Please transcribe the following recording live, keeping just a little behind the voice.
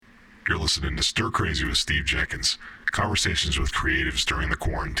You're listening to Stir Crazy with Steve Jenkins, conversations with creatives during the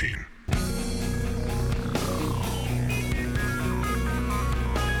quarantine.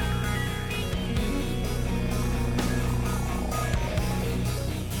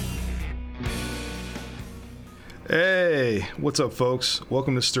 Hey, what's up, folks?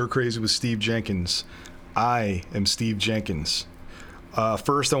 Welcome to Stir Crazy with Steve Jenkins. I am Steve Jenkins.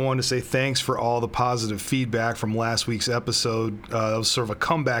 First, I wanted to say thanks for all the positive feedback from last week's episode. That was sort of a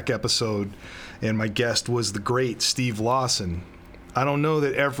comeback episode, and my guest was the great Steve Lawson. I don't know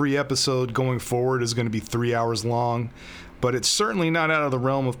that every episode going forward is going to be 3 hours long, but it's certainly not out of the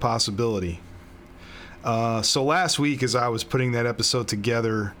realm of possibility. So last week, as I was putting that episode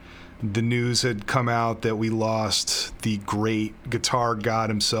together, the news had come out that we lost the great guitar god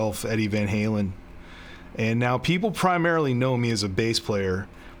himself, Eddie Van Halen. And now people primarily know me as a bass player,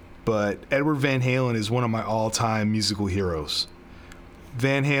 but Edward Van Halen is one of my all-time musical heroes.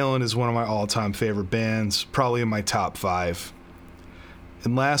 Van Halen is one of my all-time favorite bands, probably in my top 5.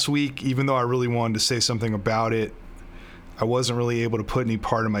 And last week, even though I really wanted to say something about it, I wasn't really able to put any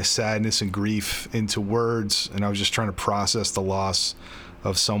part of my sadness and grief into words, and I was just trying to process the loss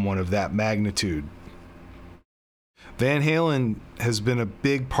of someone of that magnitude. Van Halen has been a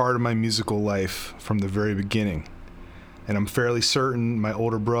big part of my musical life from the very beginning, and I'm fairly certain my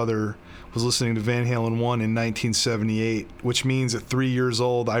older brother was listening to Van Halen 1 in 1978, which means at 3 years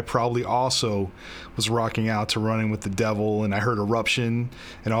old I probably also was rocking out to Running with the Devil, and I heard Eruption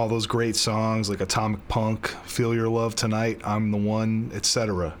and all those great songs like Atomic Punk, Feel Your Love Tonight, I'm the One,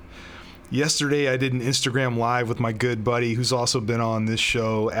 etc. Yesterday, I did an Instagram Live with my good buddy who's also been on this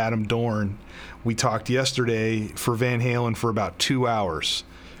show, Adam Dorn. We talked yesterday for Van Halen for about 2 hours.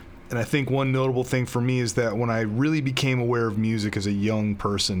 And I think one notable thing for me is that when I really became aware of music as a young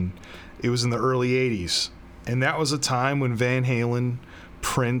person, it was in the early 80s. And that was a time when Van Halen,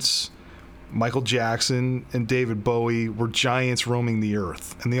 Prince, Michael Jackson, and David Bowie were giants roaming the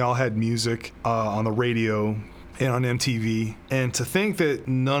earth. And they all had music on the radio and on MTV. And to think that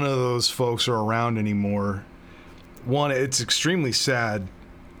none of those folks are around anymore, one, it's extremely sad,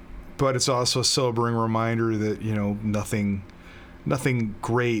 but it's also a sobering reminder that, you know, nothing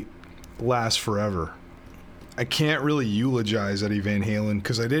great lasts forever. I can't really eulogize Eddie Van Halen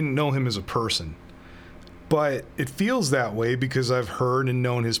because I didn't know him as a person. But it feels that way because I've heard and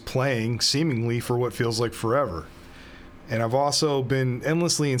known his playing seemingly for what feels like forever. And I've also been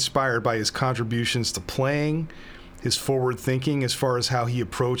endlessly inspired by his contributions to playing, his forward thinking as far as how he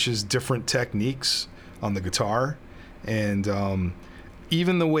approaches different techniques on the guitar, and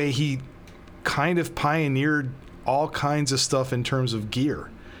even the way he kind of pioneered all kinds of stuff in terms of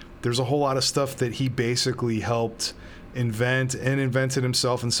gear. There's a whole lot of stuff that he basically helped invent and invented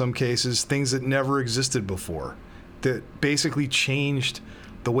himself in some cases, things that never existed before, that basically changed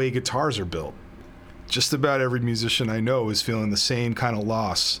the way guitars are built. Just about every musician I know is feeling the same kind of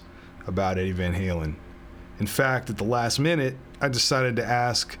loss about Eddie Van Halen. In fact, at the last minute, I decided to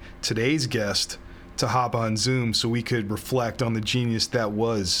ask today's guest to hop on Zoom so we could reflect on the genius that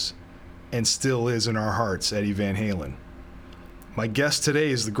was and still is in our hearts, Eddie Van Halen. My guest today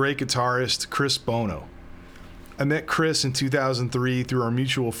is the great guitarist Chris Buono. I met Chris in 2003 through our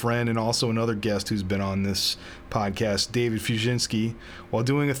mutual friend and also another guest who's been on this podcast, David Fiuczynski, while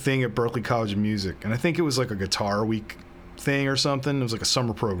doing a thing at Berklee College of Music. And I think it was like a guitar week thing or something. It was like a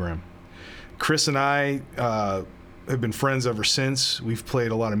summer program. Chris and I have been friends ever since. We've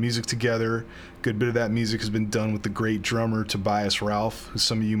played a lot of music together. A good bit of that music has been done with the great drummer Tobias Ralph, who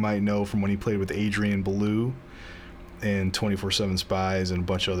some of you might know from when he played with Adrian Belew and 24/7 Spies and a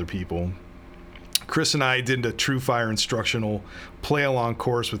bunch of other people. Chris and I did a TrueFire instructional play-along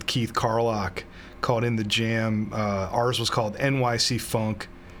course with Keith Carlock called In the Jam. Ours was called NYC Funk.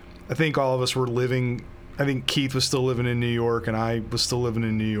 I think all of us were living... I think Keith was still living in New York, and I was still living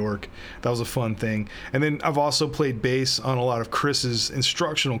in New York. That was a fun thing. And then I've also played bass on a lot of Chris's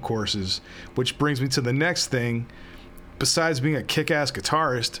instructional courses, which brings me to the next thing. Besides being a kick-ass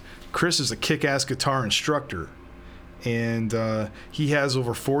guitarist, Chris is a kick-ass guitar instructor. And he has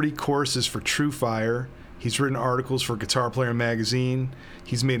over 40 courses for TrueFire. He's written articles for Guitar Player Magazine.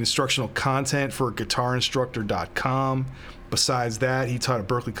 He's made instructional content for guitarinstructor.com. Besides that, he taught at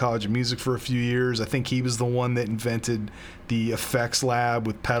Berklee College of Music for a few years. I think he was the one that invented the effects lab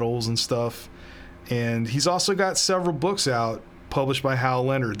with pedals and stuff. And he's also got several books out published by Hal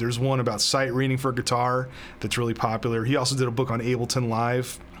Leonard. There's one about sight reading for guitar that's really popular. He also did a book on Ableton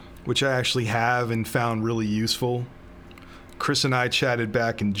Live, which I actually have and found really useful. Chris and I chatted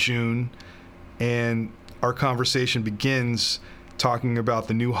back in June, and our conversation begins talking about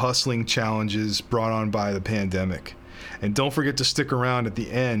the new hustling challenges brought on by the pandemic. And don't forget to stick around at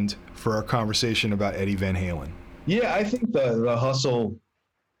the end for our conversation about Eddie Van Halen. Yeah, I think the hustle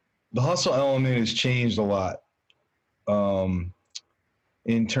element has changed a lot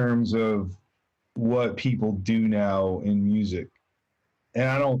in terms of what people do now in music. And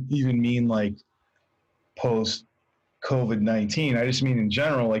I don't even mean like post COVID-19. I just mean in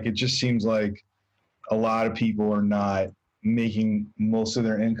general, like it just seems like a lot of people are not making most of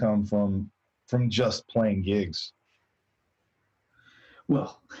their income from just playing gigs.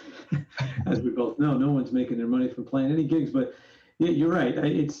 Well, as we both know, no one's making their money from playing any gigs. But yeah, you're right.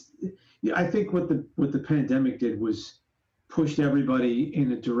 I think what the pandemic did was pushed everybody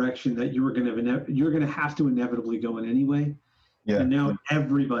in a direction that you're going to have to inevitably go in anyway. Yeah. And now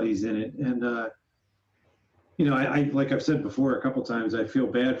everybody's in it. And I like I've said before a couple times, I feel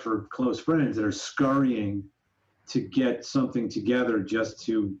bad for close friends that are scurrying to get something together just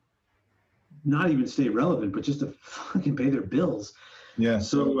to not even stay relevant, but just to fucking pay their bills. Yeah.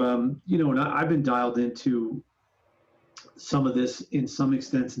 So, and I've been dialed into some of this in some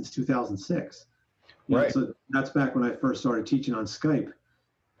extent since 2006. Right. So that's back when I first started teaching on Skype,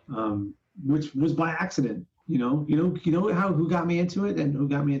 which was by accident. Who got me into it and who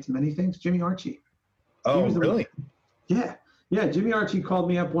got me into many things? Jimmy Archie. Oh, really? Yeah. Jimmy Archie called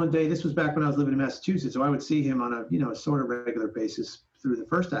me up one day. This was back when I was living in Massachusetts, so I would see him on a sort of regular basis through the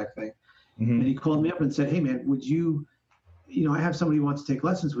First Act thing. Mm-hmm. And he called me up and said, "Hey man, would you, I have somebody who wants to take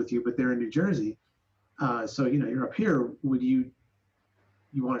lessons with you, but they're in New Jersey. So you're up here. Would you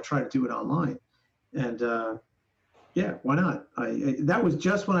want to try to do it online?" And yeah, why not? That was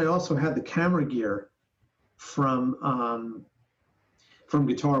just when I also had the camera gear from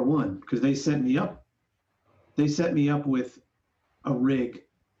Guitar One, because they set me up with a rig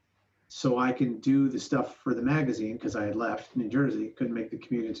so I can do the stuff for the magazine, because I had left New Jersey, couldn't make the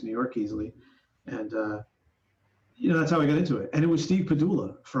commute into New York easily. And, that's how I got into it. And it was Steve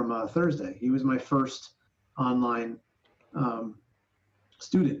Padula from Thursday. He was my first online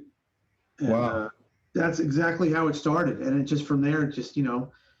student. And, wow. That's exactly how it started. And it just, from there,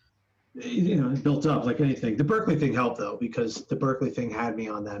 it built up like anything. The Berklee thing helped though, because the Berklee thing had me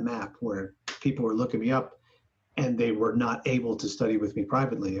on that map where people were looking me up and they were not able to study with me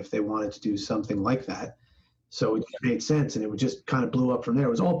privately if they wanted to do something like that. So it made sense, and it just kind of blew up from there. It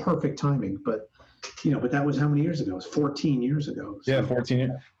was all perfect timing, but that was how many years ago? It was 14 years ago. So. Yeah, 14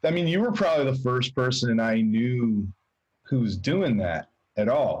 years. I mean, you were probably the first person I knew who was doing that at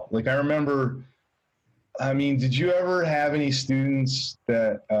all. Like, I remember, did you ever have any students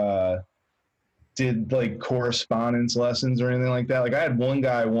that did like correspondence lessons or anything like that? Like, I had one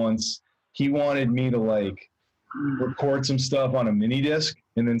guy once, he wanted me to like record some stuff on a mini disc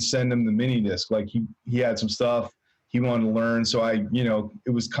and then send him the mini disc. Like he had some stuff he wanted to learn. So it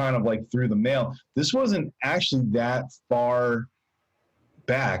was kind of like through the mail. This wasn't actually that far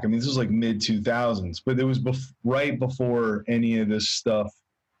back. This was like mid 2000s, but it was right before any of this stuff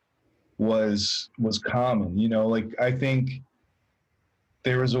was common. Like I think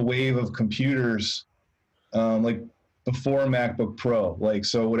there was a wave of computers, like before MacBook Pro, like,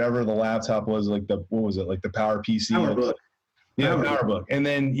 so whatever the laptop was, like the Power PC? PowerBook. Yeah, PowerBook. And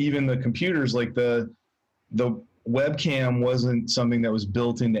then even the computers, like the webcam wasn't something that was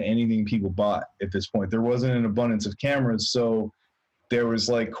built into anything people bought at this point. There wasn't an abundance of cameras, so there was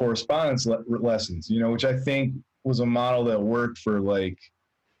like correspondence lessons, which I think was a model that worked for like,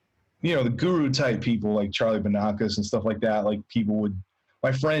 the guru type people like Charlie Banacus and stuff like that. Like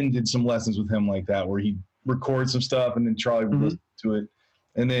my friend did some lessons with him like that, where he record some stuff and then Charlie would listen to it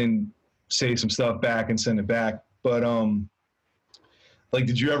and then say some stuff back and send it back. But like,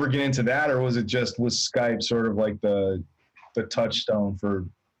 did you ever get into that, or was Skype sort of like the touchstone for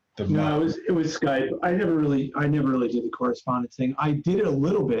the? No, it was Skype. I never really did the correspondence thing. I did it a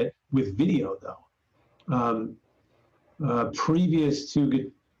little bit with video though. Previous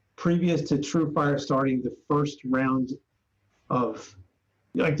to TrueFire starting the first round of,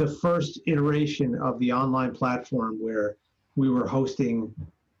 like, the first iteration of the online platform where we were hosting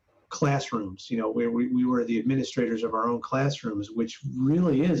classrooms, where we were the administrators of our own classrooms, which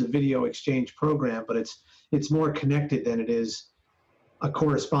really is a video exchange program, but it's more connected than it is a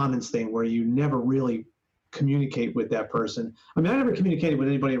correspondence thing where you never really communicate with that person. I never communicated with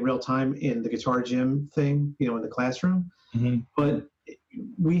anybody in real time in the guitar gym thing, in the classroom, but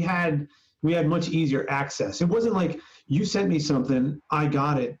we had much easier access. It wasn't like you sent me something, I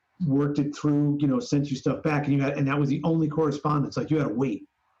got it, worked it through, sent you stuff back, and that was the only correspondence. Like, you had to wait.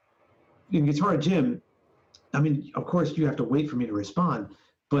 In Guitar Gym, of course you have to wait for me to respond,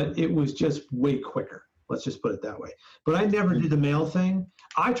 but it was just way quicker. Let's just put it that way. But I never did the mail thing.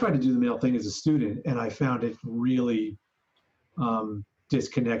 I tried to do the mail thing as a student, and I found it really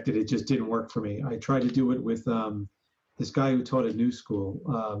disconnected. It just didn't work for me. I tried to do it with this guy who taught at New School.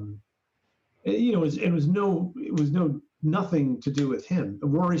 You know, it was nothing to do with him.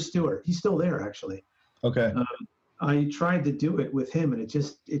 Rory Stewart. He's still there, actually. Okay. I tried to do it with him, and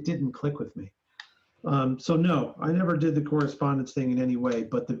it didn't click with me. So no, I never did the correspondence thing in any way,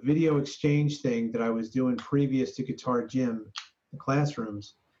 but the video exchange thing that I was doing previous to Guitar Gym, the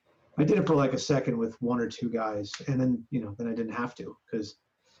classrooms, I did it for like a second with one or two guys, and then, you know, then I didn't have to, because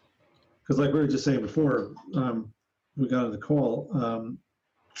like we were just saying before, we got on the call,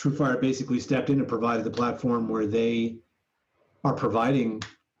 TrueFire basically stepped in and provided the platform where they are providing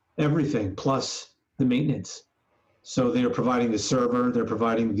everything plus the maintenance. So they are providing the server, they're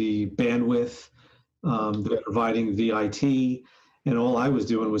providing the bandwidth, they're providing the IT, and all I was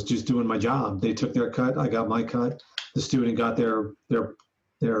doing was just doing my job. They took their cut, I got my cut, the student got their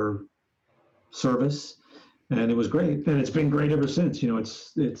service, and it was great. And it's been great ever since. You know,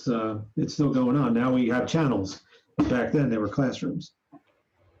 it's still going on. Now we have channels. Back then they were classrooms.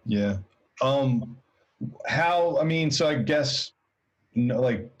 Yeah. How, I mean, so I guess,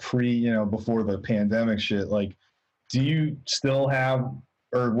 like before the pandemic shit, like, do you still have,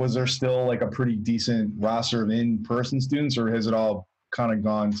 or was there still like a pretty decent roster of in-person students, or has it all kind of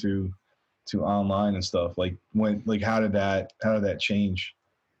gone to online and stuff? Like how did that change?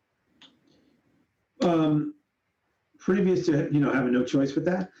 Previous to, having no choice with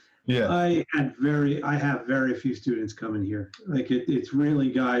that. Yeah. I have very few students coming here. Like it's really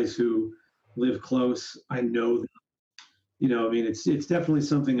guys who live close. I know them. I mean, it's definitely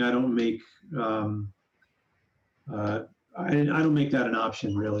something I don't make, I don't make that an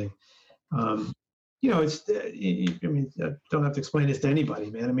option, really. I don't have to explain this to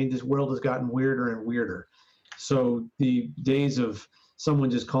anybody, man. I mean, this world has gotten weirder and weirder. So the days of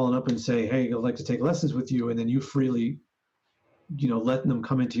someone just calling up and say, hey, I'd like to take lessons with you, and then you freely, letting them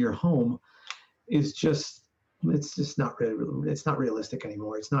come into your home is just, it's just not really, it's not realistic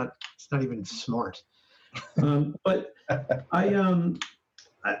anymore. It's not even smart. But I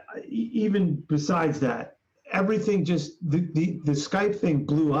even besides that, everything just, the Skype thing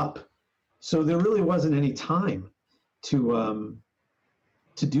blew up. So there really wasn't any time to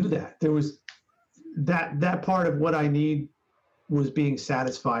do that. There was that part of what I need was being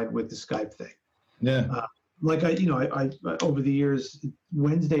satisfied with the Skype thing. Yeah. I over the years,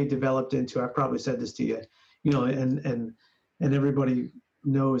 Wednesday developed into, I've probably said this to you, and everybody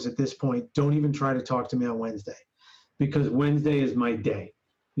knows at this point, don't even try to talk to me on Wednesday, because Wednesday is my day.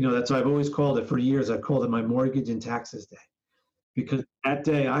 That's what I've always called it for years. I've called it my mortgage and taxes day, because that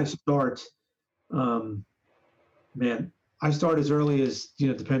day I start, I start as early as,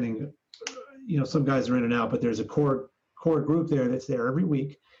 depending, some guys are in and out, but there's a core group there that's there every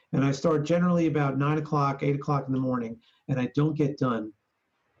week. And I start generally about 9 o'clock, 8 o'clock in the morning, and I don't get done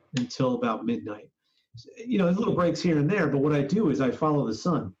until about midnight. There's little breaks here and there, but what I do is I follow the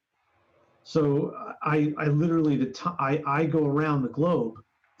sun. So I literally, I go around the globe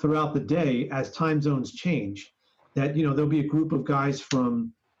throughout the day as time zones change. That, there'll be a group of guys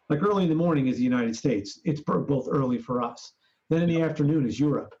from, like, early in the morning is the United States. It's both early for us. Then in the afternoon is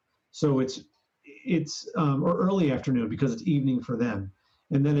Europe. So it's or early afternoon because it's evening for them.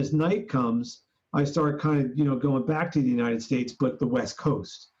 And then as night comes, I start kind of, going back to the United States, but the West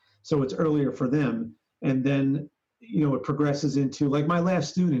Coast. So it's earlier for them. And then, it progresses into, like, my last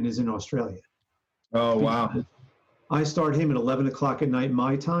student is in Australia. Oh, wow. I start him at 11 o'clock at night,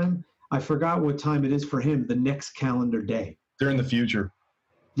 my time. I forgot what time it is for him the next calendar day. They're in the future.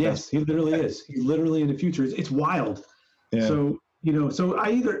 Yes, he literally is. He's literally in the future. It's wild. Yeah. So, so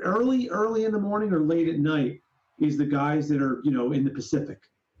I either early in the morning or late at night is the guys that are, in the Pacific.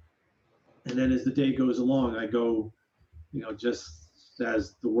 And then as the day goes along, I go, just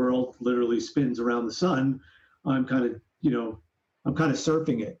as the world literally spins around the sun, I'm kind of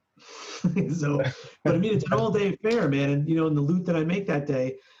surfing it. So, but I mean, it's an all day affair, man. And, and the loot that I make that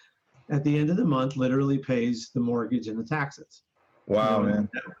day at the end of the month literally pays the mortgage and the taxes. Wow, man.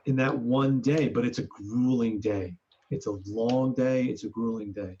 In that one day, but it's a grueling day. It's a long day. It's a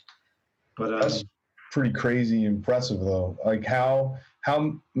grueling day. But that's pretty crazy impressive, though. Like, how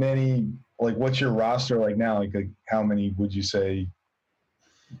many, like, what's your roster like now? Like how many would you say?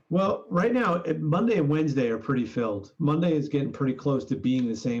 Well, right now, Monday and Wednesday are pretty filled. Monday is getting pretty close to being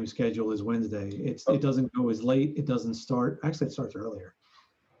the same schedule as Wednesday. It doesn't go as late. It doesn't start. Actually, it starts earlier.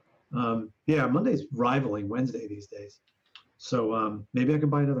 Monday's rivaling Wednesday these days. So maybe I can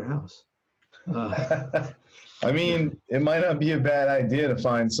buy another house. I mean, it might not be a bad idea to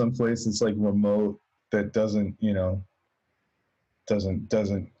find some place that's like remote that doesn't, you know,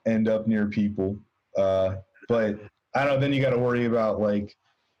 doesn't end up near people. But I don't know, then you got to worry about like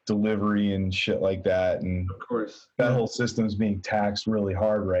delivery and shit like that. And Of course. that whole system's being taxed really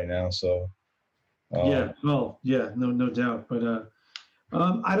hard right now. So, no doubt. But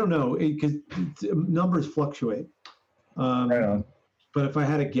I don't know, because numbers fluctuate. right on. But if I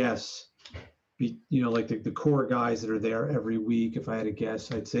had to guess, you know, like the core guys that are there every week, if I had to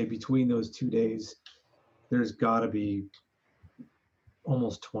guess, I'd say between those 2 days, there's got to be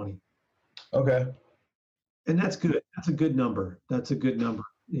almost 20. Okay. And that's good. That's a good number. That's a good number.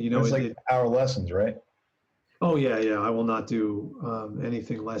 You know, It's like hour lessons, right? Oh yeah. I will not do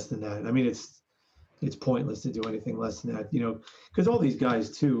anything less than that. I mean, it's pointless to do anything less than that. You know, because all these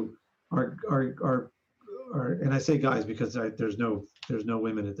guys too are, and I say guys because there's no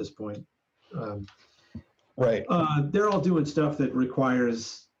women at this point. Right. They're all doing stuff that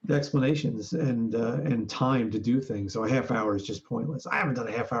requires explanations and time to do things. So a half hour is just pointless. I haven't done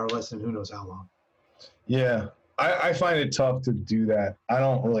a half hour lesson in who knows how long. Yeah. I find it tough to do that. I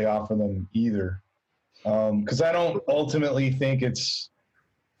don't really offer them either. Because I don't ultimately think it's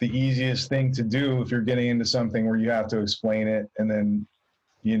the easiest thing to do if you're getting into something where you have to explain it and then,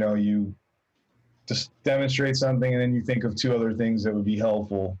 you know, you just demonstrate something and then you think of two other things that would be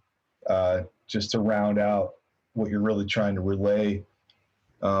helpful just to round out what you're really trying to relay.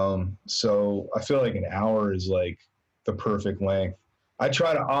 So I feel like an hour is like the perfect length. I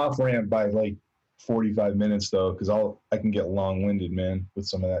try to off ramp by like 45 minutes though, because I can get long winded, man, with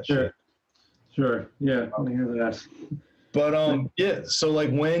some of that shit. Sure. Yeah, I want to hear that. But yeah. So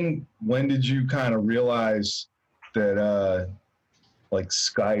like, when did you kind of realize that like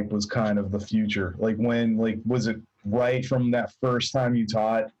Skype was kind of the future? Like was it right from that first time you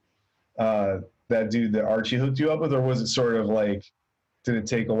taught that dude that Archie hooked you up with, or was it sort of like, did it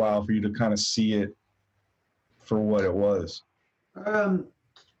take a while for you to kind of see it for what it was?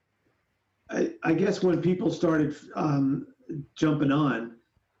 I guess when people started jumping on,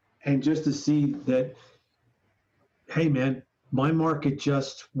 and just to see that, hey man, my market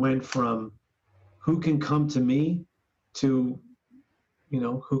just went from who can come to me to, you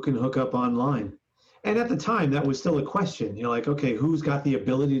know, who can hook up online. And at the time, that was still a question. You know, like, okay, who's got the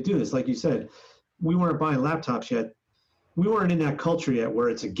ability to do this? Like you said, we weren't buying laptops yet. We weren't in that culture yet where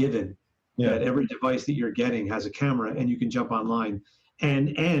it's a given that every device that you're getting has a camera and you can jump online.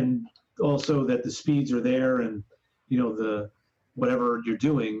 And also that the speeds are there and, you know, the whatever you're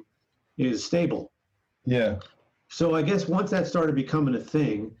doing is stable. Yeah. So I guess once that started becoming a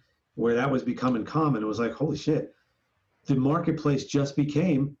thing where that was becoming common, it was like, holy shit, the marketplace just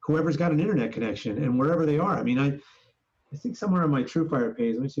became whoever's got an internet connection and wherever they are. I mean, I think somewhere on my TrueFire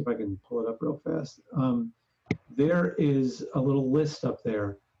page, let me see if I can pull it up real fast. There is a little list up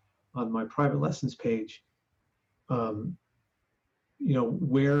there on my private lessons page, you know,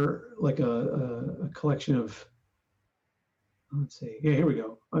 where like a collection of, let's see, yeah, here we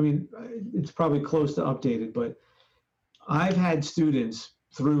go. I mean, it's probably close to updated, but I've had students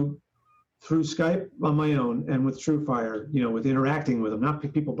through Skype on my own and with TrueFire, you know, with interacting with them, not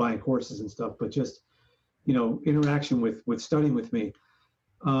people buying courses and stuff, but just, you know, interaction with studying with me.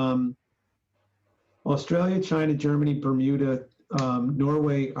 Australia, China, Germany, Bermuda,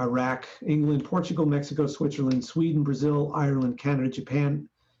 Norway, Iraq, England, Portugal, Mexico, Switzerland, Sweden, Brazil, Ireland, Canada, Japan.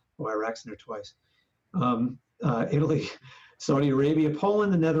 Oh, Iraq's in there twice. Italy, Saudi Arabia,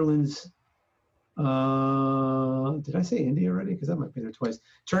 Poland, the Netherlands. Did I say India already? Because that might be there twice.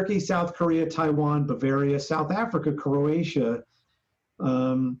 Turkey, South Korea, Taiwan, Bavaria, South Africa, Croatia,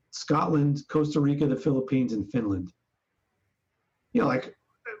 Scotland, Costa Rica, the Philippines, and Finland. You know, like,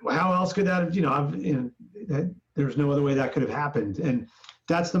 how else could that have, you know, there's no other way that could have happened. And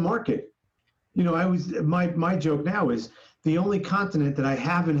that's the market. You know, my joke now is the only continent that I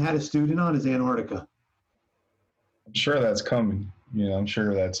haven't had a student on is Antarctica. I'm sure that's coming. You know, I'm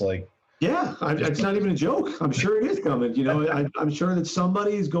sure that's like. Yeah, it's not even a joke. I'm sure it is coming. You know, I'm sure that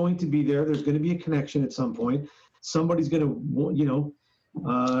somebody is going to be there. There's going to be a connection at some point. Somebody's going to, you know,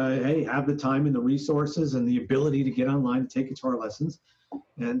 hey, have the time and the resources and the ability to get online to take guitar lessons.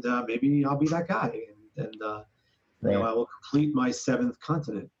 And maybe I'll be that guy. And you know, I will complete my 7th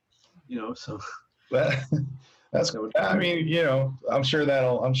continent, you know, so. That's, I mean, you know, I'm sure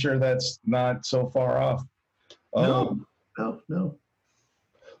that's not so far off. No.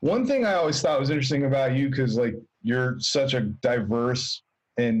 One thing I always thought was interesting about you, because like you're such a diverse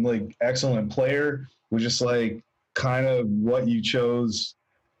and like excellent player, was just like kind of what you chose.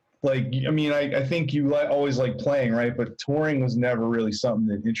 Like, I mean, I think you always like playing, right? But touring was never really something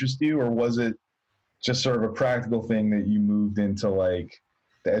that interested you, or was it just sort of a practical thing that you moved into like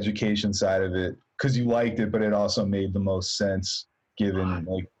the education side of it because you liked it, but it also made the most sense given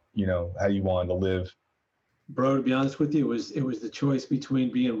like, you know, how you wanted to live? Bro, to be honest with you, it was the choice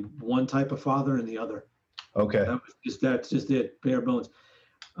between being one type of father and the other. Okay. That's just it, bare bones.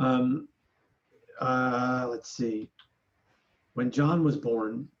 Let's see. When John was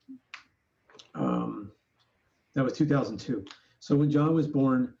born, that was 2002. So when John was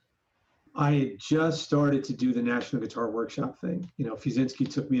born, I had just started to do the National Guitar Workshop thing. You know,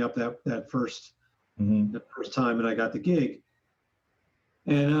 Fiuczynski took me up that first time, and I got the gig.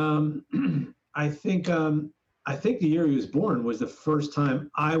 And I think the year he was born was the first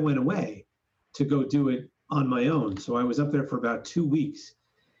time I went away to go do it on my own. So I was up there for about 2 weeks.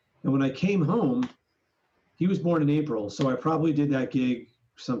 And when I came home, he was born in April. So I probably did that gig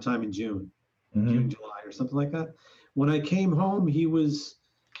sometime in June, July or something like that. When I came home, he was,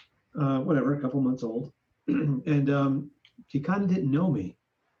 a couple months old. And he kind of didn't know me.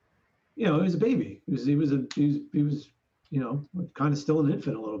 You know, he was a baby. He was, you know, kind of still an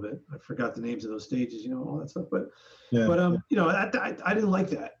infant a little bit. I forgot the names of those stages, you know, all that stuff. But you know, I didn't like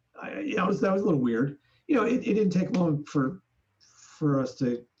that. That was a little weird. You know, it didn't take long for us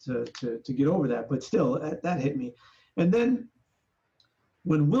to get over that, but still, that hit me. And then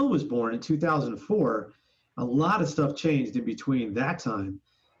when Will was born in 2004, a lot of stuff changed in between that time.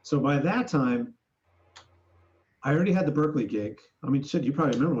 So by that time, I already had the Berklee gig. I mean, shit, you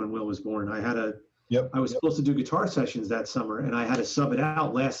probably remember when Will was born. I was supposed to do guitar sessions that summer, and I had to sub it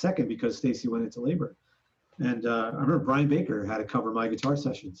out last second because Stacy went into labor. And I remember Brian Baker had to cover my guitar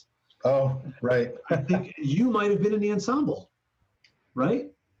sessions. Oh, right. I think you might have been in the ensemble,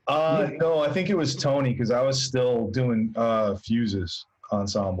 right? No, I think it was Tony, because I was still doing Fuse's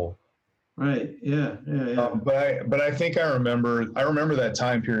ensemble. Right. Yeah. But I think I remember that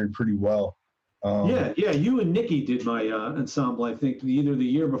time period pretty well. Yeah. You and Nikki did my ensemble, I think, either the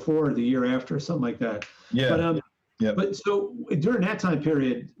year before or the year after, something like that. Yeah. But so during that time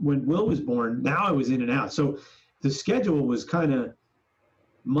period, when Will was born, now I was in and out. So the schedule was kind of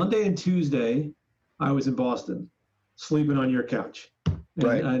Monday and Tuesday, I was in Boston, sleeping on your couch,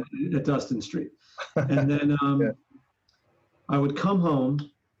 at Dustin Street. And then I would come home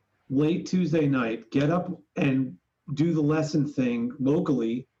late Tuesday night, get up and do the lesson thing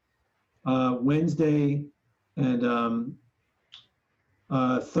locally Wednesday and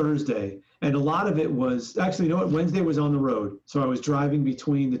Thursday. And a lot of it was, actually, you know what, Wednesday was on the road. So I was driving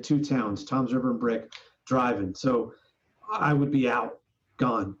between the two towns, Toms River and Brick, driving. So I would be out,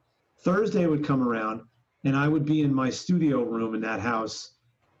 gone. Thursday would come around, and I would be in my studio room in that house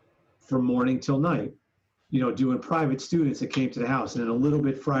from morning till night, you know, doing private students that came to the house. And then a little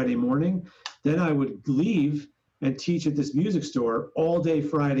bit Friday morning, then I would leave and teach at this music store all day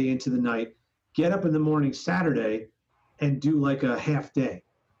Friday into the night, get up in the morning Saturday and do like a half day.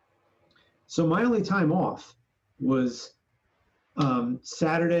 So my only time off was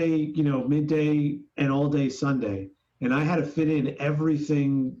Saturday, you know, midday and all day Sunday. And I had to fit in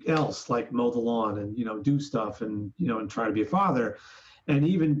everything else, like mow the lawn and, you know, do stuff and, you know, and try to be a father. And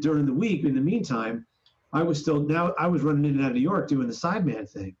even during the week, in the meantime, I was running in and out of New York doing the sideman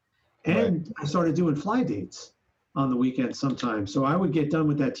thing. And I started doing fly dates on the weekend sometimes. So I would get done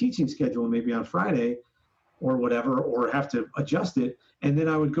with that teaching schedule maybe on Friday or whatever, or have to adjust it. And then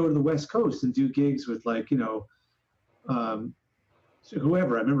I would go to the West Coast and do gigs with, like, you know,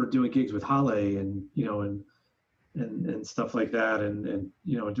 whoever. I remember doing gigs with Halen and, you know, and stuff like that. And,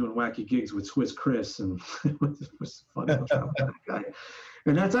 you know, doing wacky gigs with Swiss Chris, and it was fun.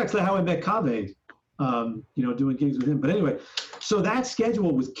 And that's actually how I met Kaveh, you know, doing gigs with him. But anyway, so that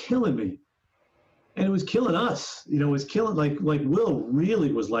schedule was killing me. And it was killing us, you know, it was killing, like Will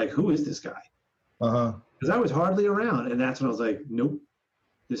really was like, who is this guy? Because I was hardly around. And that's when I was like, nope,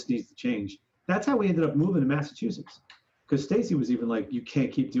 this needs to change. That's how we ended up moving to Massachusetts. Because Stacy was even like, you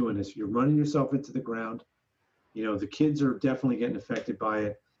can't keep doing this. You're running yourself into the ground. You know, the kids are definitely getting affected by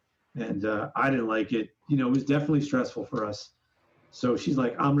it. And I didn't like it. You know, it was definitely stressful for us. So she's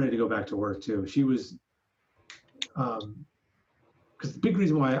like, I'm ready to go back to work too. She was, because the big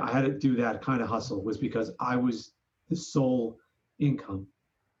reason why I had to do that kind of hustle was because I was the sole income.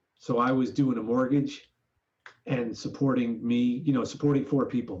 So I was doing a mortgage and supporting me, you know, supporting 4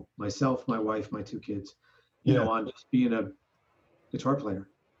 people, myself, my wife, my 2 kids, you know, on just being a guitar player.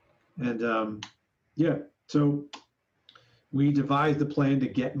 And so we devised a plan to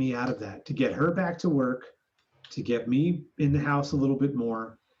get me out of that, to get her back to work, to get me in the house a little bit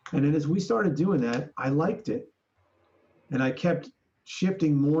more. And then as we started doing that, I liked it. And I kept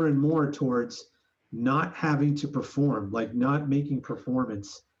shifting more and more towards not having to perform, like not making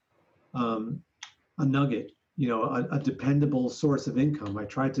performance a nugget, a dependable source of income. I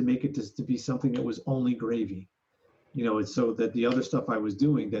tried to make it to be something that was only gravy, and so that the other stuff I was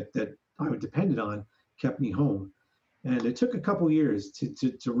doing that I depended on kept me home. And it took a couple years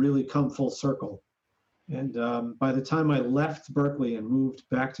to really come full circle. And by the time I left Berklee and moved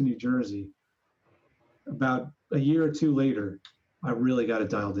back to New Jersey, about a year or two later, I really got it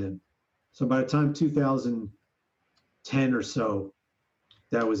dialed in. So by the time 2010 or so,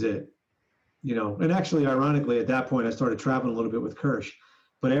 that was it. And actually, ironically, at that point, I started traveling a little bit with Karsh.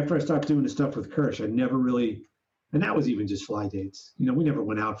 But after I stopped doing the stuff with Karsh, I never really, and that was even just fly dates. We never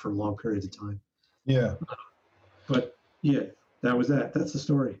went out for long periods of time. Yeah. But yeah, that was that. That's the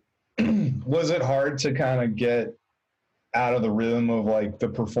story. Was it hard to kind of get out of the rhythm of like the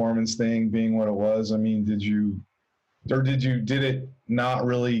performance thing being what it was? I mean, did it not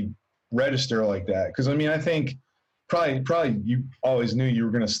really register like that? Because I mean, I think probably you always knew you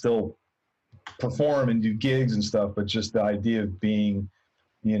were going to still perform and do gigs and stuff, but just the idea of being,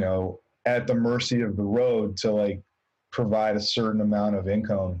 at the mercy of the road to like provide a certain amount of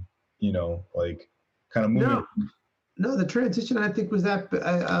income, like kind of moving. No, the transition I think was that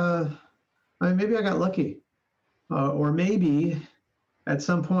maybe I got lucky, or maybe at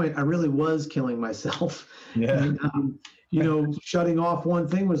some point I really was killing myself. Yeah. And, shutting off one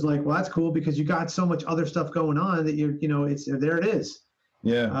thing was like, well, that's cool because you got so much other stuff going on that it's there. It is.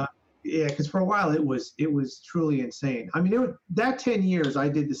 Yeah. Yeah, because for a while it was truly insane. I mean, that 10 years I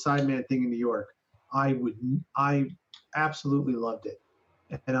did the Sideman thing in New York. I absolutely loved it.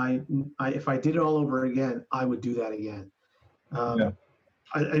 And I if I did it all over again, I would do that again.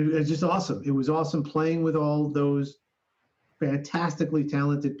 It's just awesome. It was awesome playing with all those fantastically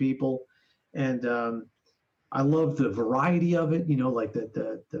talented people, and I love the variety of it. Like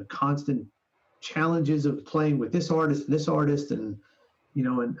the constant challenges of playing with this artist and this artist, and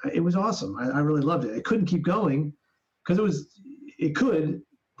and it was awesome. I really loved it. I couldn't keep going because it could.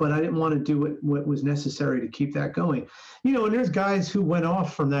 But I didn't want to do what was necessary to keep that going. And there's guys who went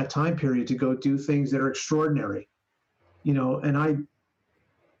off from that time period to go do things that are extraordinary, and I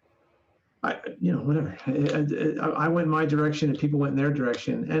whatever. I went my direction and people went in their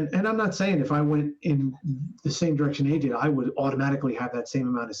direction. And I'm not saying if I went in the same direction they did, I would automatically have that same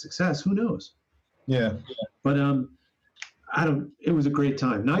amount of success. Who knows? Yeah. But it was a great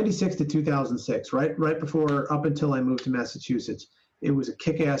time. 96 to 2006, right before, up until I moved to Massachusetts. It was a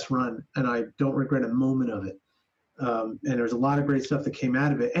kick-ass run, and I don't regret a moment of it. And there's a lot of great stuff that came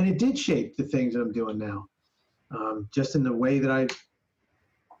out of it. And it did shape the things that I'm doing now, just in the way that I,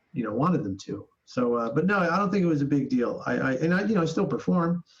 wanted them to. So, but no, I don't think it was a big deal. I still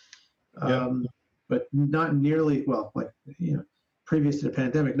perform, but not nearly, previous to the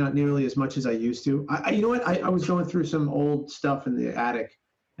pandemic, not nearly as much as I used to. I was going through some old stuff in the attic,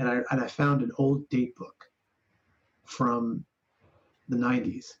 and I found an old date book from the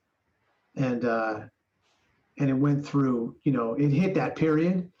 90s, and it went through, it hit that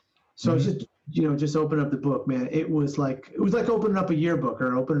period. So it's just, just open up the book, man. It was like opening up a yearbook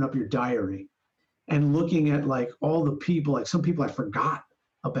or opening up your diary and looking at like all the people, like some people I forgot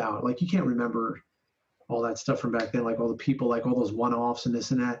about, like you can't remember all that stuff from back then, like all the people, like all those one-offs and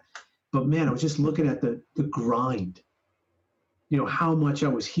this and that. But man, I was just looking at the grind, how much I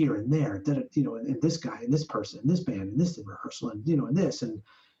was here and there, and this guy and this person and this band and this rehearsal and, and this, and,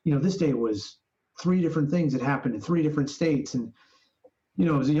 this day was 3 different things that happened in 3 different states. And,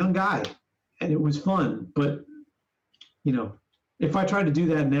 I was a young guy and it was fun, but, if I tried to do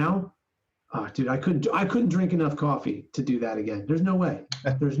that now, dude, I couldn't drink enough coffee to do that again. There's no way.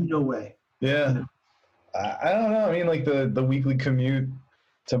 There's no way. Yeah. I don't know. I mean, like the weekly commute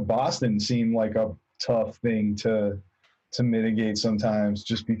to Boston seemed like a tough thing to mitigate sometimes,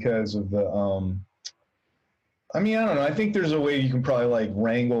 just because of the I mean, I don't know. I think there's a way you can probably like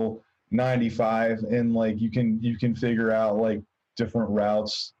wrangle 95 and like you can figure out like different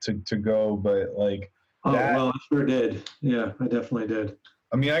routes to go, but like well, I sure did. Yeah, I definitely did.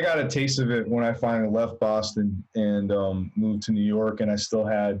 I mean, I got a taste of it when I finally left Boston and moved to New York, and I still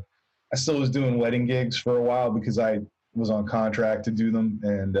was doing wedding gigs for a while because I was on contract to do them,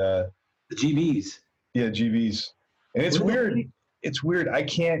 and the GBs. Yeah, GBs. And it's weird. It's weird. I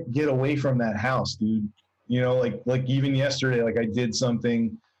can't get away from that house, dude. Like even yesterday, like I did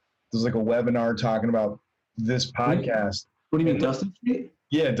something. There's like a webinar talking about this podcast. What do you mean, Dustin Street?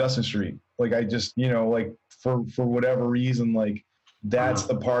 Yeah, Dustin Street. Like I just, like for whatever reason, like that's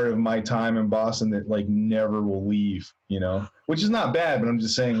the part of my time in Boston that like never will leave. Which is not bad, but I'm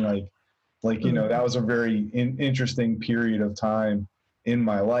just saying like that was a very interesting period of time in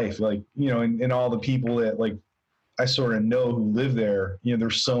my life. Like and all the people that like I sort of know who live there. You know,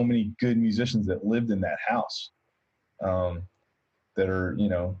 there's so many good musicians that lived in that house, that are, you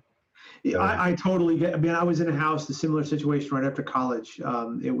know. I totally get. I mean, I was in a house, a similar situation right after college.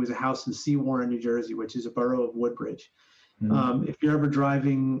 It was a house in Seawarren, New Jersey, which is a borough of Woodbridge. Mm-hmm. If you're ever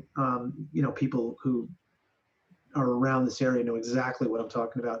driving, you know, people who are around this area know exactly what I'm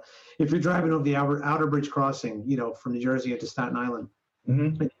talking about. If you're driving over the Outer Bridge crossing, you know, from New Jersey into Staten Island,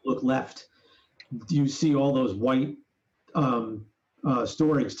 and you look left, you see all those white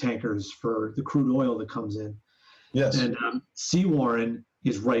storage tankers for the crude oil that comes in. Yes. And Seawarren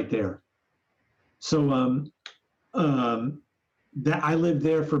is right there. So that I lived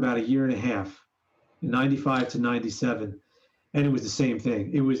there for about a year and a half, 95 to 97, and it was the same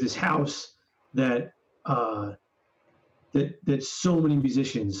thing. It was this house that that so many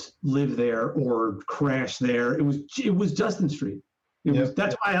musicians live there or crash there. It was Justin Street.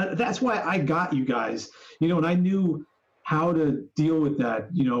 That's why I got you guys, you know, and I knew how to deal with that,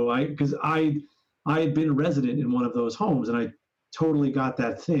 you know, because I had been a resident in one of those homes, and I totally got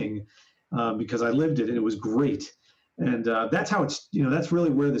that thing because I lived it, and it was great. And that's how it's, you know, that's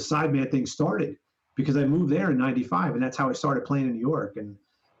really where the Sideman thing started, because I moved there in '95, and that's how I started playing in New York and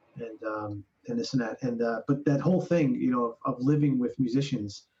this and that. And but that whole thing, you know, of living with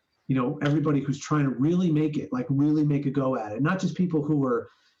musicians, you know, everybody who's trying to really make it, like really make a go at it, not just people who were,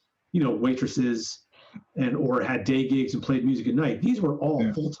 you know, waitresses and or had day gigs and played music at night. These were all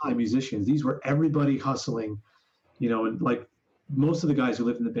full-time musicians. These were everybody hustling, you know, and like most of the guys who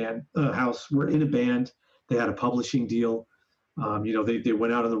lived in the band house were in a band. They had a publishing deal. You know, they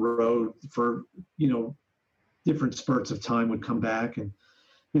went out on the road for, you know, different spurts of time, would come back, and,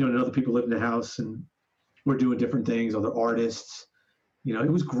 you know, and other people lived in the house and were doing different things, other artists. You know,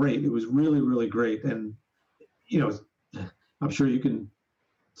 it was great. It was really, really great. And, you know, I'm sure you can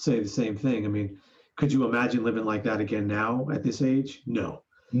say the same thing. I mean, could you imagine living like that again now at this age? No.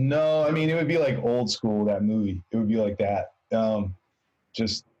 No, I mean, it would be like old school, that movie. It would be like that.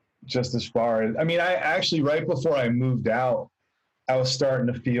 Just as far as, I mean, I actually, right before I moved out, I was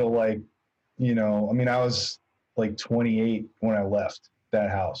starting to feel like, you know, I mean, I was like 28 when I left that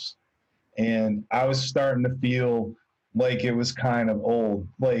house, and I was starting to feel like it was kind of old,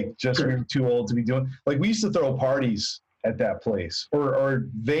 like just we were too old to be doing, like we used to throw parties at that place, or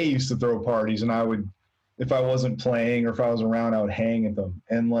they used to throw parties, and I would, if I wasn't playing or if I was around, I would hang at them.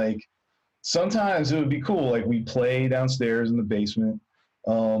 And like, sometimes it would be cool. Like we'd play downstairs in the basement.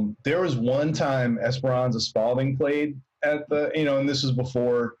 There was one time Esperanza Spalding played at the, you know, and this was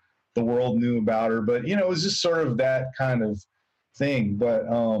before the world knew about her, but, you know, it was just sort of that kind of thing. But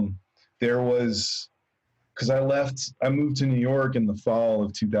there was, because I moved to New York in the fall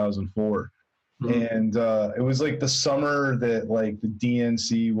of 2004. And it was like the summer that like the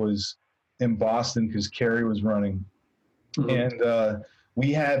DNC was in Boston because Carrie was running. And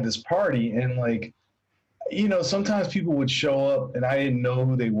we had this party, and like, you know, sometimes people would show up and I didn't know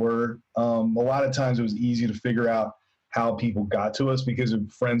who they were. A lot of times it was easy to figure out how people got to us because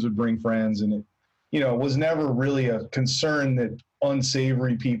friends would bring friends, and it, you know, it was never really a concern that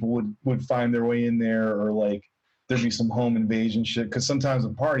unsavory people would find their way in there, or like there'd be some home invasion shit. Because sometimes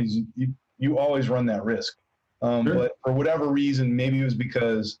at parties, you always run that risk. But for whatever reason, maybe it was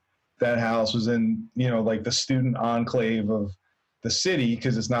because that house was in, you know, like the student enclave of the city,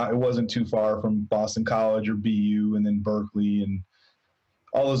 because it wasn't too far from Boston College or BU and then Berklee and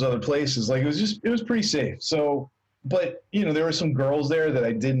all those other places. Like it was pretty safe. So, but you know, there were some girls there that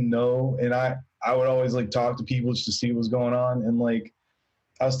I didn't know, and I would always like talk to people just to see what was going on. And like,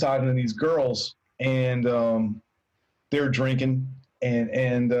 I was talking to these girls, and they were drinking,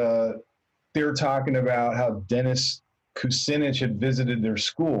 and they were talking about how Dennis Kucinich had visited their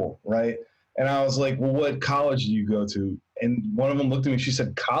school, right? And I was like, well, what college do you go to? And one of them looked at me, she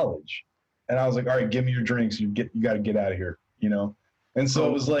said, college. And I was like, all right, give me your drinks. You got to get out of here, you know? And so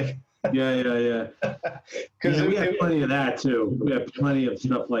it was like, yeah. Because we had plenty of that too. We had plenty of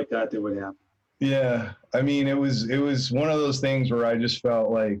stuff like that would happen. Yeah. I mean, it was one of those things where I just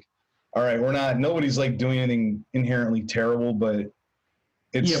felt like, all right, nobody's like doing anything inherently terrible, but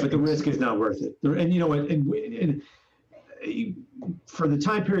but the risk is not worth it. And you know, and for the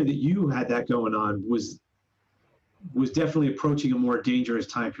time period that you had that going on was definitely approaching a more dangerous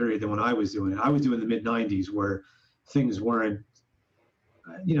time period than when I was doing it. I was doing the mid '90s, where things weren't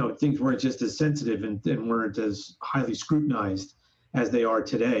just as sensitive and weren't as highly scrutinized as they are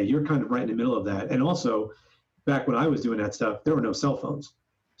today. You're kind of right in the middle of that. And also, back when I was doing that stuff, there were no cell phones,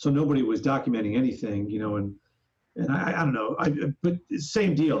 so nobody was documenting anything, you know, and I don't know, but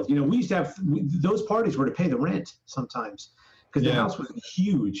same deal. You know, we used to have, those parties were to pay the rent sometimes, because the house was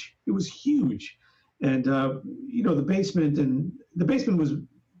huge. It was huge. And the basement was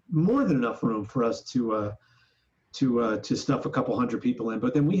more than enough room for us to stuff a couple hundred people in.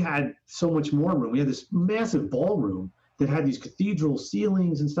 But then we had so much more room. We had this massive ballroom that had these cathedral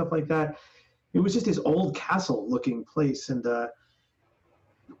ceilings and stuff like that. It was just this old castle-looking place, and to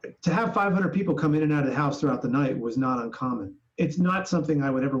have 500 people come in and out of the house throughout the night was not uncommon. It's not something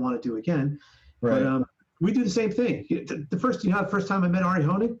I would ever want to do again. Right. But we do the same thing. The first time I met Ari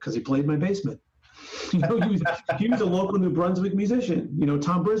Honig, because he played my basement. He was a local New Brunswick musician.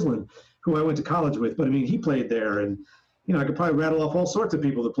 Tom Brislin, who I went to college with. But I mean, he played there, and I could probably rattle off all sorts of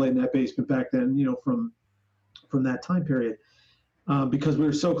people that played in that basement back then. From that time period, because we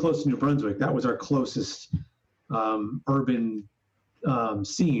were so close to New Brunswick. That was our closest urban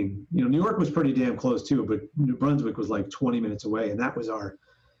scene. New York was pretty damn close too, but New Brunswick was like 20 minutes away, and that was our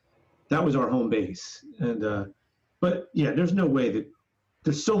home base. And but yeah, there's no way that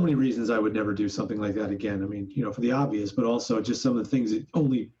there's so many reasons I would never do something like that again. I mean, for the obvious, but also just some of the things that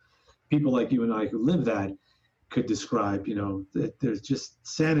only people like you and I who live that could describe. That there's just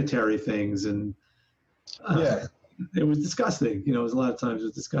sanitary things, and it was disgusting. It was a lot of times it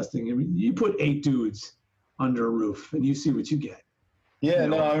was disgusting. I mean, you put 8 dudes under a roof and you see what you get. Yeah,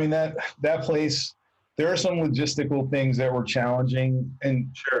 no, I mean that place, there are some logistical things that were challenging,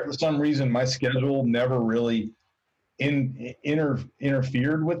 and for some reason my schedule never really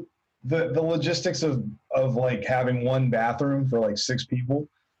interfered with the logistics of like having one bathroom for like 6 people.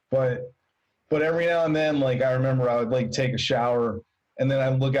 But every now and then, like I remember I would like take a shower, and then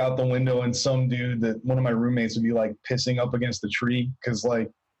I'd look out the window and some dude that one of my roommates would be like pissing up against the tree because like,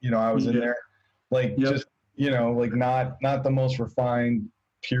 I was in there. Like just, like not the most refined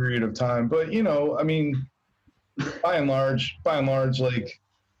period of time. But, I mean, by and large, like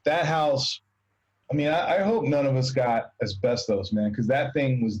that house, I mean, I hope none of us got asbestos, man, because that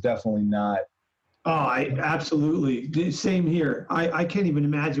thing was definitely not. Oh, I absolutely. Same here. I can't even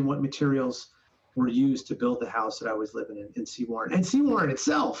imagine what materials were used to build the house that I was living in Seawarren. And Seawarren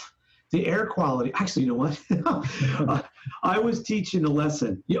itself, the air quality. Actually, you know what? I was teaching a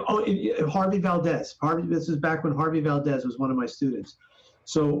lesson. Harvey Valdez. This was back when Harvey Valdez was one of my students.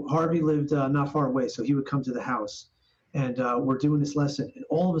 So Harvey lived not far away, so he would come to the house, and we're doing this lesson, and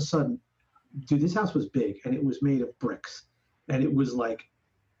all of a sudden, dude, this house was big, and it was made of bricks, and it was like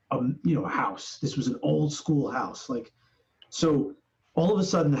a house. This was an old school house. Like, so all of a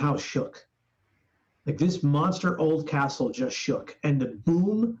sudden the house shook. Like this monster old castle just shook, and the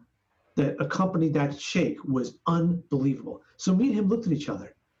boom that accompanied that shake was unbelievable. So me and him looked at each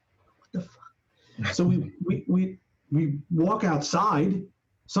other. What the fuck? So we walk outside.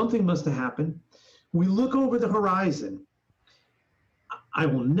 Something must have happened. We look over the horizon. I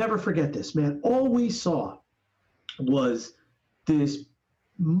will never forget this, man. All we saw was this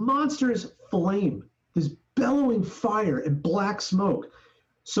monstrous flame, this bellowing fire and black smoke.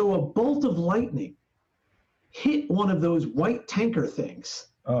 So a bolt of lightning hit one of those white tanker things.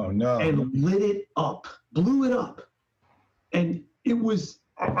 Oh no. And lit it up, blew it up. And it was,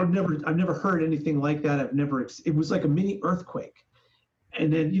 I've never heard anything like that. It was like a mini earthquake.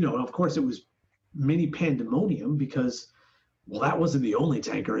 And then, of course it was mini pandemonium because, well, that wasn't the only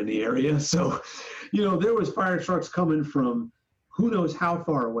tanker in the area. So, there was fire trucks coming from who knows how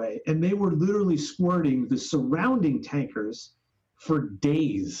far away, and they were literally squirting the surrounding tankers for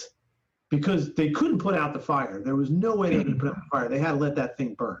days because they couldn't put out the fire. There was no way they could put out the fire. They had to let that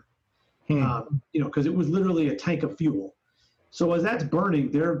thing burn, because it was literally a tank of fuel. So as that's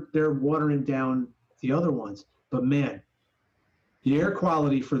burning, they're watering down the other ones. But man, the air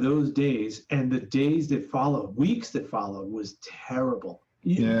quality for those days and the days that followed, weeks that followed, was terrible.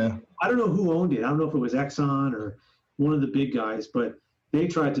 Yeah. I don't know who owned it. I don't know if it was Exxon or one of the big guys, but they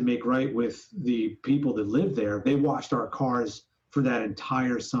tried to make right with the people that lived there. They washed our cars for that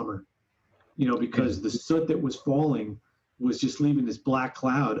entire summer, because the soot that was falling was just leaving this black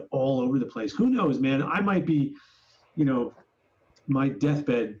cloud all over the place. Who knows, man? I might be, my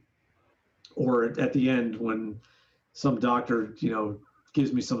deathbed, or at the end when some doctor,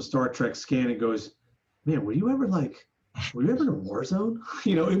 gives me some Star Trek scan and goes, man, were you ever in a war zone?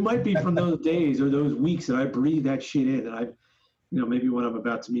 It might be from those days or those weeks that I breathed that shit in. And I, maybe when I'm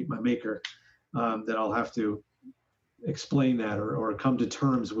about to meet my maker, that I'll have to explain that or come to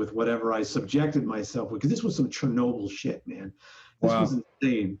terms with whatever I subjected myself with. Because this was some Chernobyl shit, man. This was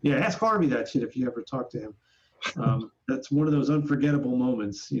insane. Yeah, ask Harvey that shit if you ever talk to him. That's one of those unforgettable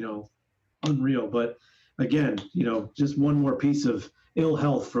moments, unreal. But again, just one more piece of ill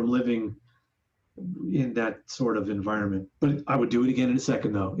health from living in that sort of environment. But I would do it again in a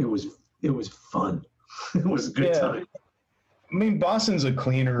second, though. It was fun. It was a good time. I mean, Boston's a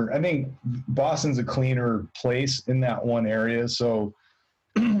cleaner. I think Boston's a cleaner place in that one area. So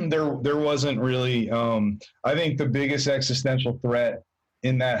there wasn't really. I think the biggest existential threat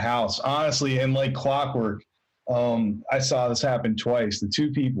in that house, honestly, and like clockwork. I saw this happen twice. The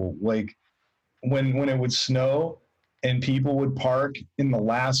two people, like when it would snow and people would park in the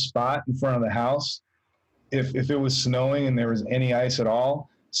last spot in front of the house. If it was snowing and there was any ice at all,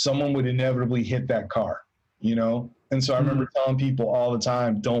 someone would inevitably hit that car, you know? And so I remember telling people all the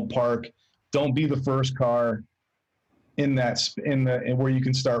time, don't park, don't be the first car in where you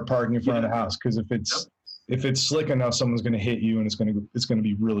can start parking in front of the house. Cause if it's slick enough, someone's going to hit you and it's going to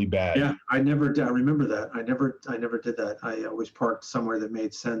be really bad. Yeah. I remember that. I never did that. I always parked somewhere that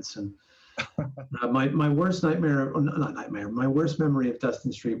made sense. And my worst nightmare, not nightmare, my worst memory of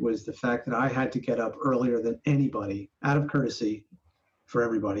Dustin Street was the fact that I had to get up earlier than anybody, out of courtesy for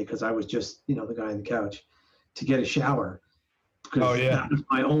everybody, because I was just, the guy on the couch, to get a shower. Oh, yeah. That was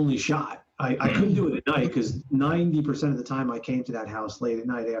my only shot. I couldn't do it at night because 90% of the time I came to that house late at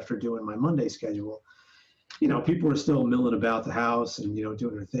night after doing my Monday schedule. People were still milling about the house and,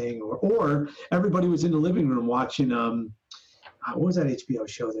 doing their thing. Or everybody was in the living room watching, what was that HBO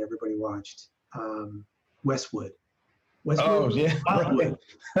show that everybody watched? Westwood. Oh, yeah. Right.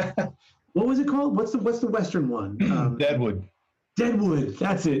 What was it called? What's the Western one? Deadwood. Deadwood.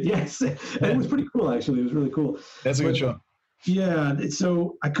 That's it. Yes. And it was pretty cool, actually. It was really cool. That's a good show. Yeah.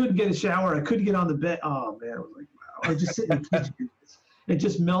 So I couldn't get a shower. I couldn't get on the bed. Oh, man. I was like, wow. I was just sitting in the kitchen and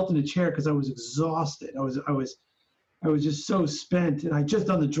just melt in a chair because I was exhausted. I was just so spent. And I just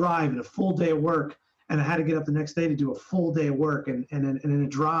done the drive and a full day of work. And I had to get up the next day to do a full day of work and in a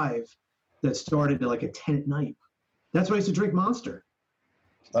drive that started at like at 10 at night. That's why I used to drink Monster.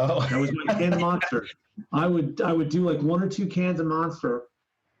 Oh, that was my can of Monster. I would do like 1 or 2 cans of Monster.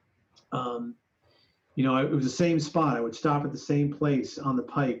 It was the same spot. I would stop at the same place on the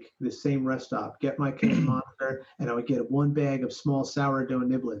Pike, the same rest stop, get my can of Monster, and I would get 1 bag of small sourdough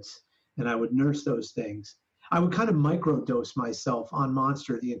niblets, and I would nurse those things. I would kind of microdose myself on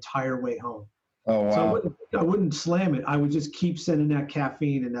Monster the entire way home. Oh, wow. So I wouldn't slam it. I would just keep sending that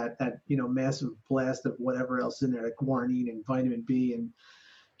caffeine and that massive blast of whatever else in there, like guarine and vitamin B and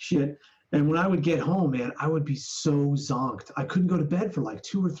shit. And when I would get home, man, I would be so zonked. I couldn't go to bed for like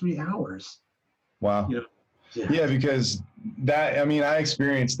 2 or 3 hours. Wow. Yeah, because I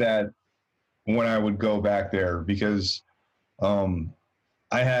experienced that when I would go back there because I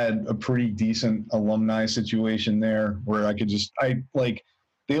had a pretty decent alumni situation there where I could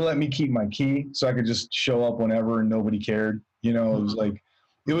they let me keep my key so I could just show up whenever and nobody cared.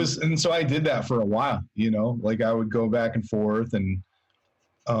 And so I did that for a while, like I would go back and forth and,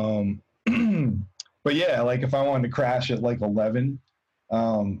 but yeah, like if I wanted to crash at like 11,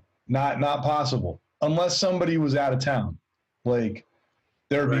 not possible unless somebody was out of town. Like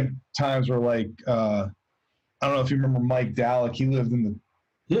there'd be times where like, I don't know if you remember Mike Dalek, he lived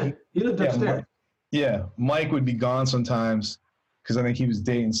he lived upstairs. Mike would be gone sometimes. Because I think he was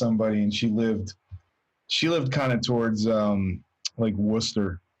dating somebody, and she lived kind of towards like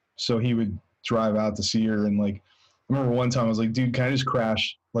Worcester, so he would drive out to see her. And like, I remember one time I was like, "Dude, can I just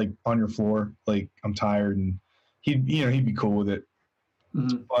crash like on your floor? Like, I'm tired." And he'd be cool with it.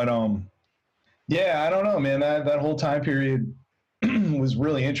 Mm-hmm. But I don't know, man. That whole time period was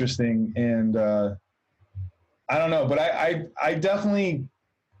really interesting, and I don't know, but I definitely.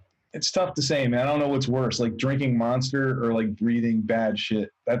 It's tough to say, man. I don't know what's worse, like drinking Monster or like breathing bad shit.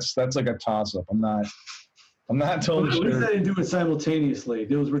 That's like a toss up. I'm not totally sure. At least I didn't do it simultaneously.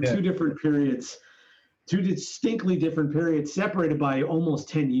 Those were 2 different periods, 2 distinctly different periods separated by almost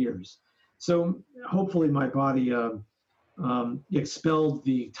 10 years. So hopefully my body expelled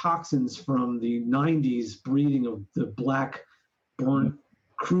the toxins from the 90s breathing of the black burnt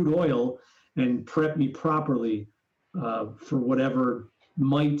crude oil and prepped me properly for whatever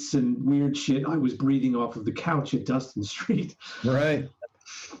mites and weird shit I was breathing off of the couch at Dustin Street. Right.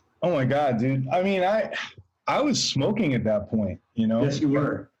 Oh my God, dude. I mean, I was smoking at that point, Yes, you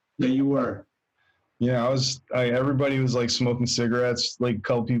were. Yeah, you were. Everybody was like smoking cigarettes. Like a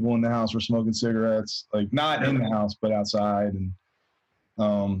couple people in the house were smoking cigarettes, like not in the house, but outside.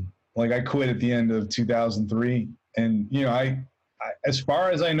 And like I quit at the end of 2003. And, I as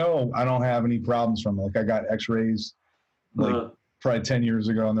far as I know, I don't have any problems from it. Like I got x-rays probably 10 years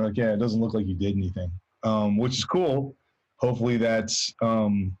ago, and they're like, yeah, it doesn't look like you did anything, which is cool. Hopefully that's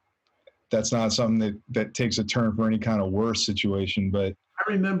not something that takes a turn for any kind of worse situation. But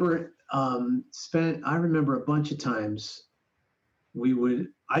I remember a bunch of times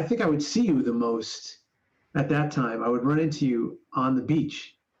I think I would see you the most at that time. I would run into you on the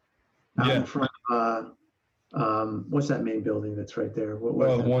beach out in front of What's that main building that's right there? What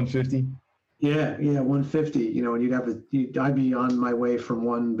Oh, was that? 150. Yeah, 150. You know, and I'd be on my way from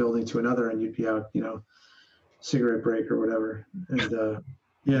one building to another, and you'd be out, cigarette break or whatever. And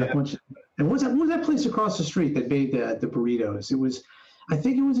Yeah. And what was that place across the street that made the burritos? I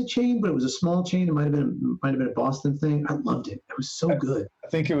think it was a chain, but it was a small chain. It might have been a Boston thing. I loved it. It was so good. I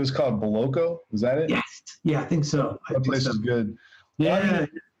think it was called Boloco. Was that it? Yes. Yeah, I think so. That place was good. Yeah.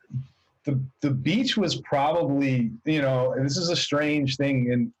 The beach was probably, this is a strange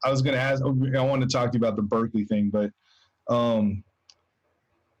thing, and I was going to ask, I wanted to talk to you about the Berklee thing, but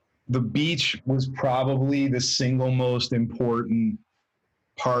the beach was probably the single most important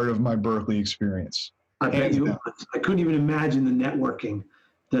part of my Berklee experience. I bet you. I couldn't even imagine the networking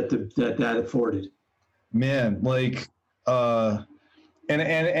that afforded. Man, like, and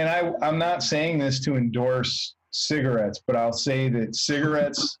I'm not saying this to endorse cigarettes, but I'll say that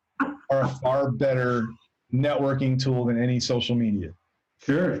cigarettes are a far better networking tool than any social media.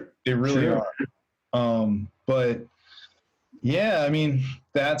 Sure. They really are. But yeah, I mean,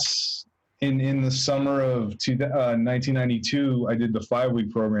 that's in the summer of 1992, I did the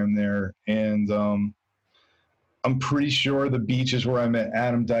 5-week program there. And I'm pretty sure the beach is where I met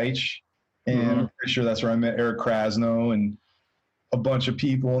Adam Deitch. And I'm pretty sure that's where I met Eric Krasno and a bunch of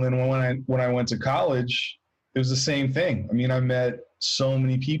people. And then when I went to college, it was the same thing. I mean, I met so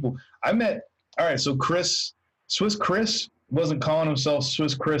many people. So Swiss Chris wasn't calling himself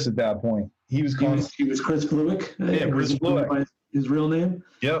Swiss Chris at that point. He was Chris Buono. Yeah, Chris Buono. His real name.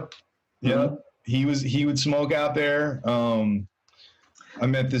 Yep. Yep. He would smoke out there. I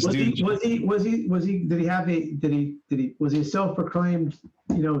met this dude. Was he a self-proclaimed,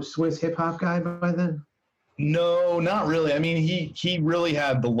 Swiss hip hop guy by then? No, not really. I mean, he really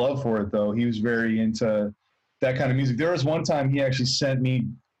had the love for it though. He was very into that kind of music. There was one time he actually sent me,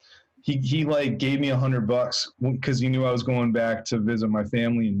 he like gave me $100 because he knew I was going back to visit my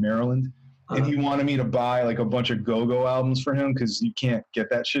family in Maryland. And he wanted me to buy like a bunch of go-go albums for him because you can't get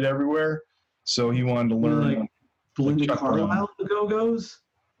that shit everywhere. So he wanted to learn. Like Belinda Carlisle, the Go-Go's?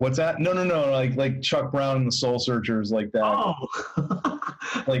 What's that? No. Like Chuck Brown and the Soul Searchers, like that. Oh.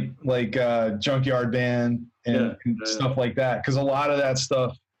 like Junkyard Band and stuff like that. Because a lot of that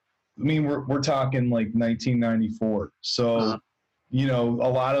stuff, I mean, we're talking like 1994. So, a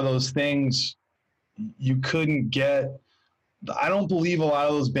lot of those things you couldn't get. I don't believe a lot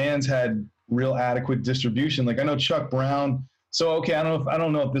of those bands had real adequate distribution. Like I know Chuck Brown. So, okay, I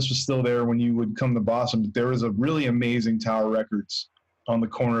don't know if this was still there when you would come to Boston, but there was a really amazing Tower Records on the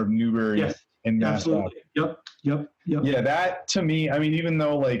corner of Newbury and Mass. Absolutely. Yep. Yeah, that to me, I mean, even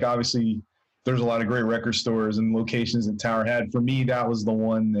though like obviously there's a lot of great record stores and locations that Tower had, for me, that was the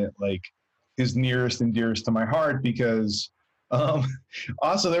one that like is nearest and dearest to my heart because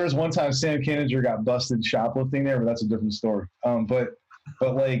also there was one time Sam Kinninger got busted shoplifting there, but that's a different story. But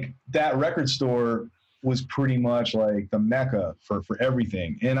like that record store was pretty much like the mecca for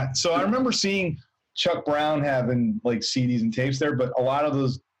everything. And so I remember seeing Chuck Brown having like CDs and tapes there, but a lot of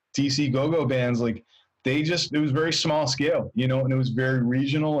those DC go-go bands, like it was very small scale, and it was very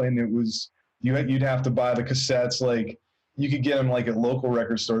regional, and it was, you'd have to buy the cassettes. Like you could get them like at local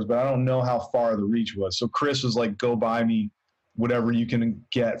record stores, but I don't know how far the reach was. So Chris was like, go buy me whatever you can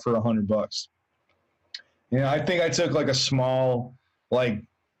get for $100. I think I took like a small, like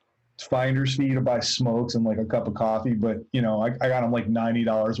finder's fee to buy smokes and like a cup of coffee, but I got him like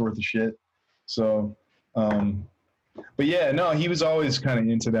 $90 worth of shit. So, but yeah, no, he was always kind of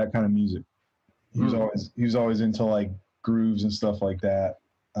into that kind of music. He was always into like grooves and stuff like that.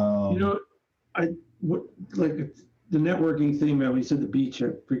 The networking thing, man, when you said the beach, I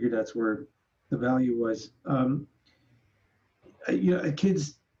figured that's where the value was.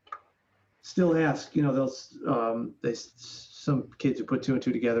 Kids still ask, some kids who put two and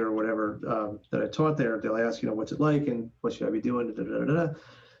two together or whatever that I taught there, they'll ask, what's it like and what should I be doing?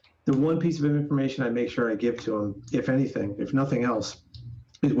 The one piece of information I make sure I give to them, if anything, if nothing else,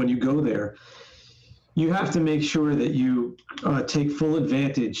 is when you go there, you have to make sure that you take full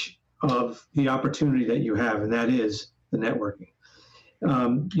advantage of the opportunity that you have, and that is the networking.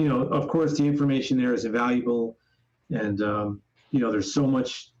 Of course, the information there is invaluable, and there's so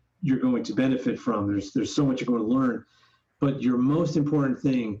much you're going to benefit from. There's so much you're going to learn, but your most important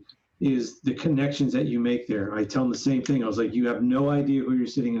thing is the connections that you make there. I tell them the same thing. I was like, you have no idea who you're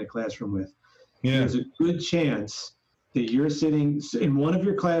sitting in a classroom with. Yeah. There's a good chance that you're sitting in one of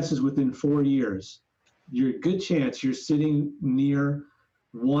your classes within 4 years. You're a good chance you're sitting near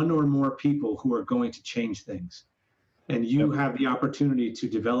one or more people who are going to change things. And you have the opportunity to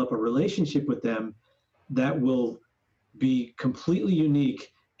develop a relationship with them that will be completely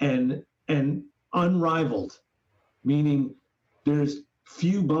unique and unrivaled, meaning there's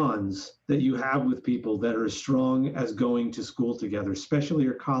few bonds that you have with people that are as strong as going to school together, especially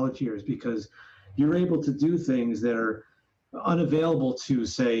your college years, because you're able to do things that are unavailable to,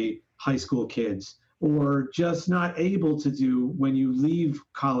 say, high school kids, or just not able to do when you leave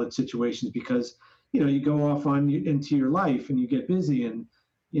college situations, because, you go off into your life and you get busy, and,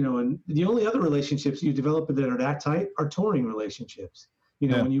 and the only other relationships you develop that are that tight are touring relationships,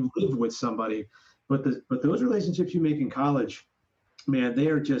 when you live with somebody. But those relationships you make in college, man, they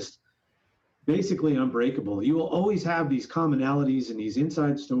are just basically unbreakable. You will always have these commonalities and these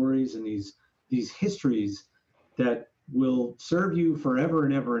inside stories and these histories that will serve you forever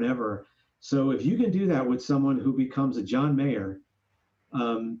and ever and ever. So if you can do that with someone who becomes a John Mayer,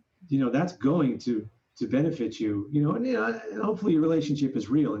 that's going to benefit you, and hopefully your relationship is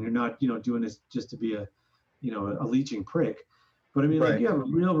real and you're not, doing this just to be a leeching prick. But I mean, Right. like, you have a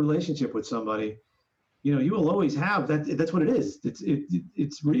real relationship with somebody, you will always have that. That's what it is.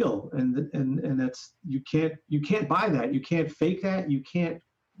 It's real. And that's, you can't buy that. You can't fake that. You can't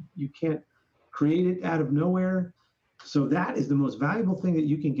create it out of nowhere. So that is the most valuable thing that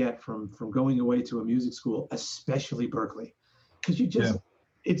you can get from going away to a music school, especially Berklee, because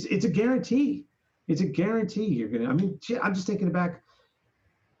it's a guarantee. It's a guarantee you're going to, I mean, I'm just thinking back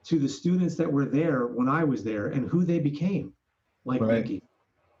to the students that were there when I was there and who they became, like Right. Mickey,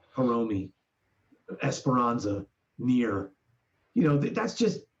 Hiromi, Esperanza, Near, that's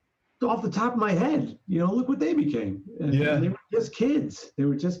just off the top of my head. Look what they became. And they were just kids. They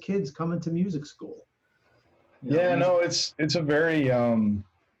were just kids coming to music school. It's a very,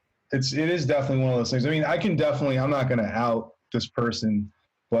 it is definitely one of those things. I mean, I'm not going to out this person,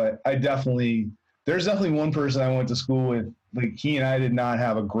 but there's definitely one person I went to school with. Like, he and I did not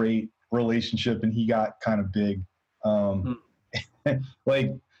have a great relationship, and he got kind of big,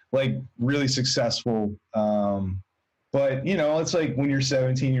 like really successful. But it's like when you're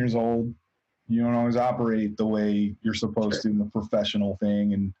 17 years old, you don't always operate the way you're supposed to in the professional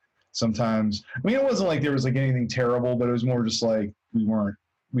thing. And sometimes, I mean, it wasn't like there was like anything terrible, but it was more just like we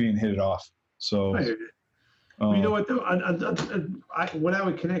didn't hit it off. So, you know what, though? What I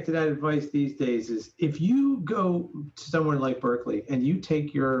would connect to that advice these days is, if you go to somewhere like Berklee and you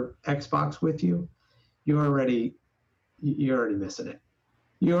take your Xbox with you, you're already missing it.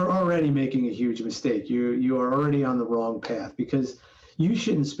 You're already making a huge mistake. You are already on the wrong path, because you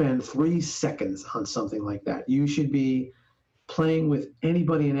shouldn't spend 3 seconds on something like that. You should be playing with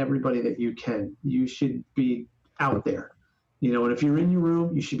anybody and everybody that you can. You should be out there, and if you're in your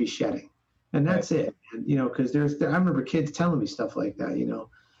room, you should be shedding, and that's it. And, because I remember kids telling me stuff like that,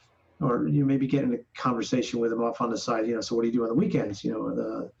 or you maybe get in a conversation with them off on the side, so what do you do on the weekends,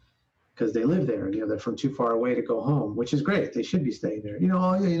 because they live there, they're from too far away to go home, which is great. They should be staying there,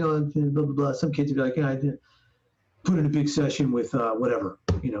 blah, blah, blah. Some kids would be like, I did put in a big session with whatever,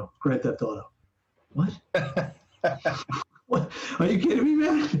 Grand Theft Auto. What? What? Are you kidding me,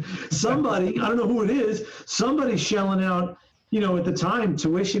 man? Somebody, I don't know who it is, somebody's shelling out, at the time,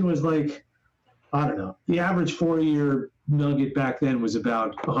 tuition was like, I don't know, the average 4-year nugget back then was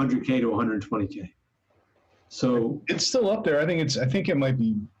about 100K to 120K. So it's still up there. I think it might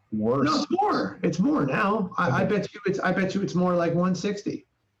be worse. No, it's more. It's more now. I bet you it's more like 160,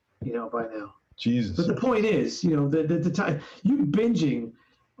 by now. Jesus. But the point is, the time you binging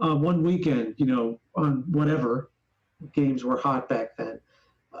one weekend, on whatever games were hot back then.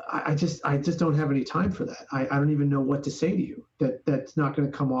 I just don't have any time for that. I don't even know what to say to you that's not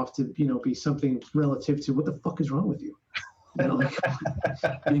going to come off to, be something relative to what the fuck is wrong with you. What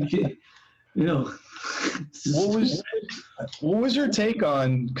was your take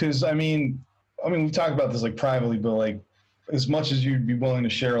on, because I mean we've talked about this like privately, but like as much as you'd be willing to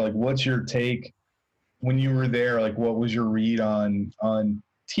share, like what's your take when you were there? Like what was your read on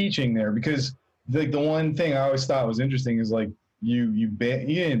teaching there? Because like the one thing I always thought was interesting is like you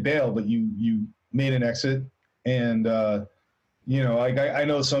didn't bail, but you made an exit, and like I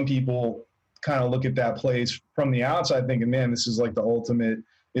know some people kind of look at that place from the outside thinking, man, this is like the ultimate.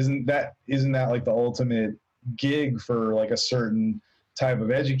 Isn't that like the ultimate gig for like a certain type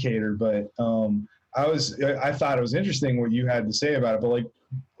of educator? But I thought it was interesting what you had to say about it. But like,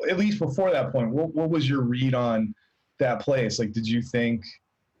 at least before that point, what was your read on that place? Like, did you think?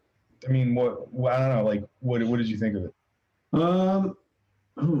 I mean, I don't know. Like, what did you think of it? All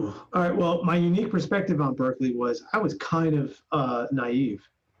right. Well, my unique perspective on Berklee was I was kind of naive.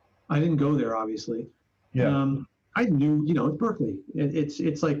 I didn't go there, obviously. Yeah. I knew, it's Berklee.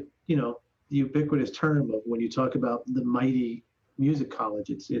 It's like, the ubiquitous term of when you talk about the mighty music college,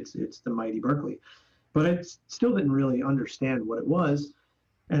 it's the mighty Berklee. But I still didn't really understand what it was.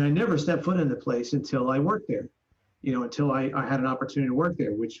 And I never stepped foot in the place until I worked there, until I had an opportunity to work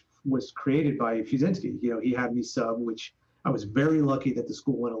there, which was created by Fiuczynski. He had me sub, which I was very lucky that the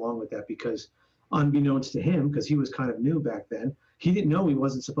school went along with that, because unbeknownst to him, because he was kind of new back then, he didn't know he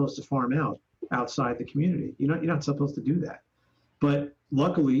wasn't supposed to farm out outside the community. You're not supposed to do that. But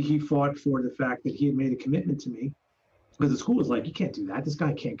luckily, he fought for the fact that he had made a commitment to me, because the school was like, you can't do that. This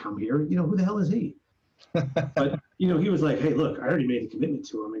guy can't come here. Who the hell is he? But, he was like, hey, look, I already made a commitment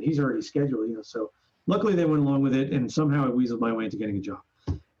to him, and he's already scheduled, so luckily they went along with it, and somehow I weaseled my way into getting a job.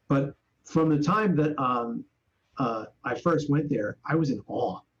 But from the time that I first went there, I was in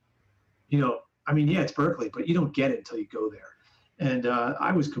awe. It's Berklee, but you don't get it until you go there. And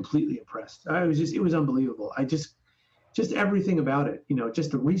I was completely impressed. It was unbelievable. Just everything about it,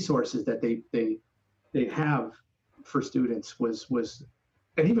 just the resources that they have for students was,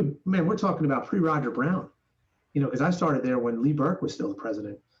 and even, man, we're talking about pre-Roger Brown, because I started there when Lee Burke was still the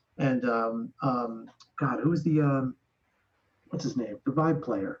president. And God, who was the, what's his name? The vibe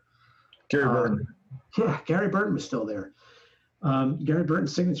player. Gary Burton. Yeah, Gary Burton was still there. Gary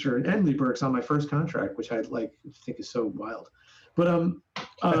Burton's signature and Lee Burke's on my first contract, which I think is so wild. But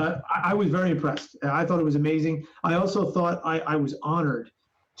I was very impressed. I thought it was amazing. I also thought I was honored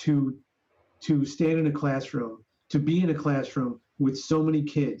to stand in a classroom, to be in a classroom with so many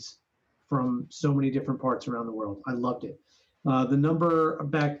kids from so many different parts around the world. I loved it. The number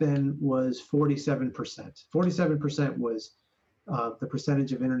back then was 47%. 47% was the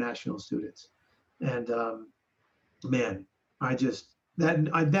percentage of international students. And man,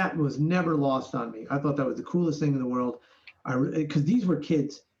 that was never lost on me. I thought that was the coolest thing in the world. Because these were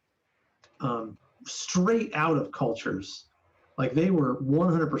kids straight out of cultures. Like, they were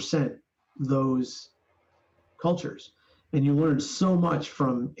 100% those cultures. And you learn so much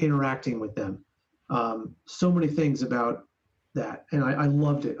from interacting with them. So many things about that. And I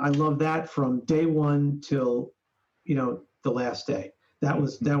loved it. I loved that from day one till, the last day. That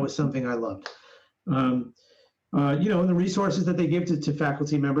was something I loved. And the resources that they give to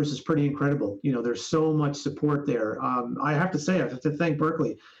faculty members is pretty incredible. There's so much support there. I have to say, I have to thank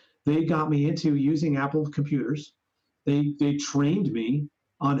Berklee. They got me into using Apple computers. They trained me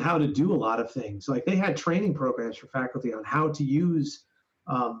on how to do a lot of things. Like, they had training programs for faculty on how to use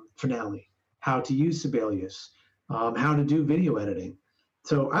Finale, how to use Sibelius, how to do video editing.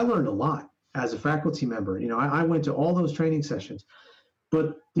 So I learned a lot as a faculty member. I went to all those training sessions.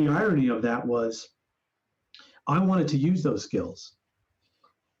 But the irony of that was, I wanted to use those skills.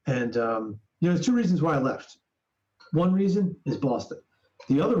 And, there's two reasons why I left. One reason is Boston.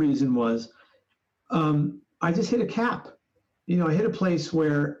 The other reason was I just hit a cap. I hit a place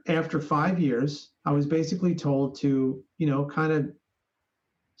where after 5 years, I was basically told to, kind of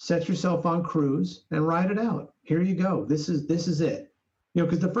set yourself on cruise and ride it out. Here you go. This is it.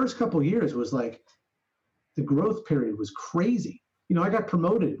 Because the first couple of years was like, the growth period was crazy. I got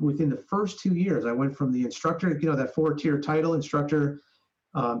promoted within the first 2 years. I went from the instructor, that 4-tier title, instructor,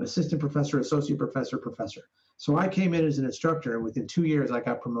 assistant professor, associate professor, professor. So I came in as an instructor, and within 2 years, I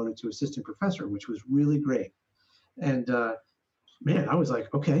got promoted to assistant professor, which was really great. And man, I was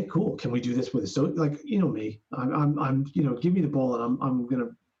like, okay, cool. Can we do this with me? I'm give me the ball, and I'm gonna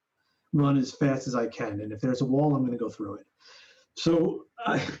run as fast as I can. And if there's a wall, I'm gonna go through it. So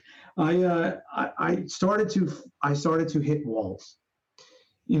I started to hit walls.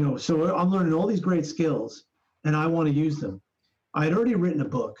 So I'm learning all these great skills, and I want to use them. I had already written a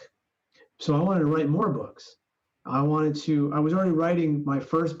book, so I wanted to write more books. I was already writing my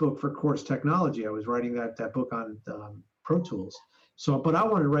first book for course technology. I was writing that book on Pro Tools. But I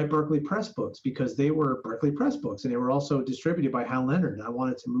wanted to write Berklee Press books, because they were Berklee Press books, and they were also distributed by Hal Leonard. And I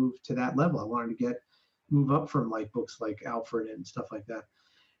wanted to move to that level. I wanted to move up from like books like Alfred and stuff like that.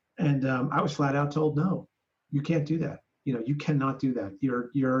 And I was flat out told, no, you can't do that. You cannot do that.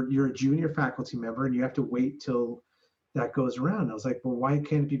 You're a junior faculty member, and you have to wait till that goes around. I was like, well, why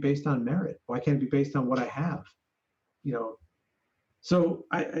can't it be based on merit? Why can't it be based on what I have? So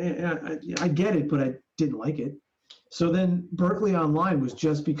I get it, but I didn't like it. So then Berklee Online was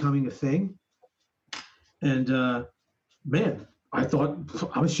just becoming a thing. And man, I thought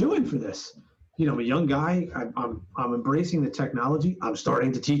I was shooing for this. I'm a young guy. I'm embracing the technology. I'm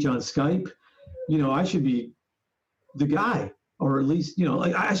starting to teach on Skype. I should be the guy, or at least,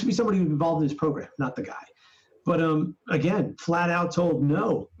 I should be somebody who's involved in this program, not the guy. But again, flat out told,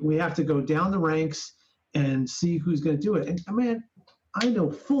 no, we have to go down the ranks and see who's going to do it. And man, I know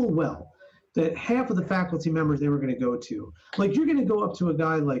full well that half of the faculty members they were going to go to, like, you're going to go up to a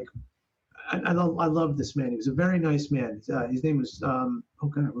guy like, I love this man. He was a very nice man. His name was,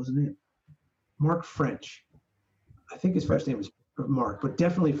 what was his name? Mark French. I think his first name was, Mark, but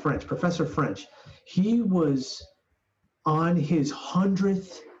definitely French, Professor French. He was on his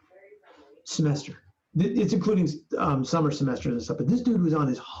 100th semester. It's including summer semesters and stuff, but this dude was on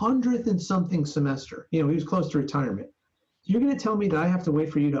his 100th and something semester. He was close to retirement. You're going to tell me that I have to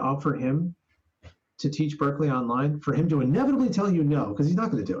wait for you to offer him to teach Berklee online, for him to inevitably tell you no, because he's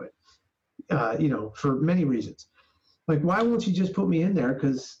not going to do it, for many reasons. Like, why won't you just put me in there?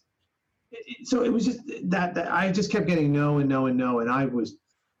 Because so it was just that I just kept getting no and no and no. And I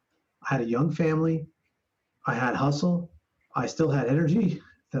had a young family. I had hustle. I still had energy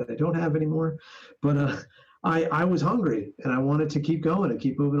that I don't have anymore. But I was hungry, and I wanted to keep going and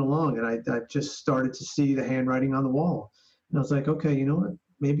keep moving along. And I just started to see the handwriting on the wall. And I was like, okay, you know what?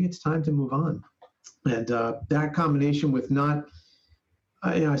 Maybe it's time to move on. And that combination with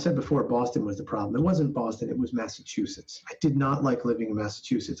I said before, Boston was the problem. It wasn't Boston, it was Massachusetts. I did not like living in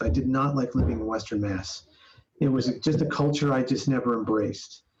Massachusetts. I did not like living in Western Mass. It was just a culture I just never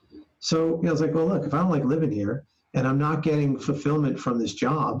embraced. So I was like, well, look, if I don't like living here and I'm not getting fulfillment from this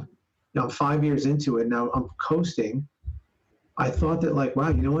job, now I'm 5 years into it, now I'm coasting. I thought that, like, wow,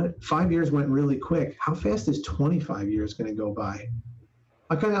 you know what? 5 years went really quick. How fast is 25 years going to go by?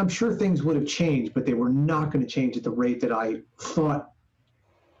 I'm sure things would have changed, but they were not going to change at the rate that I thought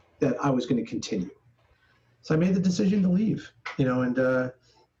that I was going to continue. So I made the decision to leave, and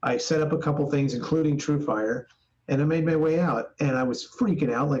I set up a couple things, including TrueFire, and I made my way out. And I was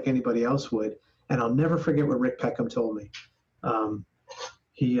freaking out like anybody else would. And I'll never forget what Rick Peckham told me.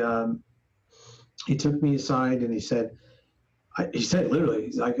 He took me aside and he said literally,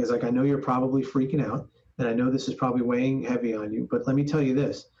 he's like, I know you're probably freaking out, and I know this is probably weighing heavy on you, but let me tell you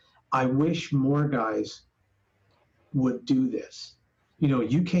this. I wish more guys would do this.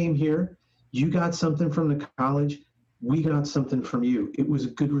 You came here, you got something from the college, we got something from you. It was a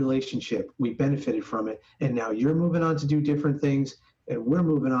good relationship. We benefited from it. And now you're moving on to do different things, and we're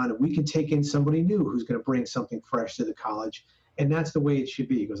moving on, and we can take in somebody new who's going to bring something fresh to the college. And that's the way it should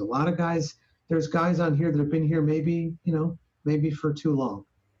be. Because a lot of guys, there's guys on here that have been here maybe for too long.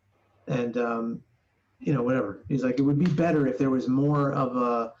 And, whatever. He's like, it would be better if there was more of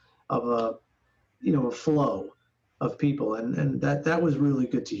a flow of people, and that was really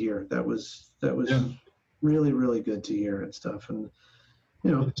good to hear. That was really, really good to hear and stuff. And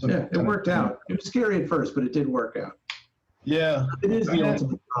it worked out. It was scary at first, but it did work out. Yeah, it is the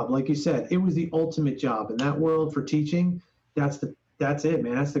ultimate job, like you said. It was the ultimate job in that world for teaching. That's it,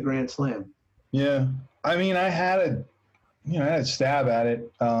 man. That's the grand slam. Yeah, I mean, I had a stab at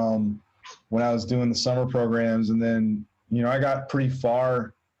it when I was doing the summer programs, and then I got pretty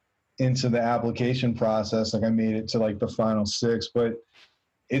far into the application process. Like, I made it to like the final 6, but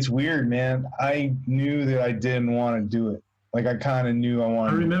it's weird, man. I knew that I didn't want to do it. Like, I kind of knew I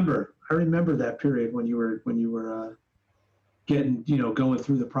wanted. I remember that period when you were getting, going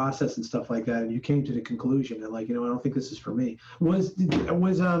through the process and stuff like that, and you came to the conclusion that, like, I don't think this is for me. Was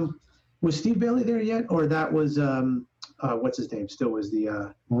Steve Bailey there yet, or that was what's his name? Still was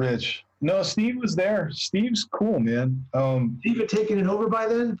the Rich. No, Steve was there. Steve's cool, man. Steve had taken it over by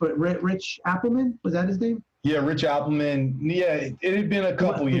then, but Rich Appleman, was that his name? Yeah, Rich Appleman. Yeah, it had been a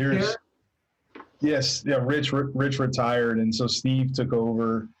couple years. There? Yes, yeah. Rich retired, and so Steve took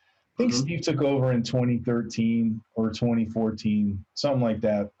over. I think Steve took over in 2013 or 2014, something like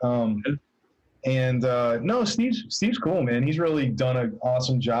that. No, Steve's cool, man. He's really done an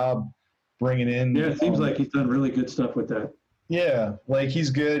awesome job bringing in. Yeah, it seems like he's done really good stuff with that. Yeah, like he's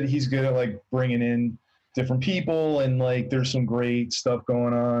good at like bringing in different people, and like there's some great stuff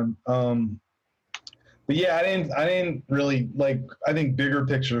going on. But yeah, I didn't really like. I think bigger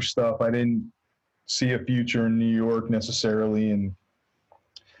picture stuff. I didn't see a future in New York necessarily, and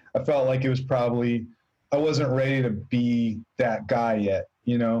I felt like it was probably I wasn't ready to be that guy yet.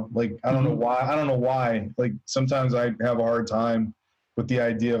 Like I don't know why. Like sometimes I have a hard time with the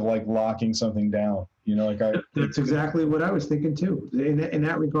idea of like locking something down. That's exactly what I was thinking too. In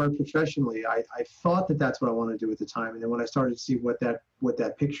that regard, professionally, I thought that's what I wanted to do at the time. And then when I started to see what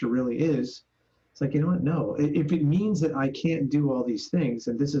that picture really is, it's like, you know what? No, if it means that I can't do all these things,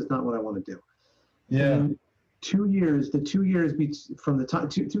 then this is not what I want to do. Yeah. And 2 years, from the time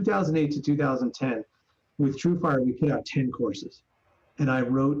 2008 to 2010, with TrueFire, we put out 10 courses, and I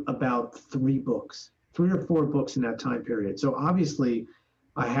wrote about 3 or 4 books in that time period. So obviously,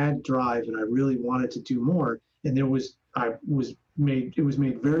 I had drive, and I really wanted to do more. And it was made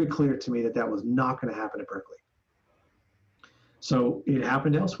very clear to me that was not going to happen at Berklee. So it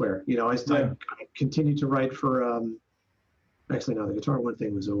happened elsewhere. I continued to write for. Actually, no, the guitar one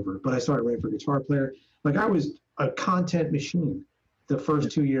thing was over, but I started writing for Guitar Player. Like I was a content machine the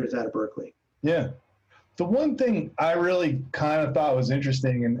first 2 years out of Berklee. Yeah. The one thing I really kind of thought was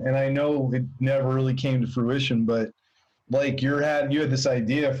interesting, and I know it never really came to fruition, but like you had this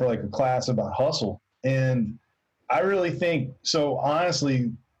idea for like a class about hustle. And I really think, so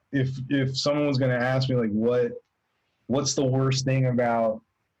honestly, if someone was going to ask me like what's the worst thing about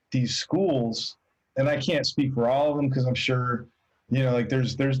these schools, and I can't speak for all of them because I'm sure, you know, like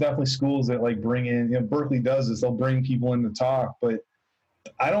there's definitely schools that like bring in, you know, Berklee does this, they'll bring people in to talk, but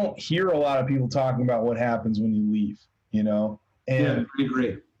I don't hear a lot of people talking about what happens when you leave, you know? And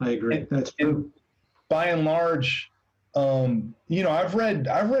yeah, I agree. That's true. By and large, you know, I've read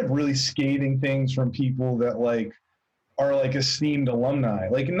really scathing things from people that like are like esteemed alumni,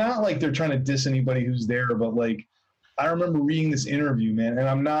 like not like they're trying to diss anybody who's there, but like I remember reading this interview, man,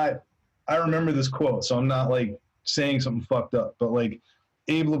 and I remember this quote, so I'm not like saying something fucked up, but like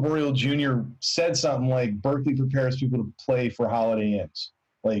Abe Laboriel Jr. said something like Berklee prepares people to play for Holiday Inns,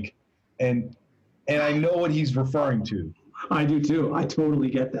 like, and I know what he's referring to. I do too. I totally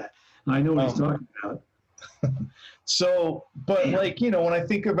get that. I know what he's talking about. So, but like, you know, when I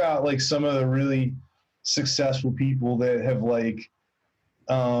think about like some of the really successful people that have like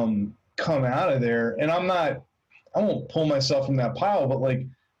come out of there, and I won't pull myself from that pile, but like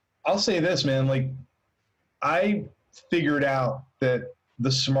I'll say this, man, like I figured out that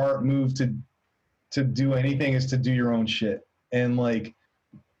the smart move to do anything is to do your own shit. And like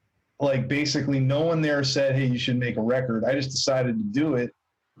basically no one there said, hey, you should make a record. I just decided to do it.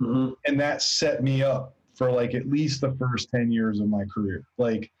 Mm-hmm. And that set me up for like at least the first 10 years of my career.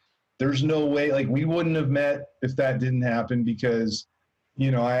 Like there's no way, like we wouldn't have met if that didn't happen, because, you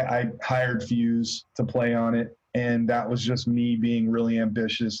know, I hired Fuse to play on it. And that was just me being really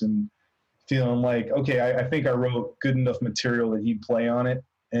ambitious and feeling like, okay, I think I wrote good enough material that he'd play on it,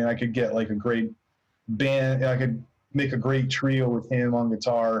 and I could get like a great band, and I could make a great trio with him on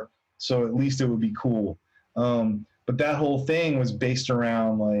guitar, so at least it would be cool. But that whole thing was based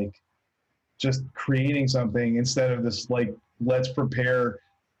around like just creating something instead of this like, let's prepare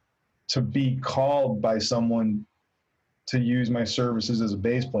to be called by someone to use my services as a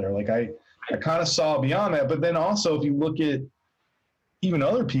bass player. Like I kind of saw beyond that. But then also, if you look at even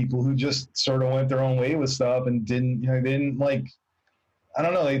other people who just sort of went their own way with stuff and didn't, you know, they didn't like, I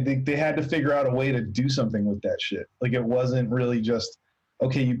don't know, they had to figure out a way to do something with that shit. Like it wasn't really just,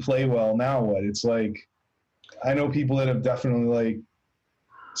 okay, you play well, now what? It's like, I know people that have definitely like,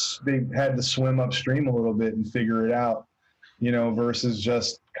 they had to swim upstream a little bit and figure it out, you know, versus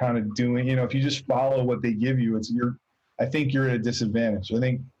just kind of doing, you know, if you just follow what they give you, I think you're at a disadvantage. I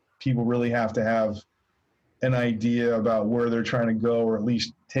think people really have to have an idea about where they're trying to go, or at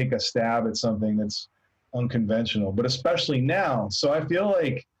least take a stab at something that's unconventional, but especially now. So I feel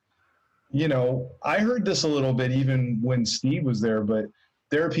like, you know, I heard this a little bit even when Steve was there, but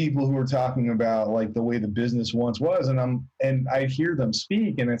there are people who are talking about like the way the business once was, and I hear them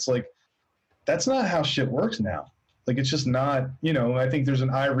speak, and it's like, that's not how shit works now. Like, it's just not, you know, I think there's an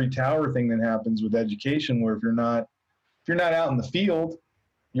ivory tower thing that happens with education, where if you're not out in the field,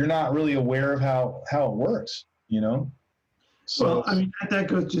 you're not really aware of how it works, you know? So, well, I mean, that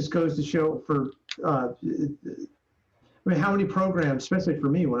just goes to show for, I mean, how many programs, especially for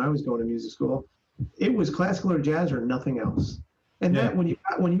me when I was going to music school, it was classical or jazz or nothing else. And that when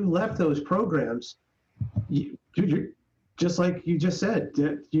you left those programs, you're just like you just said,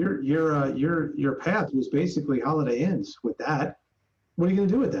 your path was basically Holiday Inns with that. What are you going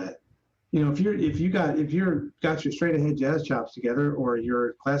to do with that? You know, if you got your straight ahead jazz chops together, or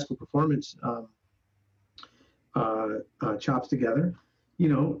your classical performance chops together, you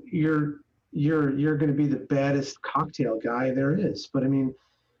know, you're going to be the baddest cocktail guy there is. But I mean,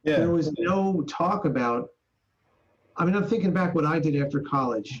 there was no talk about. I mean, I'm thinking back what I did after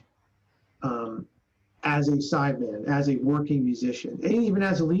college, as a sideman, as a working musician, and even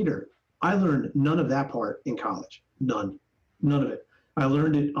as a leader. I learned none of that part in college. None of it. I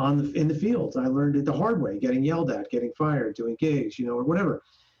learned it in the fields. I learned it the hard way, getting yelled at, getting fired, doing gigs, you know, or whatever.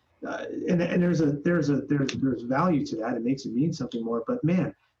 And there's value to that. It makes it mean something more. But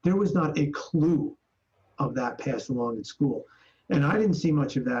man, there was not a clue of that passed along in school, and I didn't see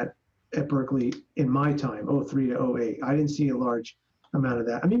much of that at Berklee in my time, 03 to 08. I didn't see a large amount of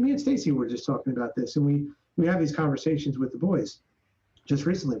that. I mean, me and Stacy were just talking about this, and we have these conversations with the boys. Just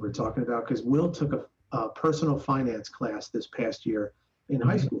recently, we're talking about, because Will took a personal finance class this past year in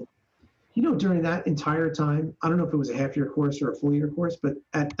high school. You know, during that entire time, I don't know if it was a half-year course or a full-year course, but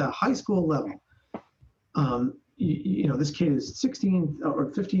at the high school level, you know, this kid is 16 or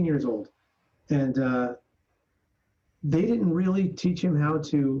 15 years old, and they didn't really teach him how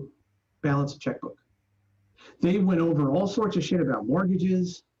to balance a checkbook. They went over all sorts of shit about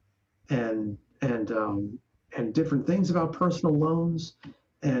mortgages and and different things about personal loans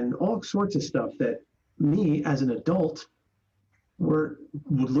and all sorts of stuff that me as an adult would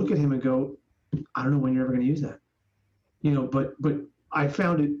look at him and go, I don't know when you're ever going to use that, but I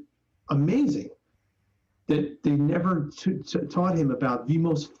found it amazing that they never taught him about the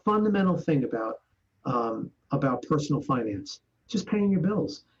most fundamental thing about personal finance, just paying your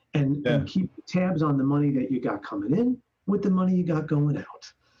bills and keep tabs on the money that you got coming in with the money you got going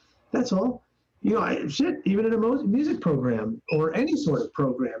out. That's all. Even in a music program or any sort of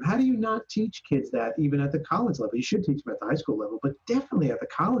program, how do you not teach kids that even at the college level? You should teach them at the high school level, but definitely at the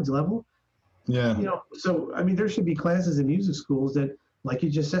college level. Yeah. So, I mean, there should be classes in music schools that, like you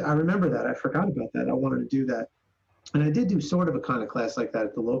just said, I remember that. I forgot about that. I wanted to do that. And I did do sort of a kind of class like that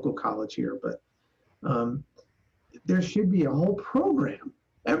at the local college here, but there should be a whole program.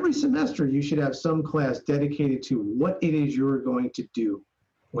 Every semester, you should have some class dedicated to what it is you're going to do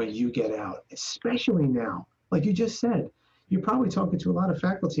when you get out, especially now. Like you just said, you're probably talking to a lot of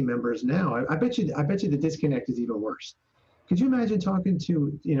faculty members now. I bet you the disconnect is even worse. Could you imagine talking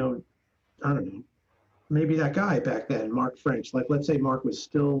to, I don't know, maybe that guy back then, Mark French, like let's say Mark was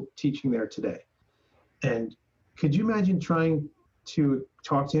still teaching there today. And could you imagine trying to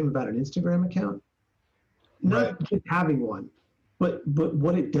talk to him about an Instagram account? Not just having one, but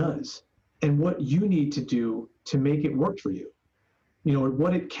what it does and what you need to do to make it work for you.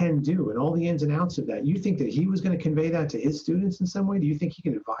 What it can do and all the ins and outs of that. You think that he was going to convey that to his students in some way? Do you think he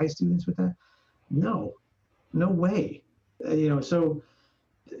can advise students with that? No way. So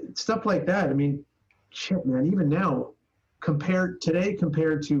stuff like that. I mean, shit, man, even now, compared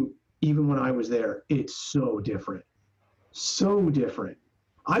to even when I was there, it's so different. So different.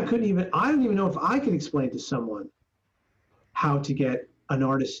 I don't even know if I could explain to someone how to get an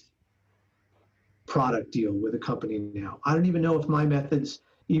artist product deal with a company now. I don't even know if my methods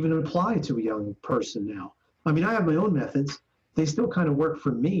even apply to a young person now. I mean, I have my own methods. They still kind of work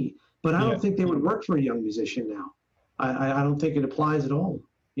for me, but I don't think they would work for a young musician now. I don't think it applies at all,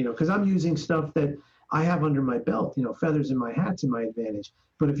 because I'm using stuff that I have under my belt, feathers in my hat to my advantage.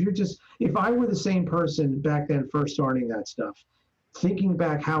 But if I were the same person back then first starting that stuff, thinking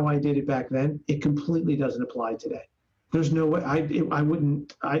back how I did it back then, it completely doesn't apply today. There's no way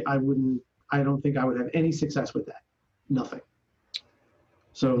I don't think I would have any success with that. Nothing.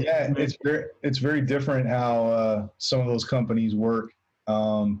 So yeah, it's very different how some of those companies work.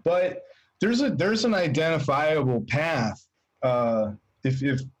 But there's an identifiable path if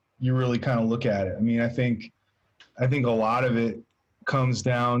you really kind of look at it. I mean, I think a lot of it comes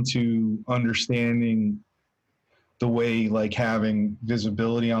down to understanding the way like having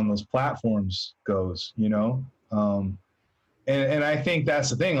visibility on those platforms goes, And I think that's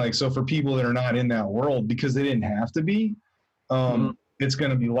the thing. Like, so for people that are not in that world, because they didn't have to be, it's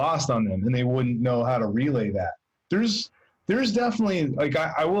going to be lost on them, and they wouldn't know how to relay that. There's definitely, like,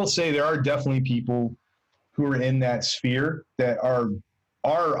 I will say there are definitely people who are in that sphere that are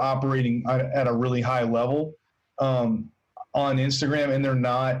operating at a really high level on Instagram, and they're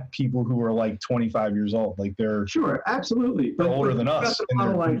not people who are like 25 years old. Like they're sure, absolutely, but older than us. That's the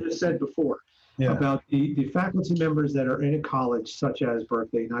model I just said before. Yeah. About the faculty members that are in a college such as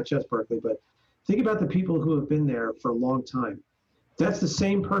Berklee, not just Berklee, but think about the people who have been there for a long time. That's the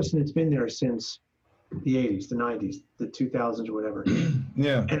same person that's been there since the 80s, the 90s, the 2000s, or whatever.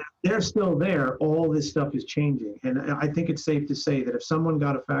 Yeah. And they're still there. All this stuff is changing. And I think it's safe to say that if someone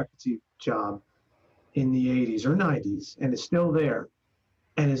got a faculty job in the 80s or 90s and is still there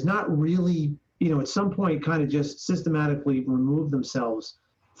and is not really, at some point kind of just systematically removed themselves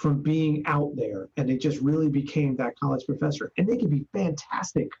from being out there, and they just really became that college professor, and they could be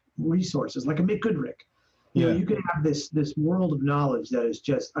fantastic resources, like a Mick Goodrick. You could have this world of knowledge that is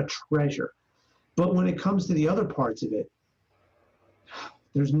just a treasure. But when it comes to the other parts of it,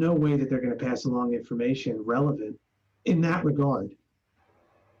 there's no way that they're going to pass along information relevant in that regard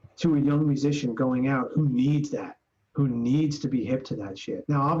to a young musician going out who needs that, who needs to be hip to that shit.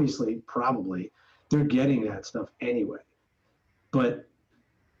 Now, obviously, probably they're getting that stuff anyway, but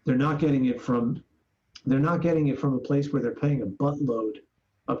they're not getting it from a place where they're paying a buttload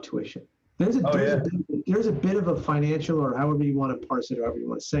of tuition. There's a bit of a financial, or however you want to parse it, or however you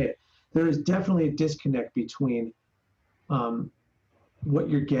want to say it. There is definitely a disconnect between what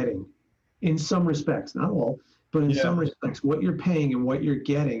you're getting, in some respects, not all, but in some respects, what you're paying and what you're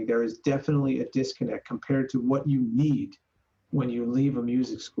getting. There is definitely a disconnect compared to what you need when you leave a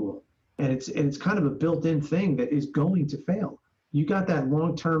music school, and it's kind of a built-in thing that is going to fail. You got that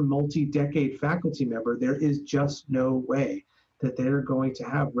long-term, multi-decade faculty member, there is just no way that they're going to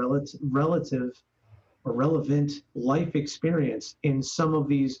have relative or relevant life experience in some of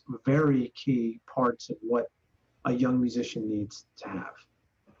these very key parts of what a young musician needs to have.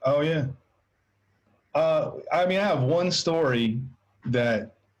 Oh, yeah. I mean, I have one story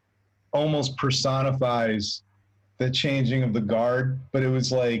that almost personifies the changing of the guard, but it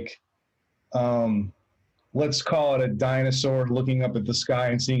was like, let's call it a dinosaur looking up at the sky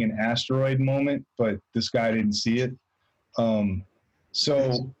and seeing an asteroid moment, but this guy didn't see it.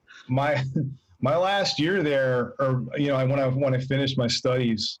 So my last year there, or, you know, when I finished my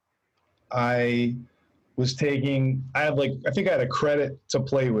studies, I think I had a credit to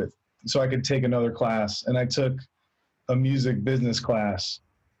play with so I could take another class, and I took a music business class.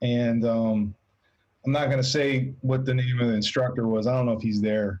 And I'm not going to say what the name of the instructor was. I don't know if he's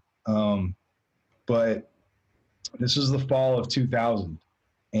there. But this was the fall of 2000.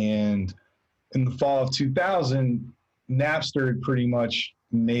 And in the fall of 2000, Napster had pretty much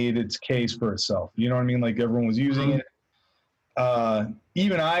made its case for itself. You know what I mean? Like, everyone was using it.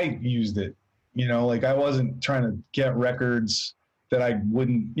 Even I used it. You know, like, I wasn't trying to get records that I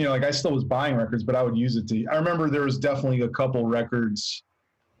wouldn't, you know, like, I still was buying records, but I would use it to, I remember there was definitely a couple records.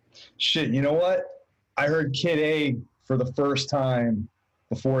 Shit, you know what? I heard Kid A for the first time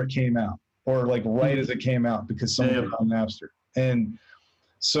before it came out, or like right as it came out, because someone was on Napster. And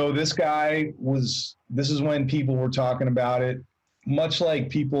so this is when people were talking about it, much like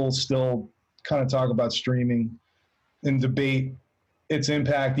people still kind of talk about streaming and debate its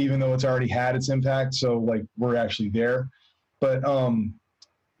impact, even though it's already had its impact. So, like, we're actually there. But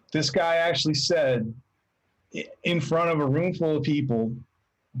this guy actually said in front of a room full of people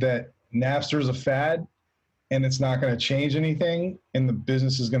that Napster is a fad and it's not going to change anything, and the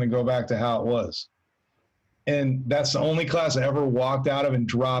business is going to go back to how it was. And that's the only class I ever walked out of and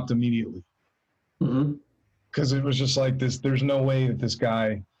dropped immediately. Because it was just like this, there's no way that this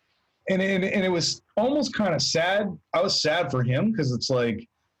guy, and it was almost kind of sad. I was sad for him, because it's like,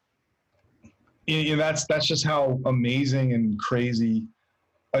 you know, that's just how amazing and crazy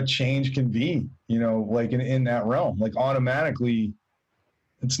a change can be, you know, like in that realm. Like, automatically,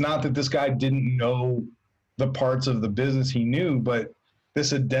 it's not that this guy didn't know the parts of the business he knew, but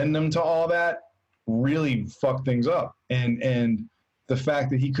this addendum to all that really fucked things up. And the fact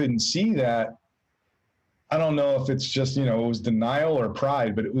that he couldn't see that, I don't know if it's just, you know, it was denial or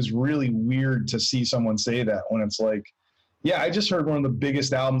pride, but it was really weird to see someone say that, when it's like, yeah, I just heard one of the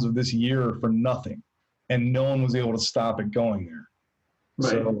biggest albums of this year for nothing, and no one was able to stop it going there.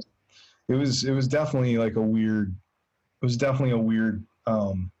 Right. So it was definitely like a weird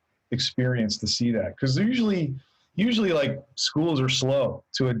experience to see that, because usually like, schools are slow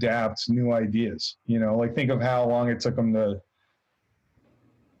to adapt new ideas. You know, like, think of how long it took them to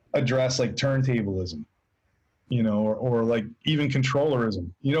address like turntablism, you know, or like even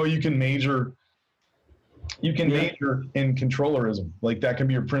controllerism. You know, you can major in controllerism. Like, that can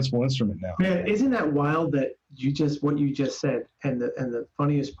be your principal instrument now. Man, isn't that wild that what you just said? And the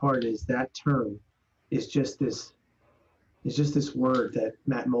funniest part is that term is just this word that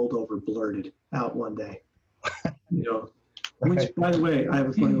Matt Moldover blurted out one day. You know, which, by the way, I have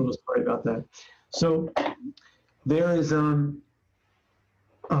a funny little story about that. So there's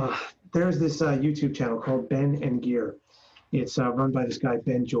this YouTube channel called Ben and Gear. It's run by this guy,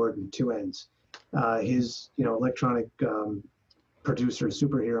 Ben Jordan, 2 N's. His, you know, electronic producer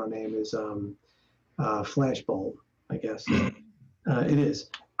superhero name is Flashbulb, I guess. It is.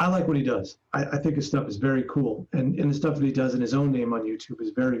 I like what he does. I think his stuff is very cool, and the stuff that he does in his own name on YouTube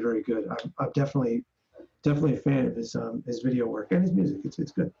is very, very good. I'm definitely a fan of his video work and his music.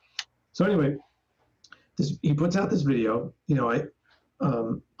 It's good. So anyway, he puts out this video, you know,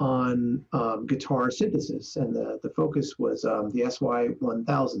 on guitar synthesis, and the focus was the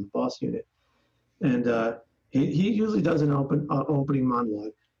SY-1000 Boss unit, and he usually does an opening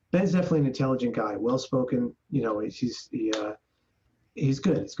monologue. Ben's definitely an intelligent guy, well-spoken. You know, he's good.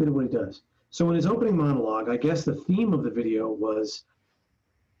 He's good at what he does. So in his opening monologue, I guess the theme of the video was,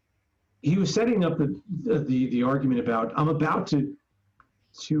 he was setting up the argument about, I'm about to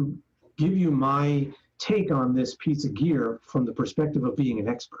give you my take on this piece of gear from the perspective of being an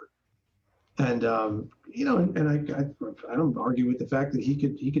expert. And you know, and I don't argue with the fact that he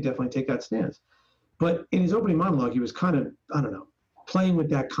could definitely take that stance. But in his opening monologue, he was kind of, I don't know, playing with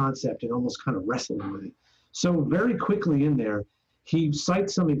that concept and almost kind of wrestling with it. So very quickly in there, he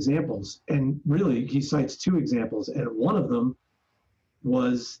cites some examples, and really he cites 2 examples, and one of them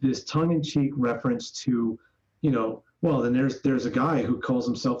was this tongue-in-cheek reference to, you know, well, then there's a guy who calls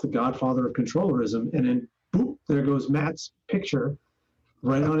himself the godfather of controllerism, and then boop, there goes Matt's picture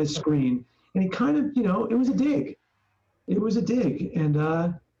right on his screen, and he kind of, you know, it was a dig. And,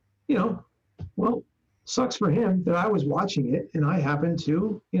 you know, well, sucks for him that I was watching it and I happened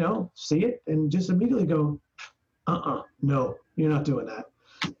to, see it and just immediately go, no, you're not doing that.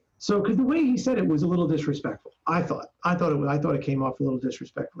 So, because the way he said it was a little disrespectful, I thought it came off a little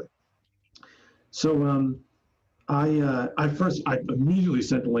disrespectfully. So, I immediately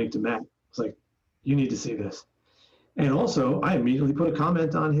sent the link to Matt. I was like, you need to see this. And also, I immediately put a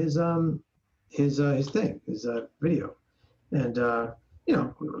comment on his video. And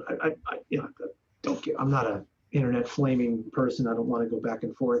I'm not an internet flaming person. I don't want to go back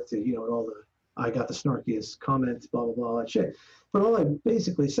and forth to all the I got the snarkiest comments, blah blah blah, all that shit. But all I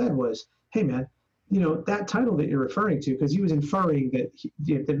basically said was, hey man, that title that you're referring to, because he was inferring that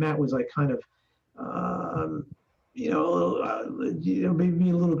that Matt was like kind of maybe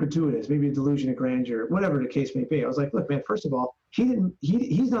a little gratuitous, maybe a delusion of grandeur, whatever the case may be. I was like, look, man, first of all,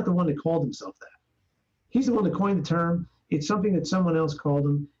 he's not the one that called himself that. He's the one that coined the term. It's something that someone else called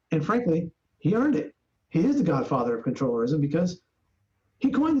him. And frankly, he earned it. He is the godfather of controllerism because he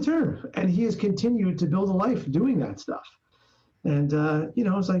coined the term and he has continued to build a life doing that stuff. And, I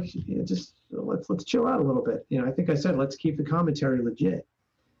was like, just let's chill out a little bit. I think I said, let's keep the commentary legit.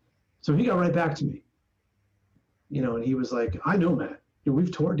 So he got right back to me. And he was like, I know, Matt,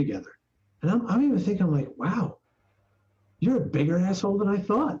 we've toured together. And I'm even thinking, I'm like, wow, you're a bigger asshole than I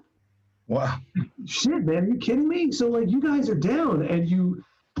thought. Wow. Shit, man, are you kidding me? So like, you guys are down and you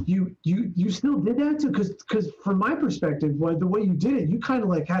still did that too? Because from my perspective, the way you did it, you kind of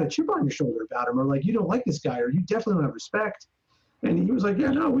like had a chip on your shoulder about him, or like, you don't like this guy, or you definitely don't have respect. And he was like,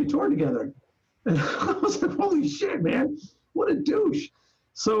 yeah, no, we toured together. And I was like, holy shit, man, what a douche.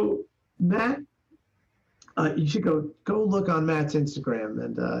 So Matt, you should go look on Matt's Instagram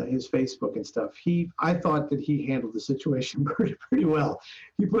and his Facebook and stuff. I thought that he handled the situation pretty well.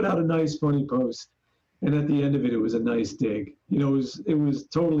 He put out a nice, funny post, and at the end of it, it was a nice dig. It was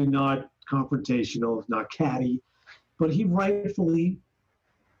totally not confrontational, not catty, but he rightfully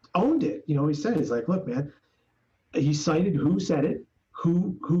owned it. He said, he's like, look, man, he cited who said it,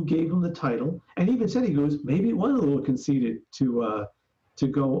 who gave him the title, and even said, he goes, maybe it was a little conceited to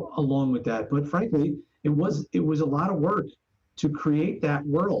go along with that, but frankly, it was a lot of work to create that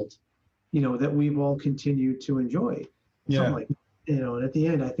world, that we've all continued to enjoy. Yeah. So like, and at the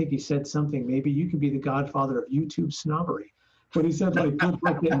end, I think he said something, maybe you could be the godfather of YouTube snobbery. But he said, like, good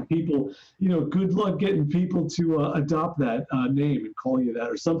luck getting people, to adopt that name and call you that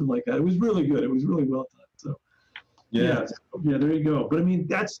or something like that. It was really good. It was really well done. So yeah, there you go. But I mean,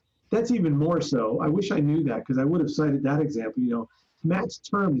 that's even more so. I wish I knew that, because I would have cited that example. Matt's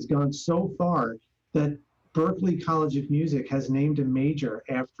term has gone so far that Berklee College of Music has named a major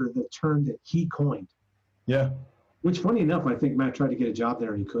after the term that he coined. Yeah. Which, funny enough, I think Matt tried to get a job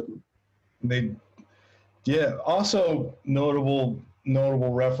there and he couldn't. Also notable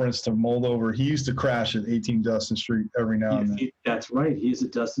reference to Moldover. He used to crash at 18 Dustin Street every now and then. That's right. He's a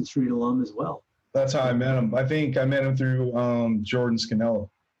Dustin Street alum as well. That's how I met him. I think I met him through Jordan Scannella.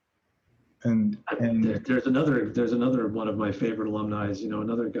 And there's another one of my favorite alumni.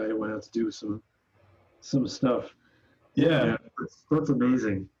 Another guy who went out to do some stuff. Yeah. That's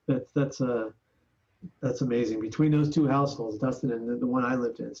amazing. That's amazing. Between those two households, Dustin and the one I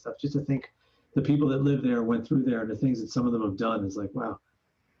lived in and stuff, just to think the people that lived there went through there and the things that some of them have done is like, wow,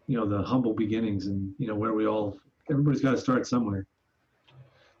 the humble beginnings and, where everybody's got to start somewhere.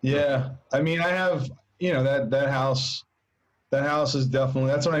 Yeah. I mean, I have, that house is definitely,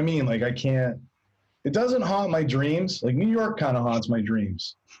 that's what I mean. Like, it doesn't haunt my dreams. Like, New York kind of haunts my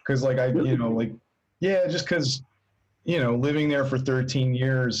dreams. Cause like, just cause, living there for 13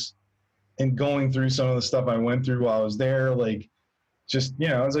 years and going through some of the stuff I went through while I was there, like, just,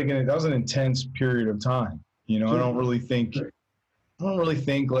 it was like, that was an intense period of time. I don't really think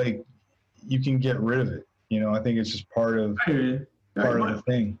like you can get rid of it. I think it's just part of the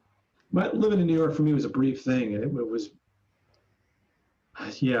thing. Living in New York for me was a brief thing. It was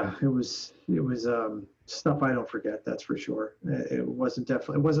stuff I don't forget. That's for sure. It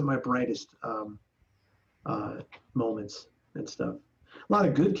wasn't my brightest moments and stuff. A lot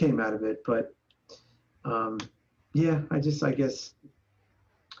of good came out of it, but I guess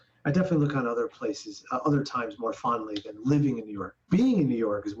I definitely look on other places, other times more fondly than living in New York. Being in New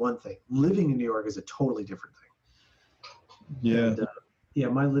York is one thing. Living in New York is a totally different thing. Yeah.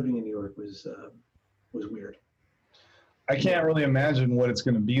 And, my living in New York was weird. I can't really imagine what it's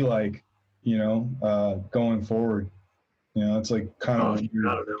going to be like, going forward. It's like kind of weird.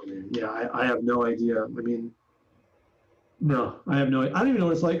 I don't know, man. Yeah, I have no idea. I mean, no, I have no. I don't even know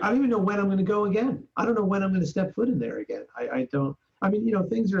what it's like. I don't even know when I'm going to go again. I don't know when I'm going to step foot in there again. I don't. I mean,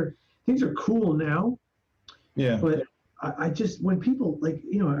 things are cool now. Yeah. But I just, when people like,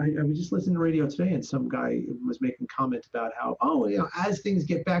 I was just listening to radio today and some guy was making comment about how, as things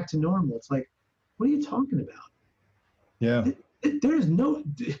get back to normal, it's like, what are you talking about? Yeah. There's no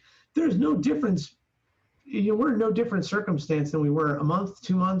difference. We're in no different circumstance than we were a month,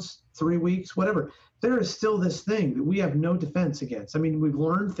 2 months, 3 weeks, whatever. There is still this thing that we have no defense against. I mean, we've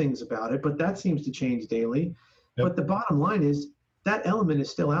learned things about it, but that seems to change daily. Yep. But the bottom line is that element is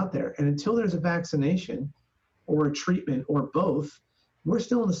still out there. And until there's a vaccination or a treatment or both, we're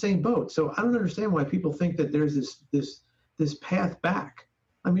still in the same boat. So I don't understand why people think that there's this path back.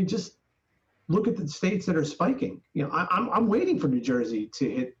 I mean, just look at the states that are spiking. I'm waiting for New Jersey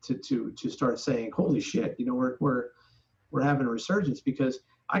to start saying, holy shit, we're having a resurgence, because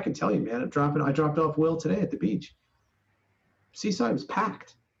I can tell you, man, I dropped off Will today at the beach. Seaside was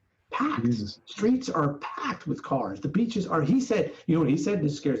packed. Jesus. Streets are packed with cars. The beaches are, he said, you know what he said?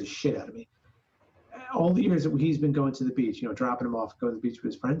 This scares the shit out of me. All the years that he's been going to the beach, dropping him off, going to the beach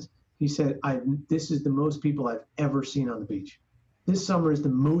with his friends, he said, this is the most people I've ever seen on the beach. This summer is the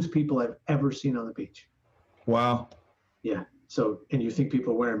most people I've ever seen on the beach. Wow. Yeah. So, and you think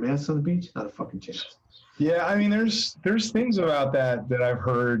people are wearing masks on the beach? Not a fucking chance. Yeah, I mean, there's things about that I've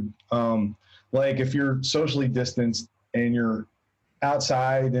heard. Like if you're socially distanced and you're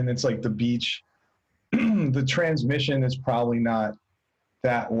outside and it's like the beach, the transmission is probably not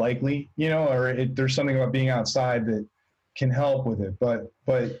that likely, or there's something about being outside that can help with it. But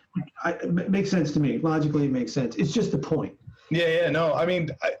it makes sense to me. Logically, it makes sense. It's just the point. Yeah, no. I mean,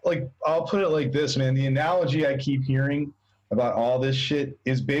 I'll put it like this, man. The analogy I keep hearing about all this shit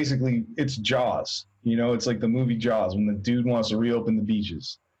is basically it's Jaws. It's like the movie Jaws when the dude wants to reopen the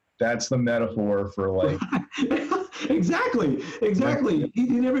beaches. That's the metaphor for like. Exactly. He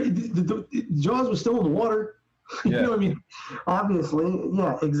never. Jaws was still in the water. Yeah. You know what I mean? Obviously,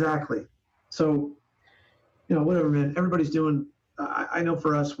 yeah, exactly. So, whatever, man. Everybody's doing. I know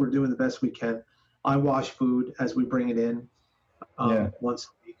for us, we're doing the best we can. I wash food as we bring it in. Once a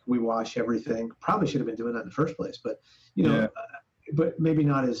week, we wash everything. Probably should have been doing that in the first place, but but maybe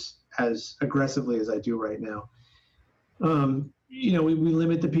not as aggressively as I do right now. We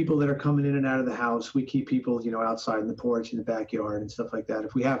limit the people that are coming in and out of the house. We keep people, outside in the porch, in the backyard, and stuff like that.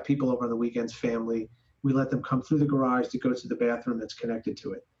 If we have people over on the weekends, family, we let them come through the garage to go to the bathroom that's connected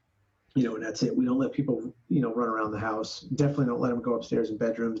to it. And that's it. We don't let people, run around the house. Definitely don't let them go upstairs in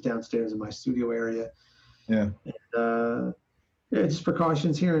bedrooms, downstairs in my studio area. Yeah. And, just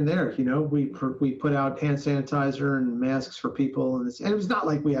precautions here and there. We put out hand sanitizer and masks for people, and it's not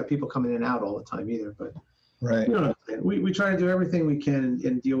like we have people coming in and out all the time either. But right, we try to do everything we can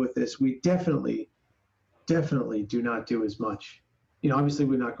and deal with this. We definitely do not do as much. Obviously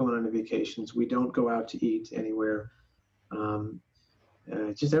we're not going on vacations. We don't go out to eat anywhere.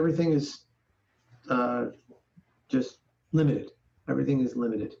 Just everything is just limited. Everything is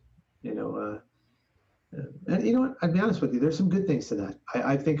limited. And you know what? I'll be honest with you. There's some good things to that.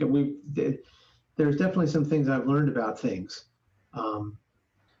 I think there's definitely some things I've learned about things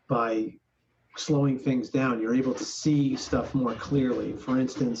by slowing things down. You're able to see stuff more clearly. For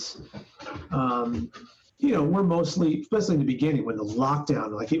instance, we're mostly, especially in the beginning when the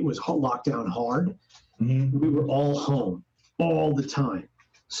lockdown, like it was lockdown hard, mm-hmm. we were all home all the time.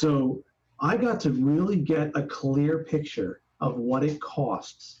 So I got to really get a clear picture of what it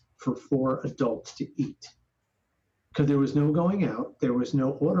costs for 4 adults to eat, because there was no going out, there was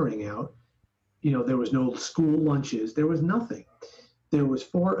no ordering out, there was no school lunches, there was nothing. There was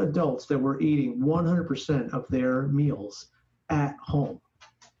 4 adults that were eating 100% of their meals at home.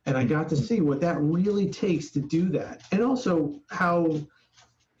 And I got to see what that really takes to do that, and also how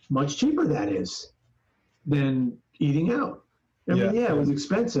much cheaper that is than eating out. I mean, it was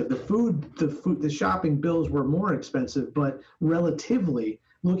expensive. The shopping bills were more expensive, but relatively,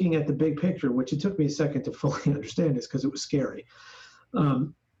 looking at the big picture, which it took me a second to fully understand this because it was scary.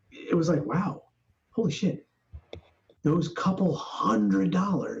 It was like, wow, holy shit. Those couple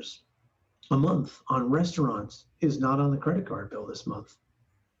 $100 a month on restaurants is not on the credit card bill this month.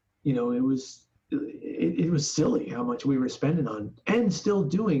 It was silly how much we were spending on, and still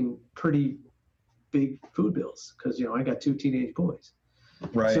doing pretty big food bills because I got 2 teenage boys.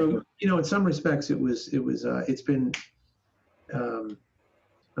 Right. So in some respects it's been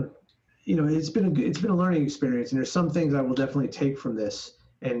it's been a learning experience, and there's some things I will definitely take from this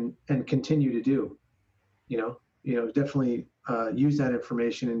and continue to do. Definitely use that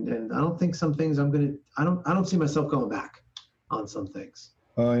information, and I don't think some things I don't see myself going back on some things.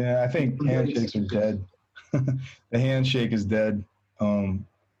 Oh yeah, I think handshakes are dead. The handshake is dead. The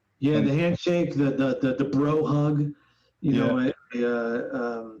handshake, the bro hug,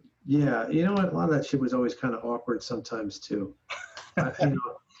 Yeah, you know what? A lot of that shit was always kind of awkward sometimes too. I mean,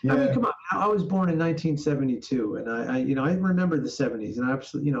 come on. I was born in 1972, and I remember the 70s, and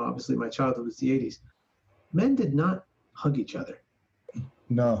obviously my childhood was the 80s. Men did not hug each other.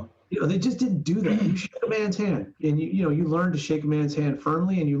 No. They just didn't do that. You shook a man's hand, and you learned to shake a man's hand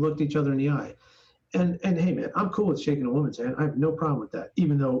firmly, and you looked each other in the eye. And hey, man, I'm cool with shaking a woman's hand. I have no problem with that,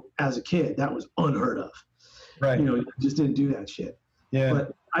 even though as a kid that was unheard of. Right. You just didn't do that shit. Yeah.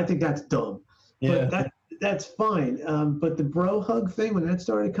 But I think that's dumb. Yeah. But that's fine. But the bro hug thing, when that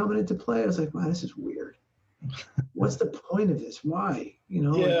started coming into play, I was like, wow, this is weird. What's the point of this? Why?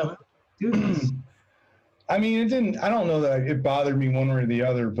 Yeah. Do this. I mean, I don't know that it bothered me one way or the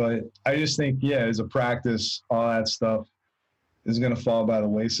other, but I just think, as a practice, all that stuff is going to fall by the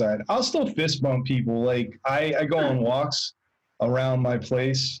wayside. I'll still fist bump people. Like I go on walks around my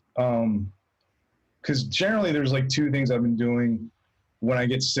place. Cause generally there's like two things I've been doing when I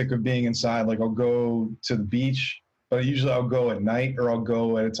get sick of being inside. Like I'll go to the beach, but usually I'll go at night, or I'll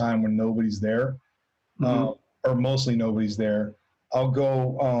go at a time when nobody's there, or mostly nobody's there. I'll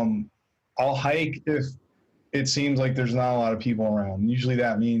go, I'll hike if it seems like there's not a lot of people around. Usually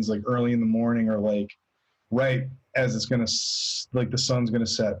that means like early in the morning, or like right as it's going to, like the sun's going to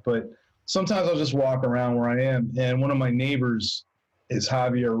set. But sometimes I'll just walk around where I am. And one of my neighbors is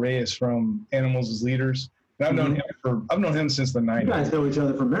Javier Reyes from Animals as Leaders. And I've known him since the 90s. You guys know each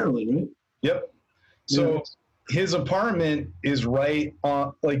other from Maryland, right? Yep. So his apartment is right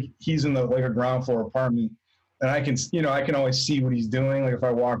on, like he's in a ground floor apartment, and I can always see what he's doing. Like if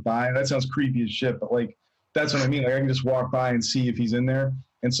I walk by, that sounds creepy as shit, but like, that's what I mean. Like I can just walk by and see if he's in there.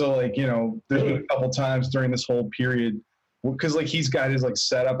 And so like, there's been a couple times during this whole period, because like he's got his like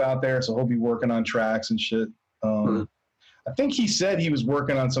setup out there, so he'll be working on tracks and shit. I think he said he was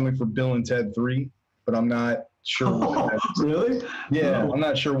working on something for Bill and Ted 3, but I'm not sure. Really? Yeah, I'm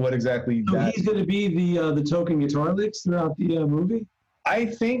not sure what exactly. So he's going to be the token guitar licks throughout the movie? I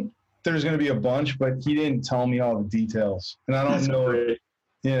think there's going to be a bunch, but he didn't tell me all the details, and I don't know. Great.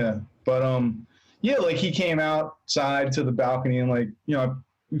 Yeah, but like he came outside to the balcony and like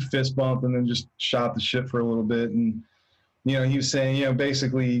we fist bumped and then just shot the shit for a little bit, and he was saying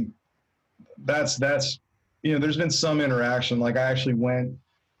basically that's there's been some interaction. Like I actually went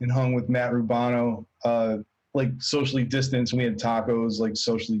and hung with Matt Rubano, like socially distanced, and we had tacos, like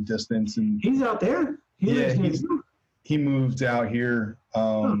socially distanced. And he's out there. He moved out here.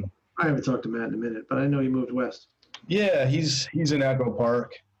 I haven't talked to Matt in a minute, but I know he moved west. Yeah, he's in Echo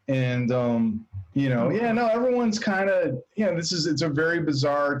Park, and everyone's kind of it's a very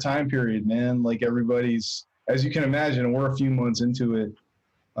bizarre time period, man. Like everybody's, as you can imagine, we're a few months into it.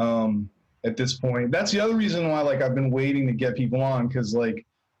 At this point, that's the other reason why like I've been waiting to get people on, because like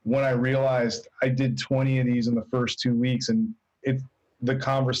when I realized I did 20 of these in the first 2 weeks, and the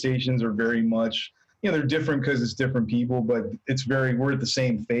conversations are very much they're different because it's different people, but we're at the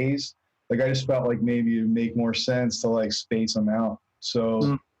same phase. Like I just felt like maybe it would make more sense to like space them out.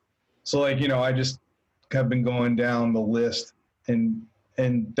 So like I just have been going down the list, and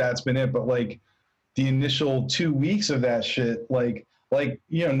that's been it. But like the initial 2 weeks of that shit, like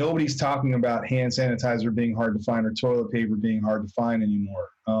nobody's talking about hand sanitizer being hard to find or toilet paper being hard to find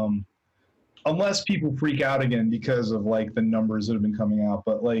anymore. Unless people freak out again because of like the numbers that have been coming out.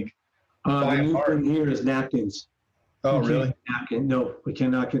 But like, the new thing here is napkins. Oh, really? No, we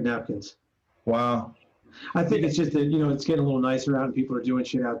cannot get napkins. Wow. I think it's just that, it's getting a little nicer out and people are doing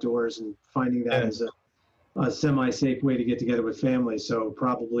shit outdoors and finding that as a semi-safe way to get together with family. So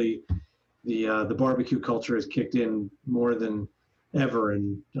probably the barbecue culture has kicked in more than ever,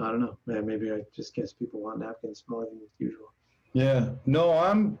 and I don't know, man, maybe I just guess people want napkins more than usual. Yeah, no,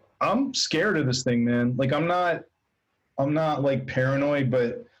 I'm scared of this thing, man. Like I'm not like paranoid,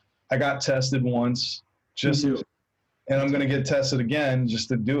 but I got tested once, and I'm going to get tested again just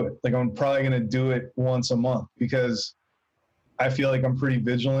to do it. Like I'm probably going to do it once a month because I feel like I'm pretty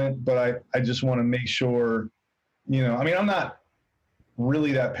vigilant, but I just want to make sure, I mean, I'm not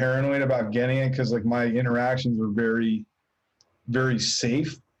really that paranoid about getting it because like my interactions are very, very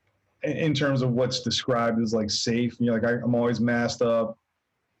safe in terms of what's described as like safe. Like I'm always masked up,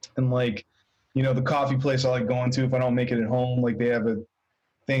 and like, the coffee place I like going to, if I don't make it at home, like they have a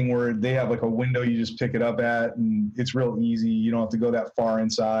thing where they have like a window you just pick it up at, and it's real easy. You don't have to go that far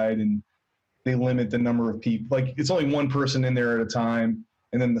inside, and they limit the number of people. Like it's only one person in there at a time,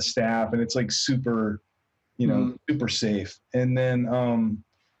 and then the staff, and it's like super, super safe. And then,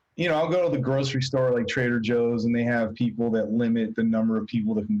 I'll go to the grocery store like Trader Joe's, and they have people that limit the number of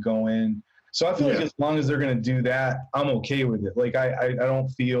people that can go in. So I feel like as long as they're going to do that, I'm okay with it. Like I don't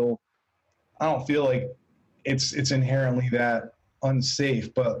feel like it's inherently that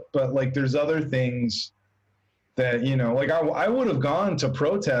unsafe, but like there's other things that, you know, like I would have gone to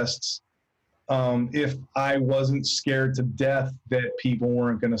protests if I wasn't scared to death that people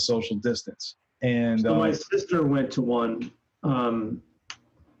weren't going to social distance. And so my sister went to one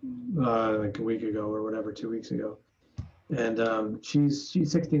like a week ago or whatever, 2 weeks ago, and she's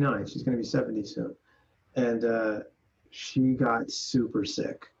 69. She's going to be 70 soon, and she got super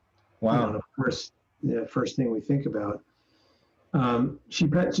sick. wow. You know, and of course, the first thing we think about. She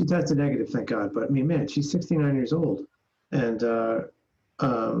tested negative, thank God. But I mean, man, she's 69 years old, and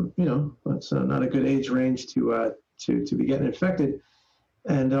you know, that's not a good age range to be getting infected.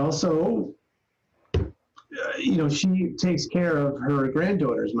 And also, you know, she takes care of her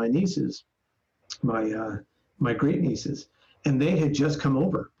granddaughters, my nieces, my great nieces, and they had just come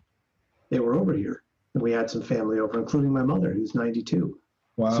over. They were over here, and we had some family over, including my mother, who's 92.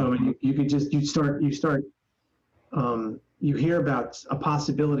 Wow. So I mean, you hear about a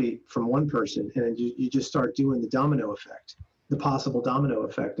possibility from one person, and you just start doing the domino effect, the possible domino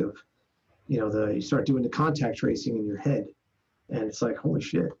effect of, you know, you start doing the contact tracing in your head. And it's like, holy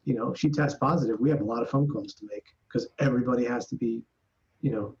shit, you know, if she tests positive, we have a lot of phone calls to make, because everybody has to be,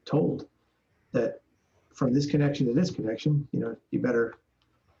 you know, told that from this connection to this connection, you know, you better,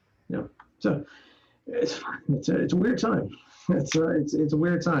 you know, so it's a weird time. It's a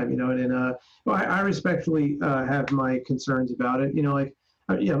weird time, you know, and well, I respectfully have my concerns about it, you know, like,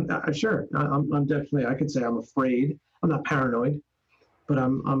 yeah, sure, I'm definitely, I could say I'm afraid. I'm not paranoid, but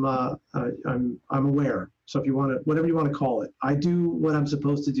I'm aware. So if you want to, whatever you want to call it, I do what I'm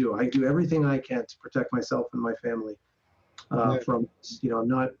supposed to do. I do everything I can to protect myself and my family from, you know,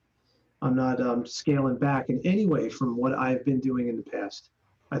 I'm not scaling back in any way from what I've been doing in the past.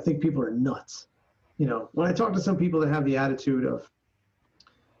 I think people are nuts. You know, when I talk to some people that have the attitude of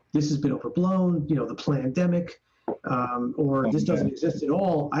this has been overblown, you know, the pandemic, or this doesn't exist at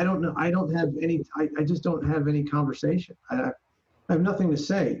all, I don't know. I don't have any, I just don't have any conversation. I have nothing to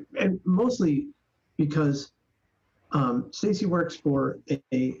say. And mostly because Stacy works for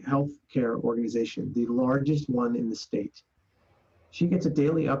a healthcare organization, the largest one in the state. She gets a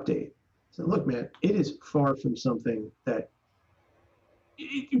daily update. So look, man, it is far from something that,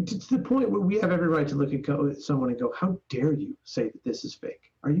 to the point where we have every right to look at someone and go, how dare you say that this is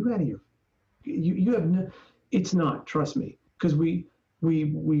fake? Are you out of your, you have no, it's not, trust me, because we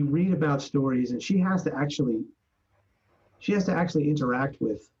read about stories, and she has to actually interact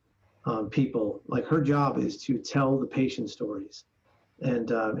with people. Like, her job is to tell the patient stories,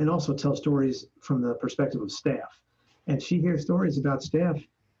 and also tell stories from the perspective of staff. And she hears stories about staff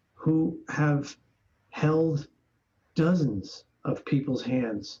who have held dozens of people's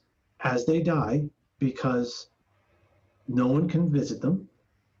hands as they die because no one can visit them.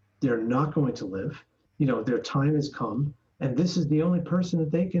 They're not going to live. You know, their time has come, and this is the only person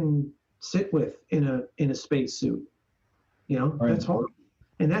that they can sit with in a spacesuit. You know, right. That's horrible.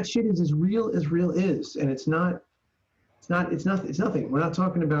 And that shit is as real is, and it's nothing. We're not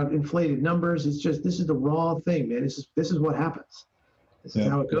talking about inflated numbers. It's just, this is the raw thing, man. This is what happens. This is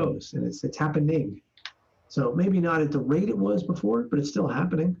how it goes, and it's happening. So maybe not at the rate it was before, but it's still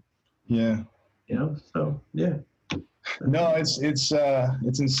happening. Yeah. You know, so yeah. No, it's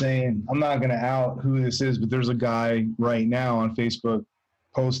insane. I'm not gonna out who this is, but there's a guy right now on Facebook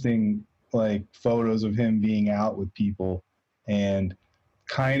posting like photos of him being out with people and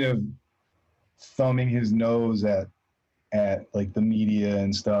kind of thumbing his nose at like the media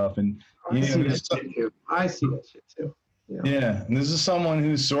and stuff. And I see that shit too. Yeah, and this is someone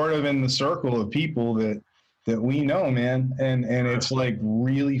who's sort of in the circle of people that we know, man, and it's like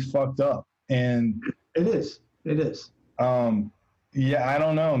really fucked up. And it is. Yeah, I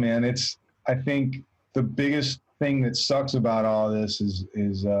don't know, man. I think the biggest thing that sucks about all this is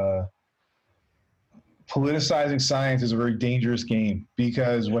politicizing science is a very dangerous game,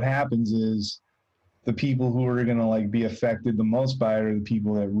 because what happens is the people who are going to like be affected the most by it are the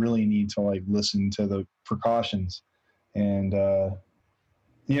people that really need to like listen to the precautions. And,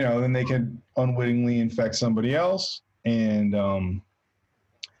 you know, then they could unwittingly infect somebody else. And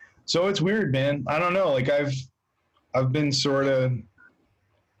so it's weird, man. I don't know. Like I've been sort of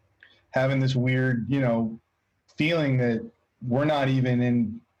having this weird, you know, feeling that we're not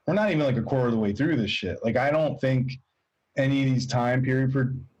even like a quarter of the way through this shit. Like, I don't think any of these time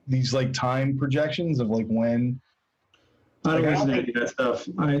projections of like when. I don't listen to any of that stuff.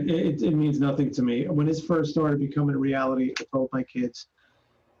 It means nothing to me. When this first started becoming a reality, I told my kids,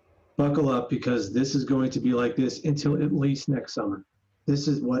 buckle up, because this is going to be like this until at least next summer. This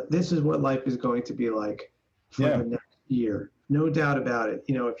is what life is going to be like for the next year. No doubt about it.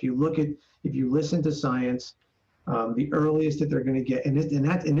 You know, if you listen to science, The earliest that they're going to get, and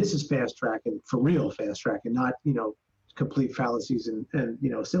this is fast tracking, for real fast tracking, not complete fallacies and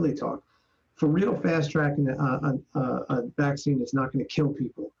silly talk. For real fast tracking a vaccine that's not going to kill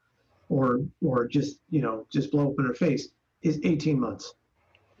people, or just blow up in their face, is 18 months.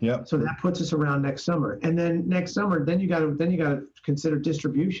 Yep. So that puts us around next summer, and then next summer, then you got to consider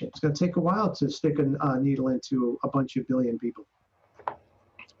distribution. It's going to take a while to stick a needle into a bunch of billion people.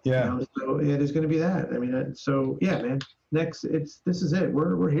 Yeah. So it is going to be that. I mean, so yeah, man. This is it.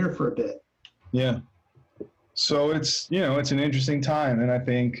 We're here for a bit. Yeah. So it's an interesting time, and I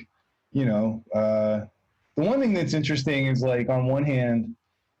think the one thing that's interesting is, like, on one hand,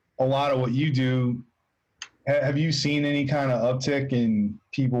 a lot of what you do. Have you seen any kind of uptick in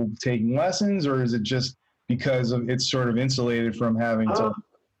people taking lessons, or is it just because of it's sort of insulated from having to?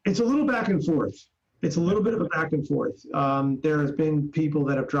 It's a little back and forth. It's a little bit of a back and forth. There has been people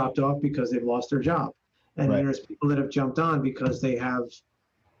that have dropped off because they've lost their job, and Right. there's people that have jumped on because they have,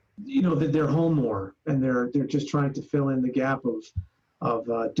 that they're home more, and they're just trying to fill in the gap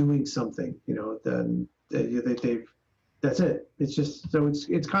of doing something. Then they've. That's it. It's just so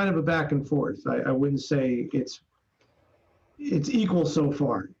it's kind of a back and forth. I wouldn't say it's equal so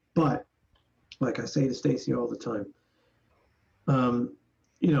far, but like I say to Stacy all the time,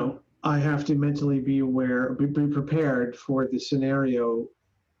 I have to mentally be aware, be prepared for the scenario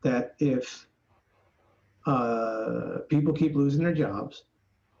that if people keep losing their jobs,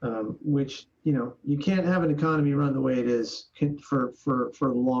 which you can't have an economy run the way it is for the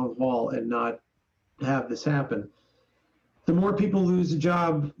long haul and not have this happen. The more people lose a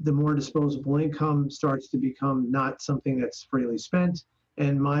job, the more disposable income starts to become not something that's freely spent.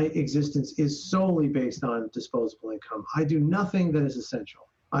 And my existence is solely based on disposable income. I do nothing that is essential.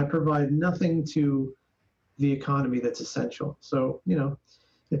 I provide nothing to the economy that's essential. So,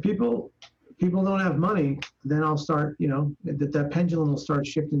 if people don't have money, then I'll start, that pendulum will start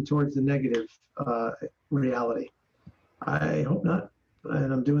shifting towards the negative reality. I hope not.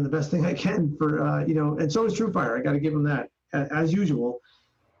 And I'm doing the best thing I can for, and so is TrueFire. I got to give them that. As usual,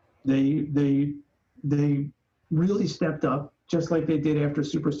 they really stepped up, just like they did after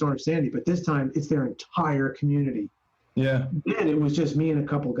Superstorm Sandy. But this time, it's their entire community. Yeah. Then it was just me and a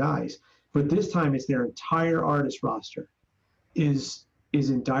couple guys. But this time, it's their entire artist roster is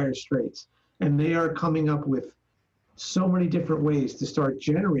in dire straits, and they are coming up with so many different ways to start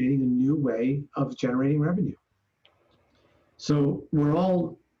generating a new way of generating revenue. So we're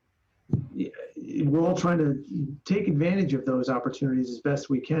all trying to take advantage of those opportunities as best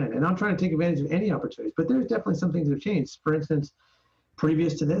we can. And I'm trying to take advantage of any opportunities, but there's definitely some things that have changed. For instance,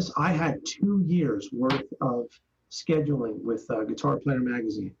 previous to this, I had 2 years worth of scheduling with Guitar Player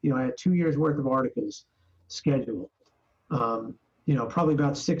magazine. I had 2 years worth of articles scheduled. Probably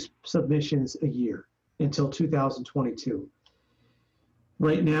about 6 submissions a year until 2022.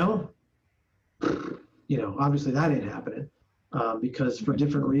 Right now, obviously that ain't happening. Because for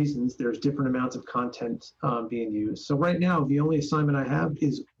different reasons, there's different amounts of content being used. So right now, the only assignment I have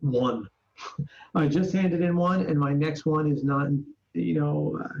is one. I just handed in one, and my next one is not,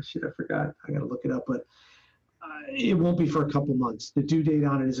 shit, I forgot. I got to look it up, but it won't be for a couple months. The due date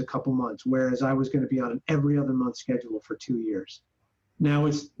on it is a couple months, whereas I was going to be on an every other month schedule for 2 years. Now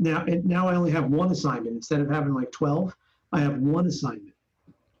I only have one assignment. Instead of having like 12, I have one assignment.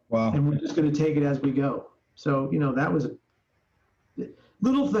 Wow. And we're just going to take it as we go. So, that was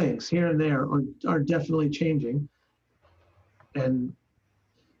little things here and there are definitely changing. And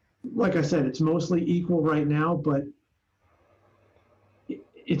like I said, it's mostly equal right now, but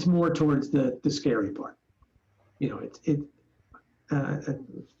it's more towards the scary part.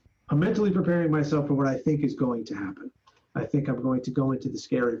 I'm mentally preparing myself for what I think is going to happen. I think I'm going to go into the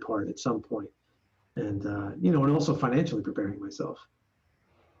scary part at some point. And, and also financially preparing myself.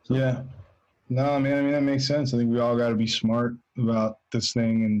 So, yeah. No, man, I mean, that makes sense. I think we all got to be smart about this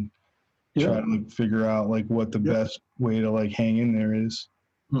thing and try to figure out what the best way to hang in there is.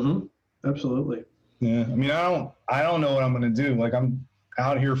 Mm-hmm. Absolutely. Yeah. I mean, I don't know what I'm going to do. I'm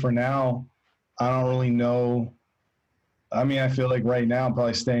out here for now. I don't really know. I mean, I feel like right now,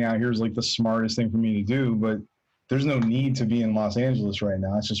 probably staying out here is the smartest thing for me to do, but there's no need to be in Los Angeles right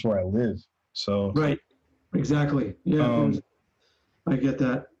now. It's just where I live. So. Right. Exactly. Yeah. I get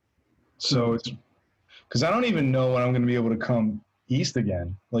that. So it's because I don't even know when I'm going to be able to come east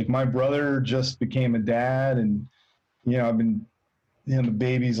again. My brother just became a dad, and I've been, the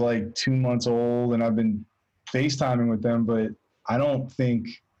baby's 2 months old, and I've been FaceTiming with them, but I don't think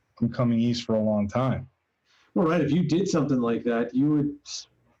I'm coming east for a long time. Well, right. If you did something like that, you would,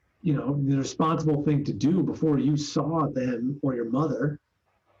 the responsible thing to do before you saw them or your mother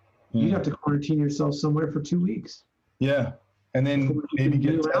You'd have to quarantine yourself somewhere for 2 weeks. Yeah. And then maybe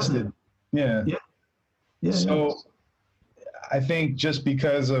get tested. Yeah. Yeah. So I think just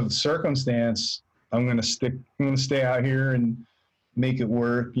because of circumstance, I'm going to stay out here and make it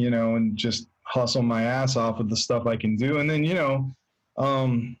work, and just hustle my ass off with the stuff I can do. And then,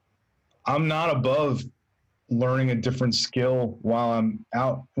 I'm not above learning a different skill while I'm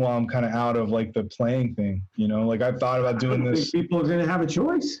kind of out of like the playing thing, like I've thought about doing this. People are going to have a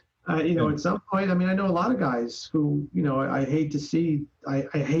choice, at some point. I mean, I know a lot of guys who, I hate to see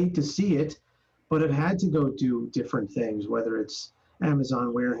it, but have had to go do different things, whether it's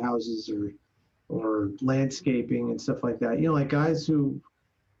Amazon warehouses or landscaping and stuff like that. Like guys who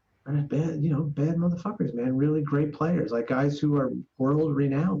are bad motherfuckers, man, really great players, like guys who are world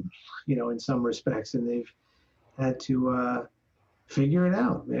renowned, in some respects, and they've had to figure it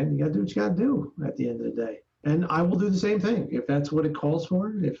out, man. You got to do what you got to do at the end of the day. And I will do the same thing if that's what it calls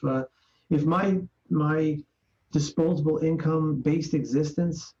for. If my disposable income based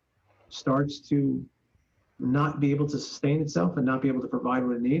existence starts to not be able to sustain itself and not be able to provide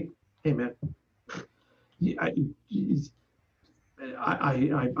what it needs, hey man,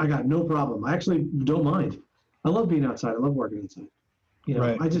 I got no problem. I actually don't mind. I love being outside. I love working outside.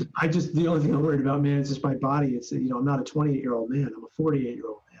 Right. I just the only thing I'm worried about, man, is just my body. It's I'm not a 28-year-old man. I'm a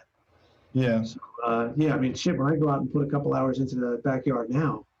 48-year-old man. Yeah. So, I mean, shit. When I go out and put a couple hours into the backyard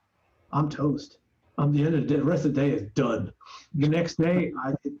now, I'm toast. The end of the day, the rest of the day is done. The next day,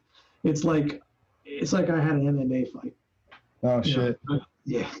 it's like I had an MMA fight. Oh shit.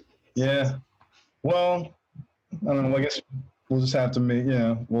 Yeah. Yeah. Well, I don't know. I guess we'll just have to make.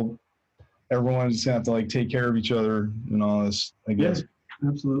 Everyone's just gonna have to like take care of each other and all this, I guess. Yeah,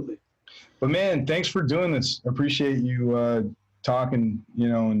 absolutely. But man, thanks for doing this. I appreciate you talking.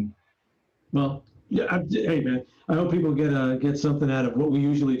 And well, yeah. Hey man, I hope people get something out of what we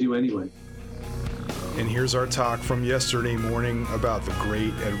usually do anyway. And here's our talk from yesterday morning about the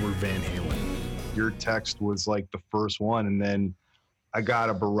great Edward Van Halen. Your text was like the first one, and then I got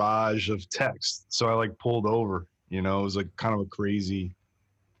a barrage of texts, so I like pulled over. It was like kind of a crazy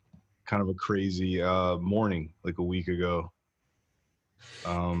morning, like a week ago.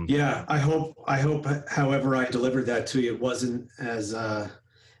 I hope however I delivered that to you, it wasn't as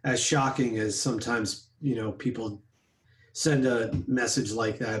shocking as sometimes people send a message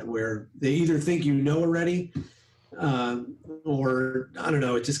like that where they either think already, or I don't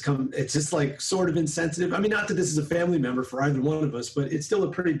know, it's just like sort of insensitive. I mean, not that this is a family member for either one of us, but it's still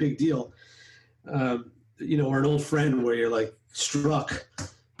a pretty big deal. Or an old friend where you're like struck,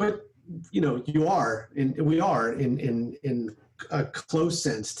 but you are, and we are in a close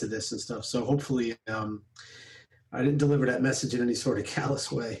sense to this and stuff. So hopefully, I didn't deliver that message in any sort of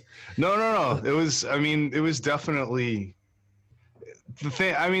callous way. No. It was definitely the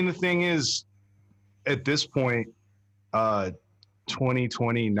thing. I mean, the thing is, at this point,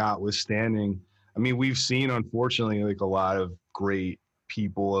 2020 notwithstanding, I mean, we've seen, unfortunately, like a lot of great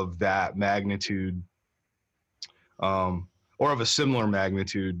people of that magnitude, or of a similar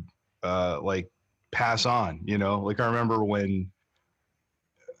magnitude, like pass on, like I remember when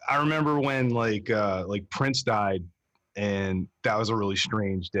like Prince died, and that was a really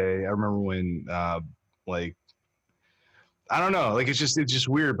strange day. I remember when like, I don't know, like it's just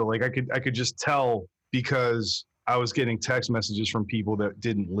weird, but like I could just tell because I was getting text messages from people that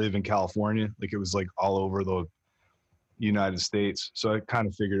didn't live in California. Like it was like all over the United States. So I kind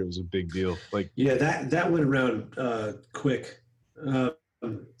of figured it was a big deal. Like, yeah, that went around quick.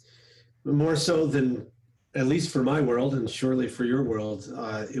 More so than, at least for my world, and surely for your world,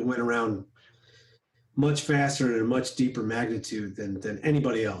 it went around much faster and in a much deeper magnitude than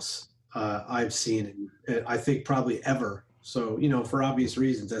anybody else I've seen, and I think probably ever. So for obvious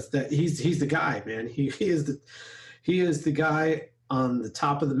reasons, he's the guy, man. He is the guy on the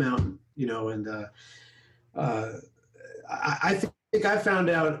top of the mountain, and I think I found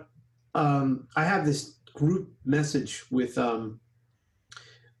out. I have this group message with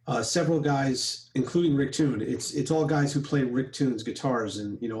several guys, including Rick Toon. It's all guys who play Rick Toon's guitars,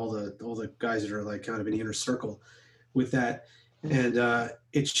 and all the guys that are like kind of in the inner circle with that. And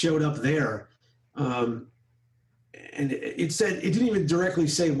it showed up there, and it said, it didn't even directly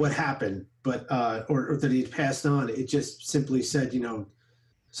say what happened, but or that he had passed on. It just simply said,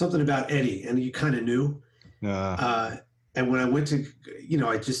 something about Eddie, and you kind of knew. And when I went to,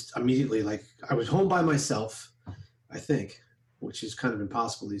 I just immediately, like, I was home by myself, I think, which is kind of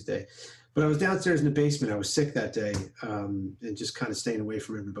impossible these days. But I was downstairs in the basement. I was sick that day, and just kind of staying away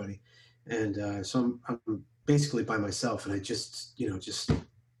from everybody. And so I'm basically by myself, and I just, I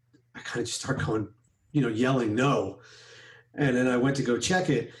kind of just start going, yelling no. And then I went to go check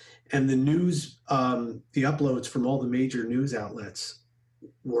it, and the news, the uploads from all the major news outlets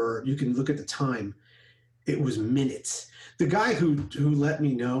were, you can look at the time, it was minutes. The guy who let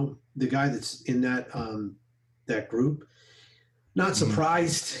me know, the guy that's in that that group, not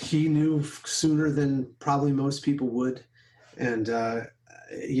surprised. He knew sooner than probably most people would. And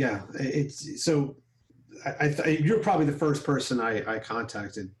yeah, it's so you're probably the first person I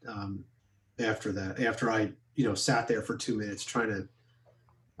contacted after that, after I, sat there for 2 minutes trying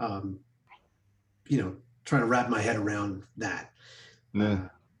to wrap my head around that. Yeah.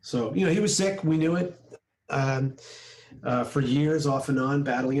 So, he was sick. We knew it for years, off and on,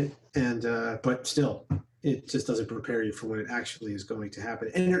 battling it. And but still, it just doesn't prepare you for when it actually is going to happen.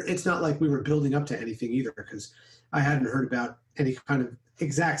 And it's not like we were building up to anything either, because I hadn't heard about any kind of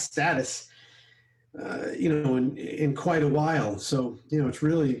exact status, in quite a while. So, it's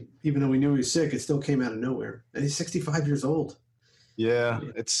really, even though we knew he was sick, it still came out of nowhere. And he's 65 years old. Yeah,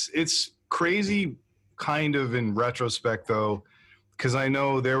 it's crazy kind of in retrospect, though, because I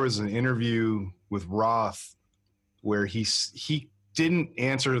know there was an interview with Roth where he didn't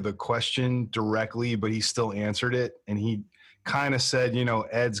answer the question directly, but he still answered it. And he kind of said,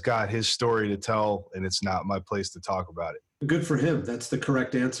 Ed's got his story to tell, and it's not my place to talk about it. Good for him. That's the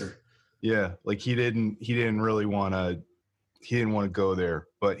correct answer. Yeah, like he didn't really want to go there,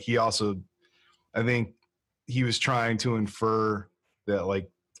 but he also, I think he was trying to infer that like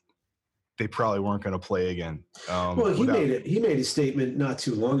they probably weren't going to play again. Well, he made a statement not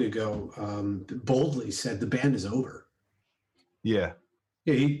too long ago, boldly said the band is over. Yeah.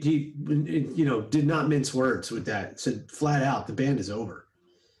 Yeah, he did not mince words with that. Said flat out, the band is over.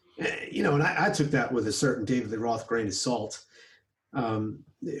 And I took that with a certain David Lee Roth grain of salt.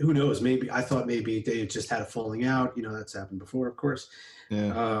 Who knows? I thought maybe they had just had a falling out. That's happened before, of course.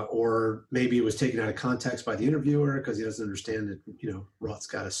 Yeah. Or maybe it was taken out of context by the interviewer because he doesn't understand that, Roth's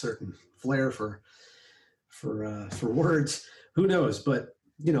got a certain flair for words. Who knows? But,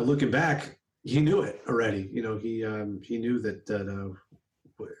 looking back, he knew it already. He knew that,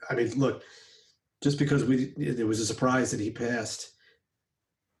 look, just because it was a surprise that he passed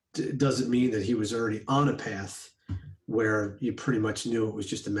doesn't mean that he was already on a path where you pretty much knew it was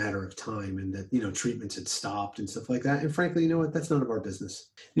just a matter of time, and that, treatments had stopped and stuff like that. And frankly, that's none of our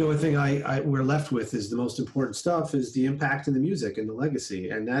business. The only thing we're left with is the most important stuff is the impact in the music and the legacy.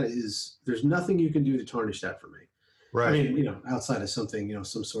 And that is, there's nothing you can do to tarnish that for me. Right. Outside of something,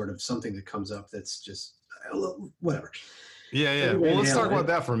 some sort of something that comes up that's just whatever. Yeah. Yeah. Well, let's talk about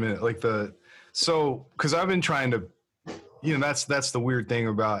that for a minute. Cause I've been trying to, that's the weird thing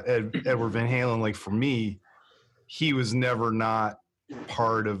about Edward Van Halen. Like for me, he was never not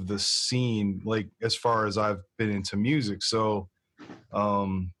part of the scene, like as far as I've been into music. So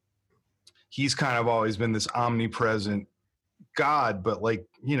he's kind of always been this omnipresent God, but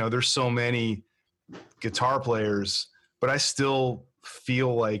there's so many guitar players, but I still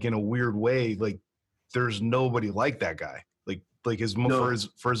feel like in a weird way, like there's nobody like that guy.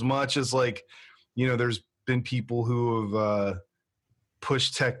 For as much as there's been people who have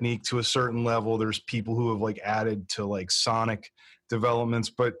pushed technique to a certain level. There's people who have added to sonic developments,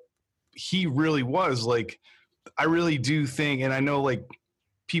 but he really was I really do think, and I know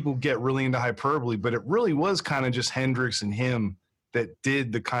people get really into hyperbole, but it really was kind of just Hendrix and him that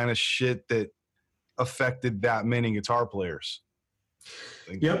did the kind of shit that affected that many guitar players.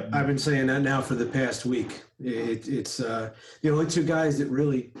 Yep, I've been saying that now for the past week. It's the only two guys that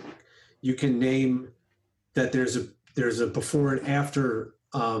really you can name that there's a before and after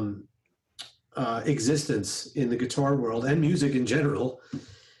existence in the guitar world and music in general.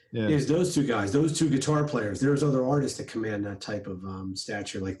 Yeah. Is those two guys, those two guitar players. There's other artists that command that type of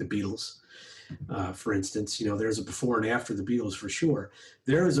stature, like the Beatles, for instance. There's a before and after the Beatles for sure.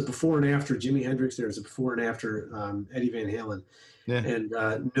 There is a before and after Jimi Hendrix. There's a before and after Eddie Van Halen. Yeah.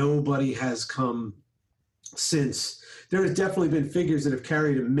 And nobody has come since. There has definitely been figures that have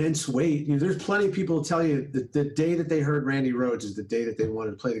carried immense weight. There's plenty of people who tell you that the day that they heard Randy Rhoads is the day that they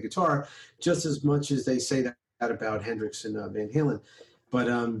wanted to play the guitar, just as much as they say that about Hendrix and Van Halen. But,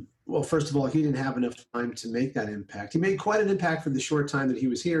 well, first of all, he didn't have enough time to make that impact. He made quite an impact for the short time that he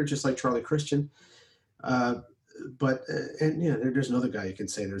was here, just like Charlie Christian. There's another guy you can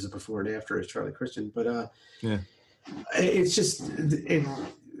say there's a before and after is Charlie Christian. But it's just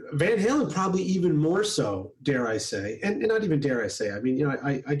Van Halen probably even more so, dare I say, and not even dare I say. I mean,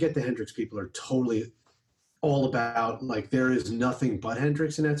 I get the Hendrix people are totally all about there is nothing but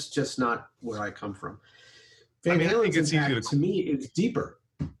Hendrix, and that's just not where I come from. Van Halen's impact to me is deeper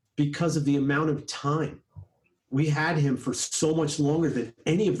because of the amount of time we had him for so much longer than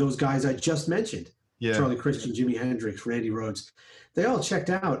any of those guys I just mentioned. Yeah. Charlie Christian, Jimi Hendrix, Randy Rhoads. They all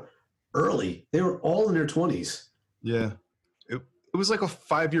checked out early. They were all in their 20s. Yeah. It was like a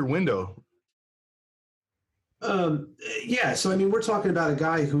 5-year window. Yeah. So, I mean, we're talking about a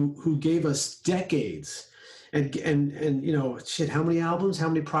guy who gave us decades and, you know, shit, how many albums, how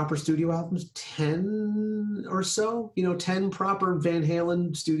many proper studio albums? 10 or so, you know, 10 proper Van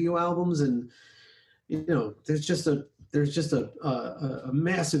Halen studio albums. And, you know, there's just a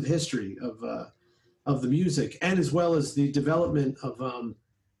massive history of the music, and as well as the development of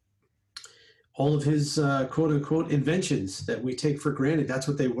all of his quote unquote inventions that we take for granted. That's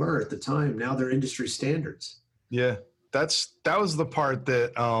what they were at the time. Now they're industry standards. Yeah, that was the part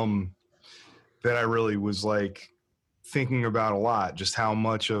that that I really was like thinking about a lot. Just how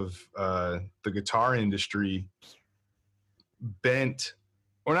much of the guitar industry bent,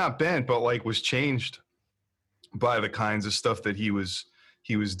 or not bent, but like was changed by the kinds of stuff that he was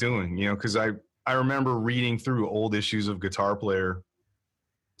doing. You know, because I remember reading through old issues of Guitar Player.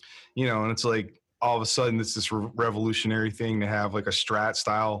 You know, and it's like all of a sudden it's this revolutionary thing to have like a Strat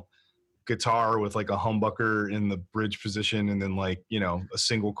style guitar with like a humbucker in the bridge position, and then like, you know, a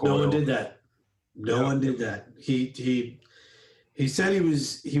single coil. No one did that. No one did that. He said he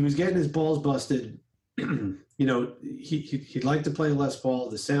was getting his balls busted. You know, he'd like to play Les Paul.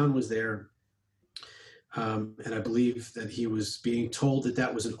 The sound was there. And I believe that he was being told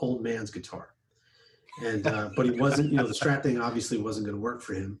that was an old man's guitar. And but he wasn't, you know, the Strat thing obviously wasn't going to work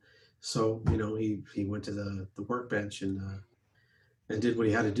for him. So, you know, he went to the workbench and did what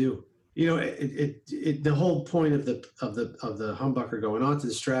he had to do. You know, the whole point of the humbucker going onto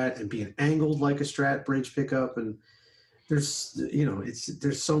the Strat and being angled like a Strat bridge pickup, and there's, you know,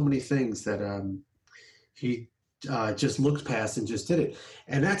 there's so many things that he just looked past and just did it.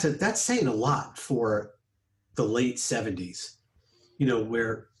 And that's saying a lot for the late 70s, you know,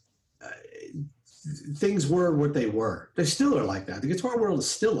 where things were what they were. They still are like that. The guitar world is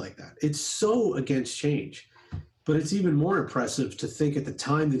still like that. It's so against change, but it's even more impressive to think at the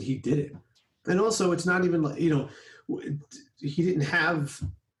time that he did it. And also, it's not even like, you know, he didn't have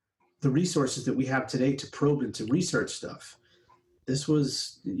the resources that we have today to probe and to research stuff. This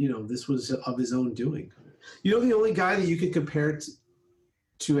was, you know, this was of his own doing. You know, the only guy that you could compare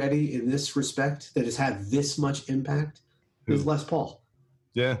to Eddie in this respect that has had this much impact is Les Paul.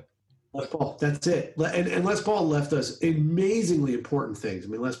 Yeah. Les Paul, that's it. And Les Paul left us amazingly important things. I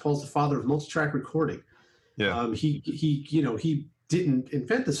mean, Les Paul's the father of multi-track recording. Yeah. He you know, he didn't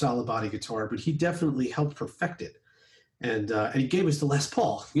invent the solid body guitar, but he definitely helped perfect it. And he gave us the Les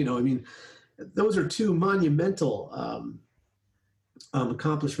Paul. You know, I mean, those are two monumental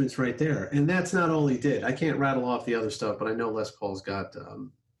accomplishments right there. And that's not all he did. I can't rattle off the other stuff, but I know Les Paul's got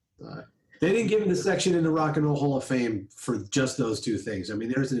they didn't give him the section in the Rock and Roll Hall of Fame for just those two things. I mean,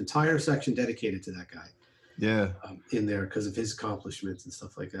 there's an entire section dedicated to that guy. Yeah. In there because of his accomplishments and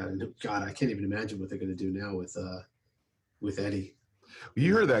stuff like that. And God, I can't even imagine what they're going to do now with Eddie.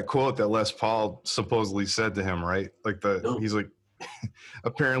 You heard that quote that Les Paul supposedly said to him, right? Like he's like,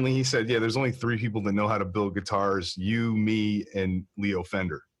 apparently he said, yeah, there's only 3 people that know how to build guitars: you, me, and Leo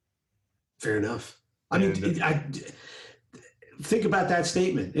Fender. Fair enough. I mean, think about that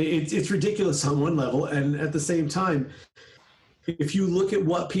statement. It's ridiculous on one level. And at the same time, if you look at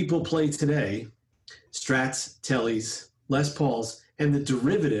what people play today, Strats, Tellys, Les Pauls, and the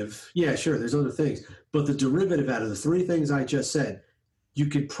derivative, yeah, sure, there's other things, but the derivative out of the 3 things I just said, you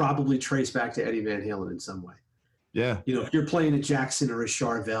could probably trace back to Eddie Van Halen in some way. Yeah. You know, if you're playing a Jackson or a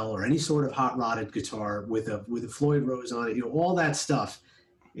Charvel or any sort of hot rodded guitar with a Floyd Rose on it, you know, all that stuff,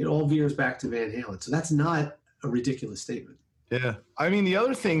 it all veers back to Van Halen. So that's not a ridiculous statement. Yeah. I mean, the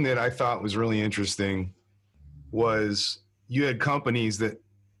other thing that I thought was really interesting was you had companies that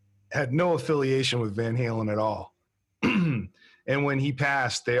had no affiliation with Van Halen at all. And when he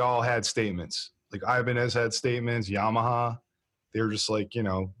passed, they all had statements. Like Ibanez had statements, Yamaha. They were just like, you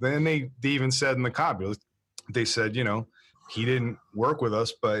know, then they even said in the copy, they said, you know, he didn't work with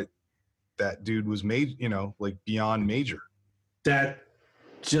us, but that dude was made, you know, like beyond major. That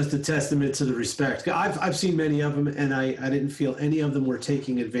just a testament to the respect. I've seen many of them, and I didn't feel any of them were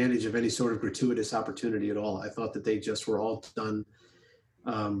taking advantage of any sort of gratuitous opportunity at all. I thought that they just were all done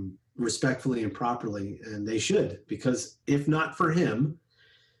respectfully and properly, and they should, because if not for him,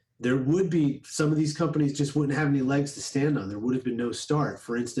 there would be, some of these companies just wouldn't have any legs to stand on. There would have been no start.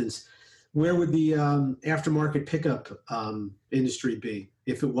 For instance, where would the aftermarket pickup industry be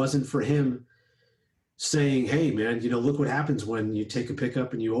if it wasn't for him saying, hey, man, you know, look what happens when you take a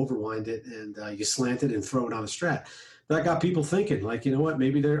pickup and you overwind it and you slant it and throw it on a Strat. That got people thinking, like, you know what,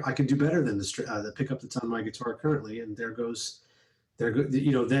 maybe I can do better than the pickup that's on my guitar currently. And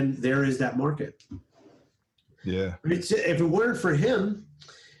you know, then there is that market. Yeah. If it weren't for him,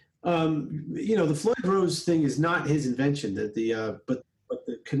 the Floyd Rose thing is not his invention. But the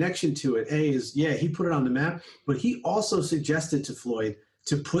connection to it, he put it on the map, but he also suggested to Floyd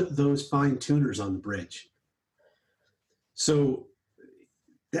to put those fine tuners on the bridge. So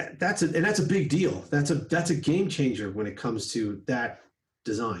that's a big deal. That's a game changer when it comes to that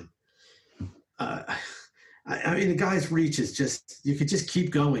design. I mean, the guy's reach is just, you could just keep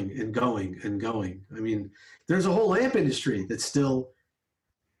going and going and going. I mean, there's a whole amp industry that still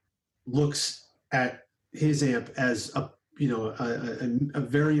looks at his amp as a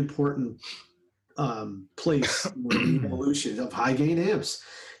very important place in the evolution of high gain amps.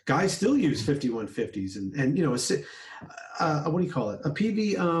 Guys still use 5150s and what do you call it? A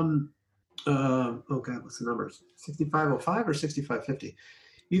PV, what's the numbers? 6505 or 6550?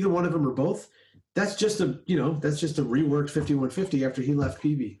 Either one of them or both. That's just a reworked 5150 after he left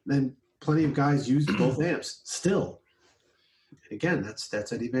PV. Then plenty of guys use both amps still. Again,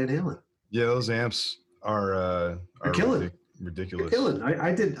 that's Eddie Van Halen. Yeah, those amps are killing. Ridiculous. They're killing.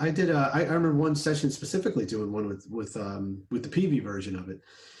 I remember one session specifically doing one with the PV version of it.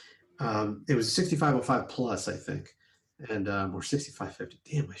 It was 6505 plus, I think, and or 6550.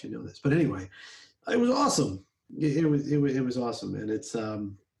 Damn, I should know this. But anyway, it was awesome. It was awesome, and it's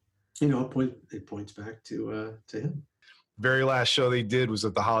it points back to him. Very last show they did was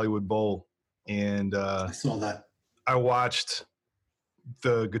at the Hollywood Bowl, and I saw that. I watched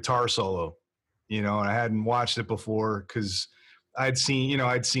the guitar solo, and I hadn't watched it before because I'd seen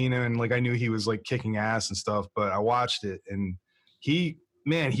him and like I knew he was like kicking ass and stuff, but I watched it and he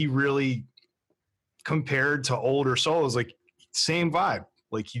really, compared to older solos, like same vibe.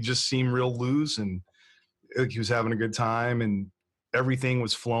 Like he just seemed real loose and like he was having a good time and everything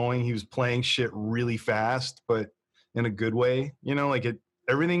was flowing. He was playing shit really fast, but in a good way,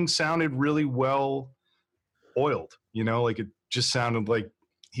 everything sounded really well oiled, like it just sounded like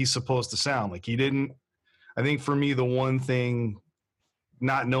he's supposed to sound. Like he didn't, I think for me, the one thing,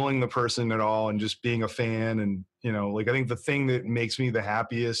 not knowing the person at all and just being a fan and, I think the thing that makes me the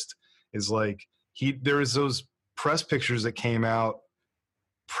happiest is like there was those press pictures that came out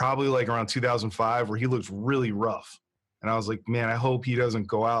probably like around 2005 where he looked really rough. And I was like, man, I hope he doesn't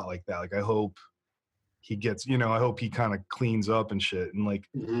go out like that. Like, I hope he gets, I hope he kind of cleans up and shit. And like,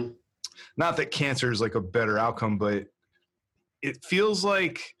 not that cancer is like a better outcome, but it feels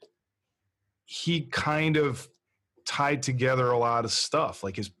like he kind of tied together a lot of stuff.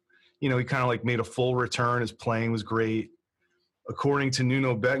 Like his, he kind of like made a full return. His playing was great. According to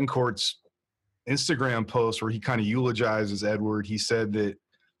Nuno Betancourt's Instagram post where he kind of eulogizes Edward, he said that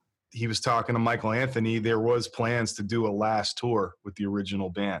he was talking to Michael Anthony. There was plans to do a last tour with the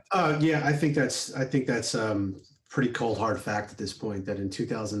original band. Yeah, I think that's pretty cold hard fact at this point that in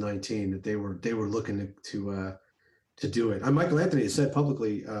 2019 that they were looking to do it. Michael Anthony has said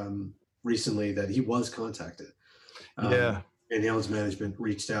publicly recently that he was contacted. And Halen's management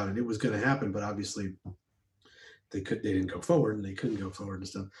reached out and it was going to happen, but obviously they didn't go forward and they couldn't go forward and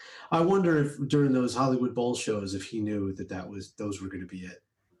stuff. I wonder if during those Hollywood Bowl shows, if he knew those were going to be it.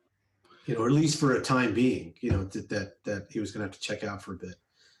 Or at least for a time being, that he was going to have to check out for a bit.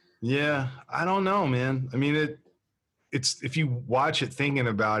 Yeah, I don't know, man. I mean, it's if you watch it thinking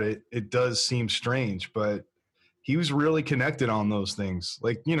about it, it does seem strange, but he was really connected on those things.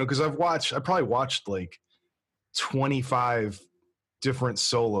 Like, because I probably watched like 25 different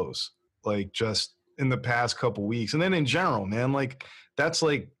solos, like just in the past couple weeks. And then in general, man, like that's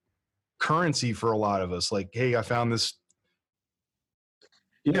like currency for a lot of us. Like, hey, I found this.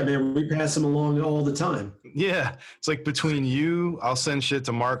 Yeah, man, we pass them along all the time. Yeah. It's like between you, I'll send shit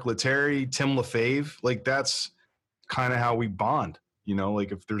to Mark Lettieri, Tim LaFave. Like that's kind of how we bond,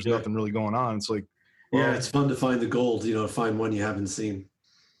 like if there's nothing really going on, it's like, well, yeah, it's fun to find the gold, find one you haven't seen.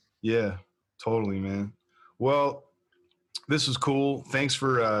 Yeah, totally, man. Well, this was cool. Thanks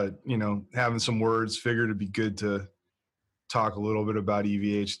for, having some words. Figured it'd be good to talk a little bit about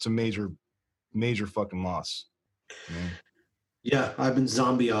EVH. It's a major, major fucking loss. Man. Yeah, I've been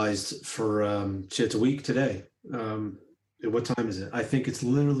zombieized for it's a week today. What time is it? I think it's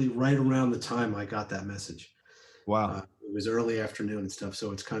literally right around the time I got that message. Wow. It was early afternoon and stuff,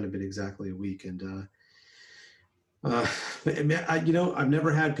 so it's kind of been exactly a week. And I've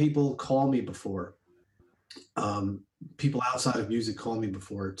never had people call me before. People outside of music call me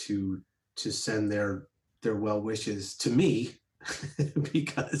before to send their well wishes to me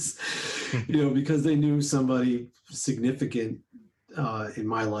because because they knew somebody significant in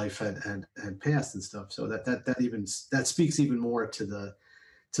my life had passed and stuff. So that speaks even more to the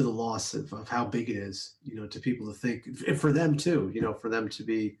loss of how big it is, to people to think, for them too, for them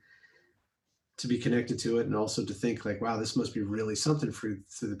to to be connected to it, and also to think like, wow, this must be really something for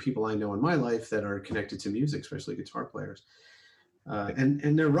the people I know in my life that are connected to music, especially guitar players.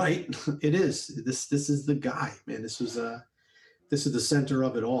 And they're right. It is. This is the guy, man. This is the center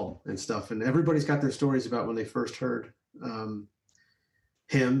of it all and stuff. And everybody's got their stories about when they first heard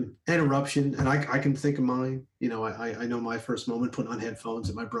him and Eruption. And I can think of mine. You know, I know my first moment putting on headphones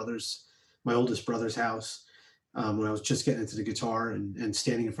at my oldest brother's house, when I was just getting into the guitar and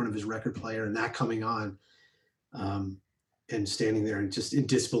standing in front of his record player and that coming on, and standing there and just in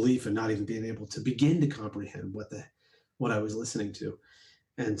disbelief and not even being able to begin to comprehend what I was listening to.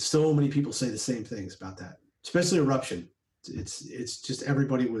 And so many people say the same things about that, especially Eruption. It's just,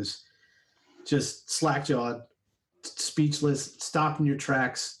 everybody was just slack-jawed, speechless, stopped in your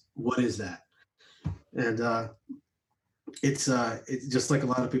tracks. What is that? And it's just like a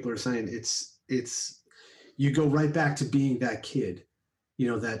lot of people are saying, it's you go right back to being that kid, you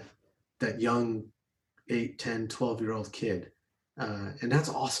know, that young 8, 10, 12-year-old kid. And that's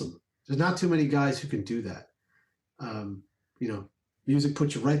awesome. There's not too many guys who can do that. You know, music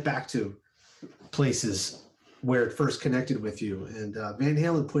puts you right back to places where it first connected with you. And Van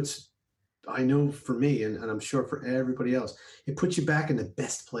Halen puts, I know for me, and I'm sure for everybody else, it puts you back in the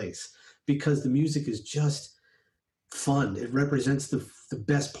best place because the music is just fun. It represents the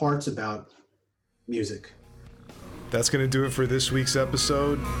best parts about music. That's going to do it for this week's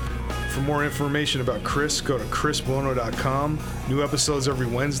episode. For more information about Chris, go to chrisbuono.com. New episodes every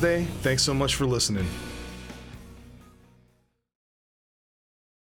Wednesday. Thanks so much for listening.